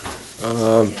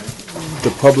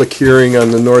the public hearing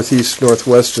on the northeast,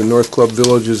 northwest, and north club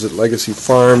villages at Legacy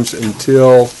Farms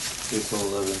until April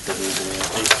 11th at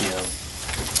 8 p.m.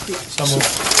 So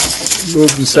moved.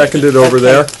 moved and seconded over Okay,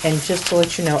 there. And just to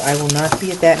let you know, I will not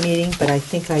be at that meeting, but I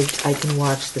think I can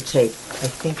watch the tape. I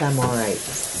think I'm all right.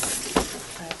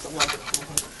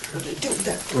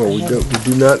 Oh, we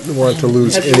do not want to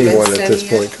lose Have you anyone missed at this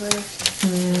any yet, point. Claire?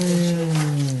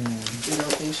 You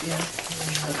don't think she has?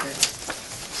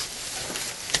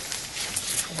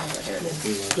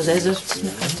 Because as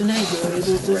of tonight, you were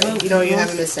able to Okay. vote. No, you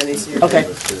haven't missed any, so you're Okay,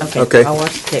 good. Okay. I'll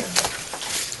watch the tape.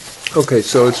 Okay,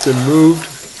 so it's been moved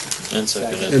And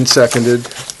seconded. and seconded.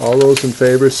 All those in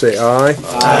favor say aye.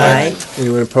 Aye.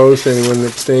 Anyone opposed, anyone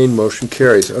abstained, motion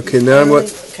carries. Okay, now what,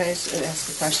 Can I just ask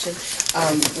a question?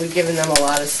 We've given them a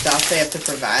lot of stuff they have to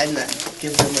provide, and that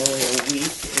gives them only a week.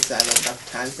 Is that enough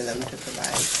time for them to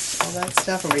provide all that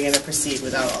stuff? Or are we gonna proceed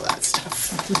without all that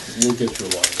stuff? We'll get through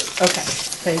a lot of it. Okay,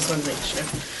 I just wanna make sure.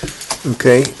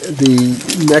 okay,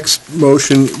 the next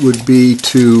motion would be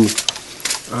to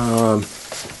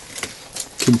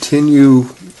continue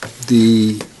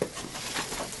the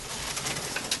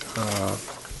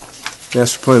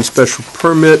master plan special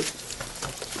permit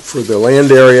for the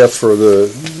land area for the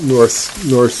north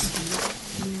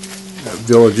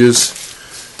villages,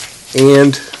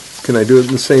 and can I do it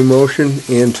in the same motion?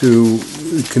 And to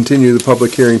continue the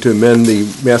public hearing to amend the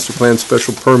master plan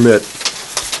special permit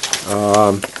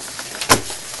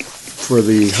for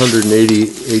the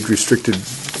 180 age-restricted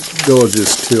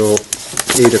villages till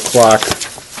 8 o'clock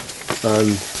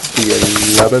on the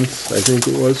 11th, I think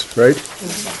it was, right?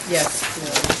 Yes.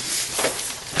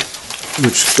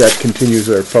 Which, that continues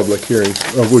our public hearing,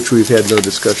 of which we've had no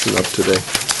discussion up today.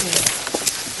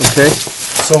 Okay?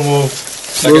 So moved.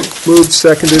 Moved,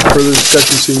 seconded, further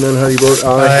discussion, seeing none, how do you vote?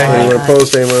 Aye. Anyone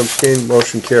opposed, anyone abstained,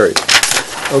 motion carried.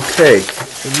 Okay,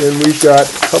 and then we've got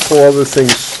a couple other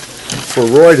things for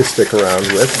Roy to stick around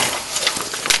with.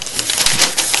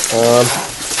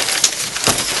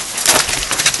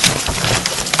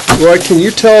 Roy, can you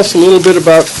tell us a little bit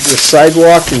about the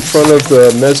sidewalk in front of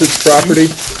the Mezich property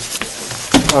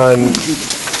on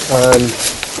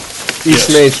East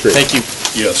Yes. Main Street? Thank you.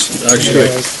 Yes, actually,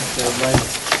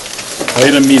 I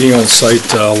had a meeting on site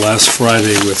last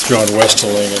Friday with John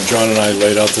Westerling, and John and I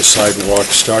laid out the sidewalk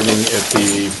starting at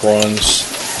the bronze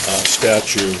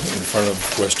statue in front of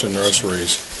Western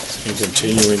Nurseries and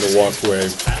continuing the walkway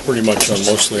pretty much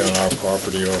mostly on our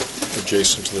property or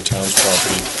adjacent to the town's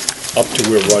property up to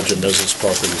where Roger Mezich's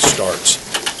property starts.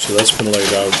 So that's been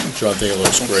laid out. John, I think it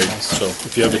looks great. So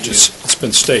if you have it, it's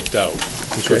been staked out.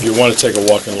 So if you want to take a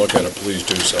walk and look at it, please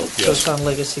do so. So Yes, it's on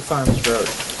Legacy Farms Road.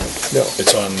 No,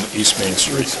 it's on East Main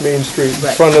Street. East Main Street, in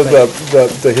Right, front of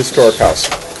the historic house.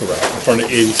 Correct. In front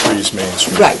of 83 East Main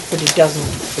Street. Right, but it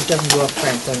doesn't go up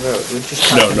Franklin Road. We're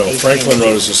just No, talking no, East Franklin Main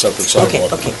Road is a separate Street.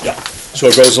 sidewalk. Okay, yeah. So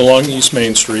it goes along East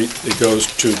Main Street, it goes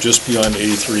to just beyond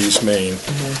 83 East Main,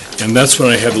 and that's when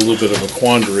I had a little bit of a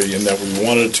quandary in that we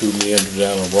wanted to meander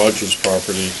down on Roger's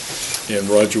property, and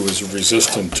Roger was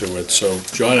resistant to it. So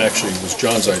John, actually, it was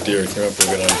John's idea, he came up with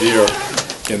a good idea,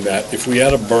 in that if we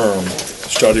had a berm,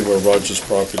 starting where Roger's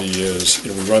property is,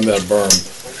 and we run that berm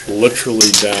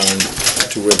literally down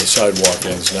to where the sidewalk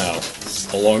ends now,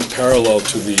 along parallel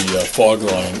to the fog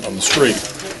line on the street,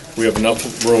 we have enough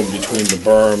room between the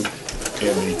berm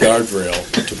and the guardrail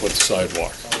to put the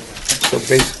sidewalk. So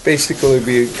basically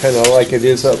be kind of like it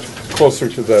is up closer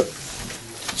to the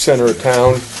center of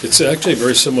town. It's actually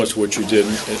very similar to what you did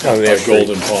On the at street.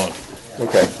 Golden Pond.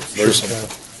 Okay. Very similar.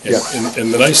 Yeah.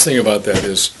 And the nice thing about that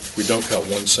is we don't cut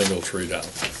one single tree down.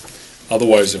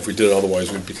 Otherwise, if we did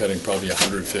otherwise, we'd be cutting probably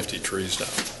 150 trees down.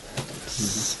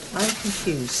 I'm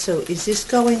confused. So is this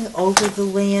going over the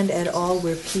land at all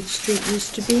where Peach Street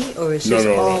used to be? Or is No, this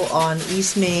no, no. all on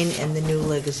East Main and the new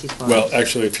Legacy Farm? Well,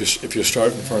 actually, if you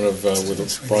start in front of where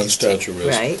the bronze statue is,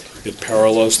 Right. it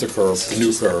parallels the curb, the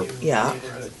new curb, Yeah,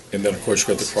 and then, of course,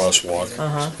 you've got the crosswalk.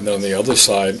 Uh-huh. And then on the other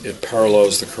side, it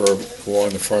parallels the curb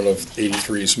along the front of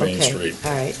 83 East Main okay, Street.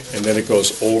 all right. And then it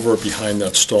goes over behind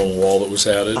that stone wall that was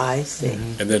added. I see.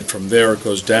 And then from there, it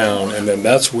goes down, and then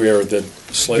that's where the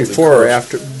slightly Before or curved-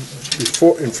 after,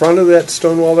 before, in front of that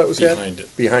stone wall that was added? Behind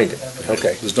it. Behind it,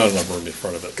 okay, There's not enough room in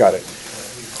front of it. got it.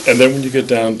 And then when you get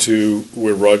down to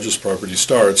where Rogers' property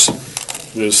starts,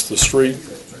 there's the street,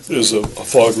 there's a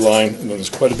fog line, and then there's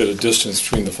quite a bit of distance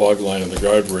between the fog line and the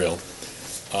guardrail.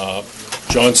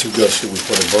 John suggested we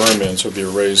put a berm in, so it'd be a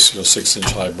raised,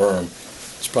 6-inch high berm.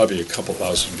 It's probably a couple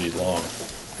thousand feet long,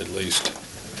 at least.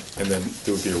 And then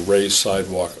there would be a raised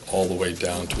sidewalk all the way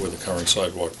down to where the current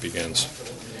sidewalk begins.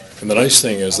 And the nice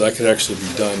thing is that could actually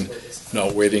be done,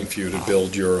 not waiting for you to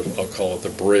build your, I'll call it the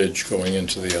bridge going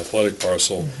into the athletic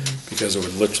parcel, because it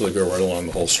would literally go right along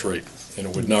the whole street. And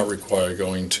it would not require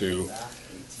going to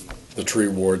the tree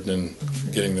warden and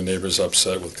getting the neighbors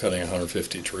upset with cutting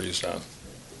 150 trees down.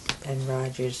 And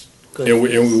Roger's good. And we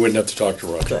wouldn't have to talk to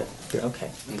Roger. Good,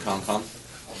 okay. And Concom?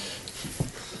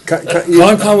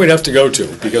 Concom we'd have to go to,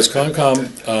 because Concom,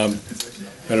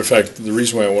 matter of fact, the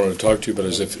reason why I wanted to talk to you about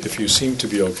it is if you seem to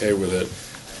be okay with it,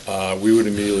 we would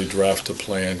immediately draft a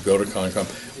plan, go to Concom.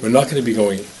 We're not going to be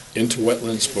going into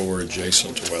wetlands, but we're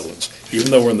adjacent to wetlands. Even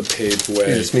though we're in the paved way.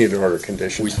 You just need an order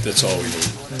condition. That's all we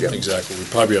need. Yep. Exactly. We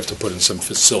probably have to put in some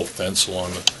silt fence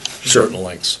along the certain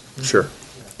lengths. Sure.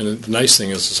 And the nice thing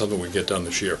is it's something we get done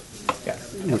this year. Yeah.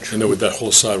 And then that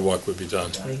whole sidewalk would be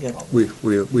done. Very good.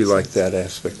 We like that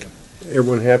aspect.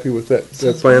 Everyone happy with that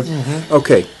plan?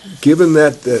 Okay, given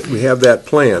that we have that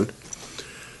plan,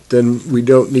 then we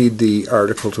don't need the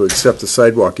article to accept the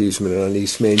sidewalk easement on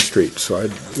East Main Street. So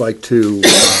I'd like to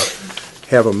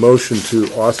have a motion to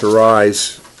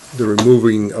authorize the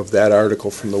removing of that article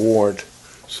from the warrant,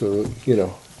 so,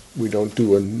 we don't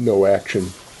do a no action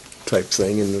type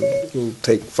thing, and it'll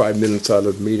take 5 minutes out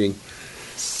of the meeting,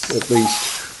 at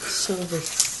least. So the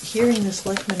hearing the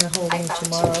selectmen are holding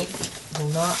tomorrow will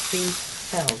not be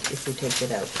held if we take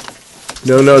it out.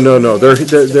 No.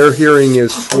 Their hearing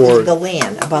is for, The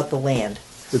land, about the land.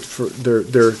 it's for,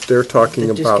 they're talking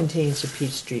That just about, contains the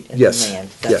Peach Street and the yes, land.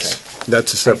 That's yes. right.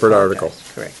 That's a separate I article.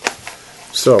 apologize.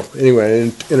 Correct. So, anyway,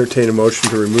 I entertain a motion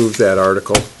to remove that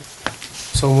article.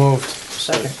 So moved.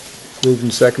 Second. Moved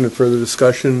and seconded, further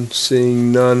discussion,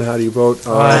 seeing none, how do you vote?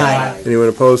 Aye. Anyone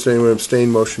opposed, anyone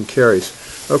abstained, motion carries.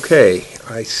 Okay,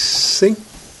 I think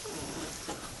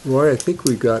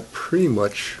we got pretty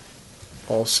much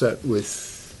all set with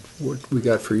what we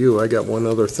got for you. I got one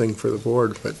other thing for the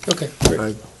board, but Okay,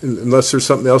 great. unless there's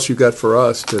something else you got for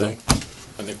us today.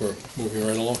 I think we're moving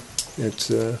right along.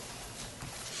 It's,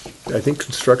 I think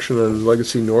construction on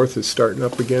Legacy North is starting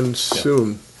up again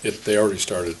soon, They already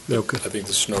started. Okay. I think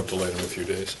the snow delayed them a few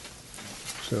days.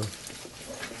 so.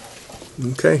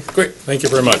 Okay, Great, thank you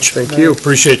very much. thank you.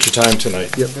 Appreciate your time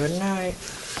tonight. Yep. Good night.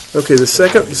 Okay, the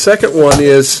second one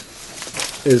is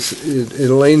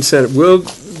Elaine said, will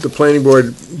the planning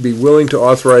board be willing to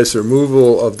authorize the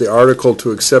removal of the article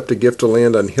to accept a gift of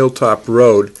land on Hilltop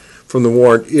Road from the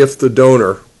warrant if the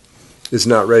donor is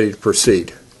not ready to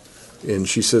proceed? And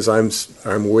she says,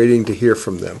 I'm waiting to hear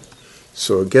from them.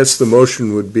 So I guess the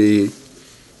motion would be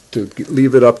to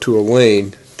leave it up to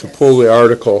Elaine to pull the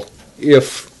article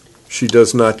if she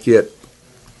does not get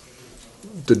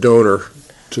the donor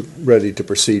ready to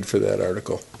proceed for that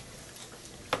article.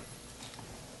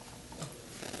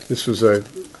 This was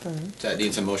That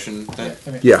needs a motion then?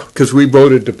 yeah, because we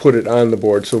voted to put it on the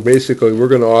board, so basically, we're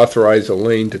gonna authorize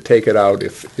Elaine to take it out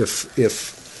if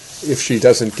she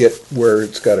doesn't get where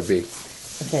it's gotta be.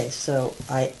 Okay, so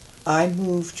I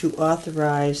move to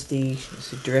authorize the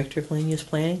Director of Land Use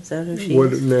Planning, is that who she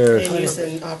What, is? And use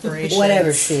in operations.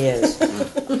 Whatever she is.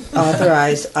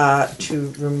 Authorize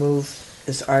to remove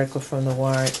this article from the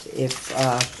warrant if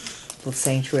the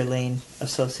Sanctuary Lane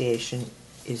Association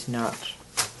is not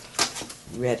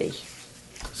ready.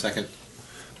 Second.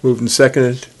 moved and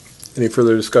seconded. Any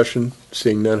further discussion?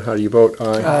 Seeing none, how do you vote?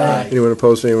 Aye. Aye. Anyone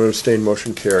opposed, anyone abstained,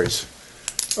 motion carries.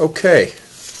 Okay,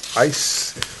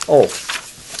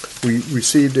 we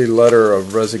received a letter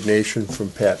of resignation from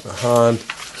Pat Mahan.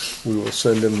 We will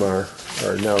send him our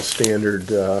now standard,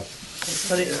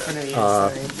 Put it in front of you,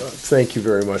 thank you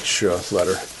very much,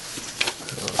 letter.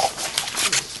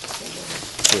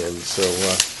 And so,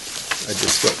 I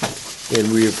just,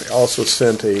 and we've also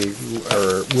sent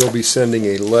we'll be sending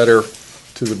a letter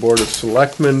to the Board of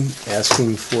Selectmen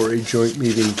asking for a joint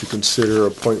meeting to consider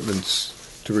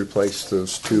appointments to replace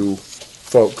those two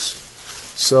folks.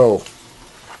 So,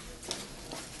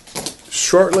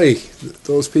 shortly,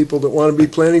 those people that want to be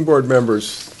planning board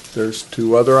members, there's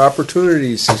two other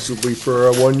opportunities. This will be for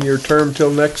a one-year term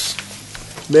till next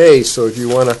May, so if you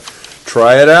want to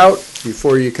try it out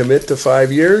before you commit to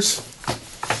 5 years,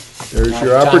 there's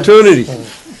your opportunity.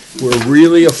 We're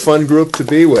really a fun group to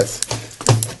be with.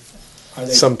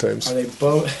 Sometimes. Are they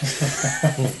both?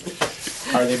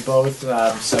 Are they both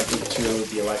subject to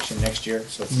the election next year?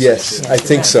 So it's Yes, I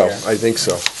think so. I think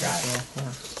so. Got it.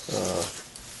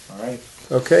 All right.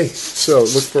 Okay, so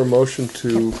look for a motion to,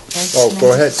 And oh,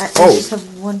 go ahead. I Oh, just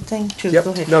have one thing to, yep.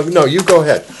 go ahead. No, you go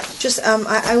ahead. Just,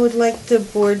 I would like the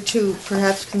board to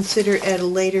perhaps consider at a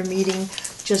later meeting,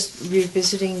 just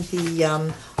revisiting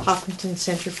the Hopkinton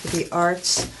Center for the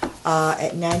Arts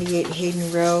at 98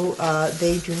 Hayden Row.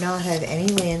 They do not have any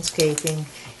landscaping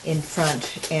in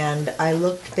front, and I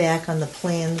looked back on the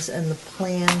plans, and the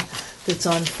plan that's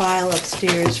on file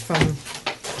upstairs from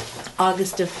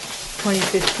August of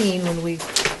 2015, when we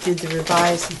did the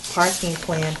revised parking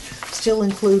plan, still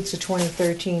includes the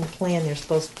 2013 plan. There's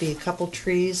supposed to be a couple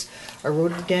trees, a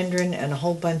rhododendron, and a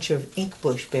whole bunch of ink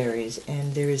bush berries,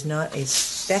 and there is not a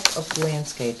speck of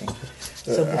landscaping.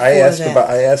 So before I that,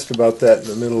 asked about that in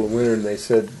the middle of winter, and they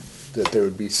said that there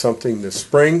would be something this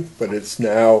spring, but it's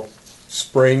now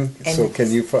spring. And So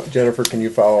can you, Jennifer, can you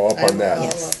follow up on that?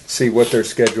 Yes. See what their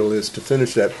schedule is to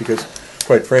finish that, because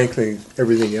quite frankly,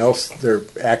 everything else, they're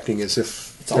acting as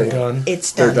if It's all done.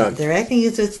 It's They're done. done. They're acting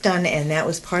as it's done, and that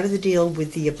was part of the deal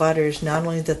with the abutters, not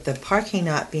only that the parking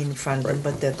not be in front of them,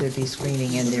 but that there be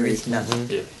screening, and there is none. And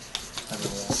Yeah.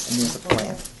 there's a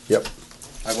plan. Yep.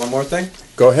 I have one more thing.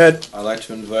 Go ahead. I'd like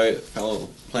to invite fellow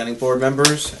planning board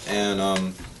members and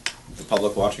the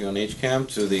public watching on HCAM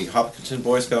to the Hopkinton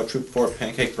Boy Scout Troop 4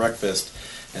 Pancake Breakfast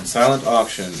and Silent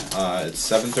Auction. It's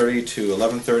 7:30 to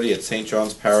 11:30 at St.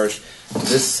 John's Parish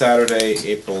this Saturday,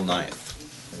 April 9th.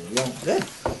 Good.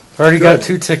 Already Good. got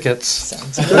 2 tickets.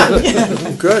 Sounds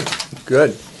good. Good,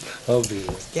 good. I'll be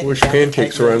there. Getting Wish down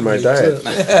pancakes tight were on my Me diet. too.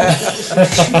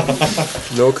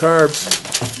 No carbs.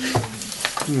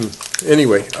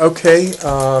 Anyway, okay,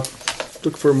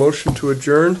 look for a motion to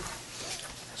adjourn.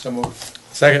 So moved.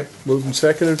 Second. Moved and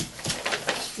seconded.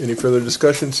 Any further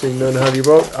discussion? Seeing none, how do you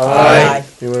vote? Aye.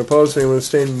 Anyone opposed? Anyone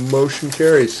abstained? Motion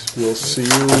carries. We'll see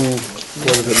you,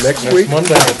 what is it, next week?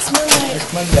 Monday. Next Monday.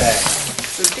 Next Monday.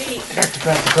 Back to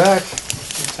back to back.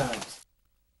 Good time.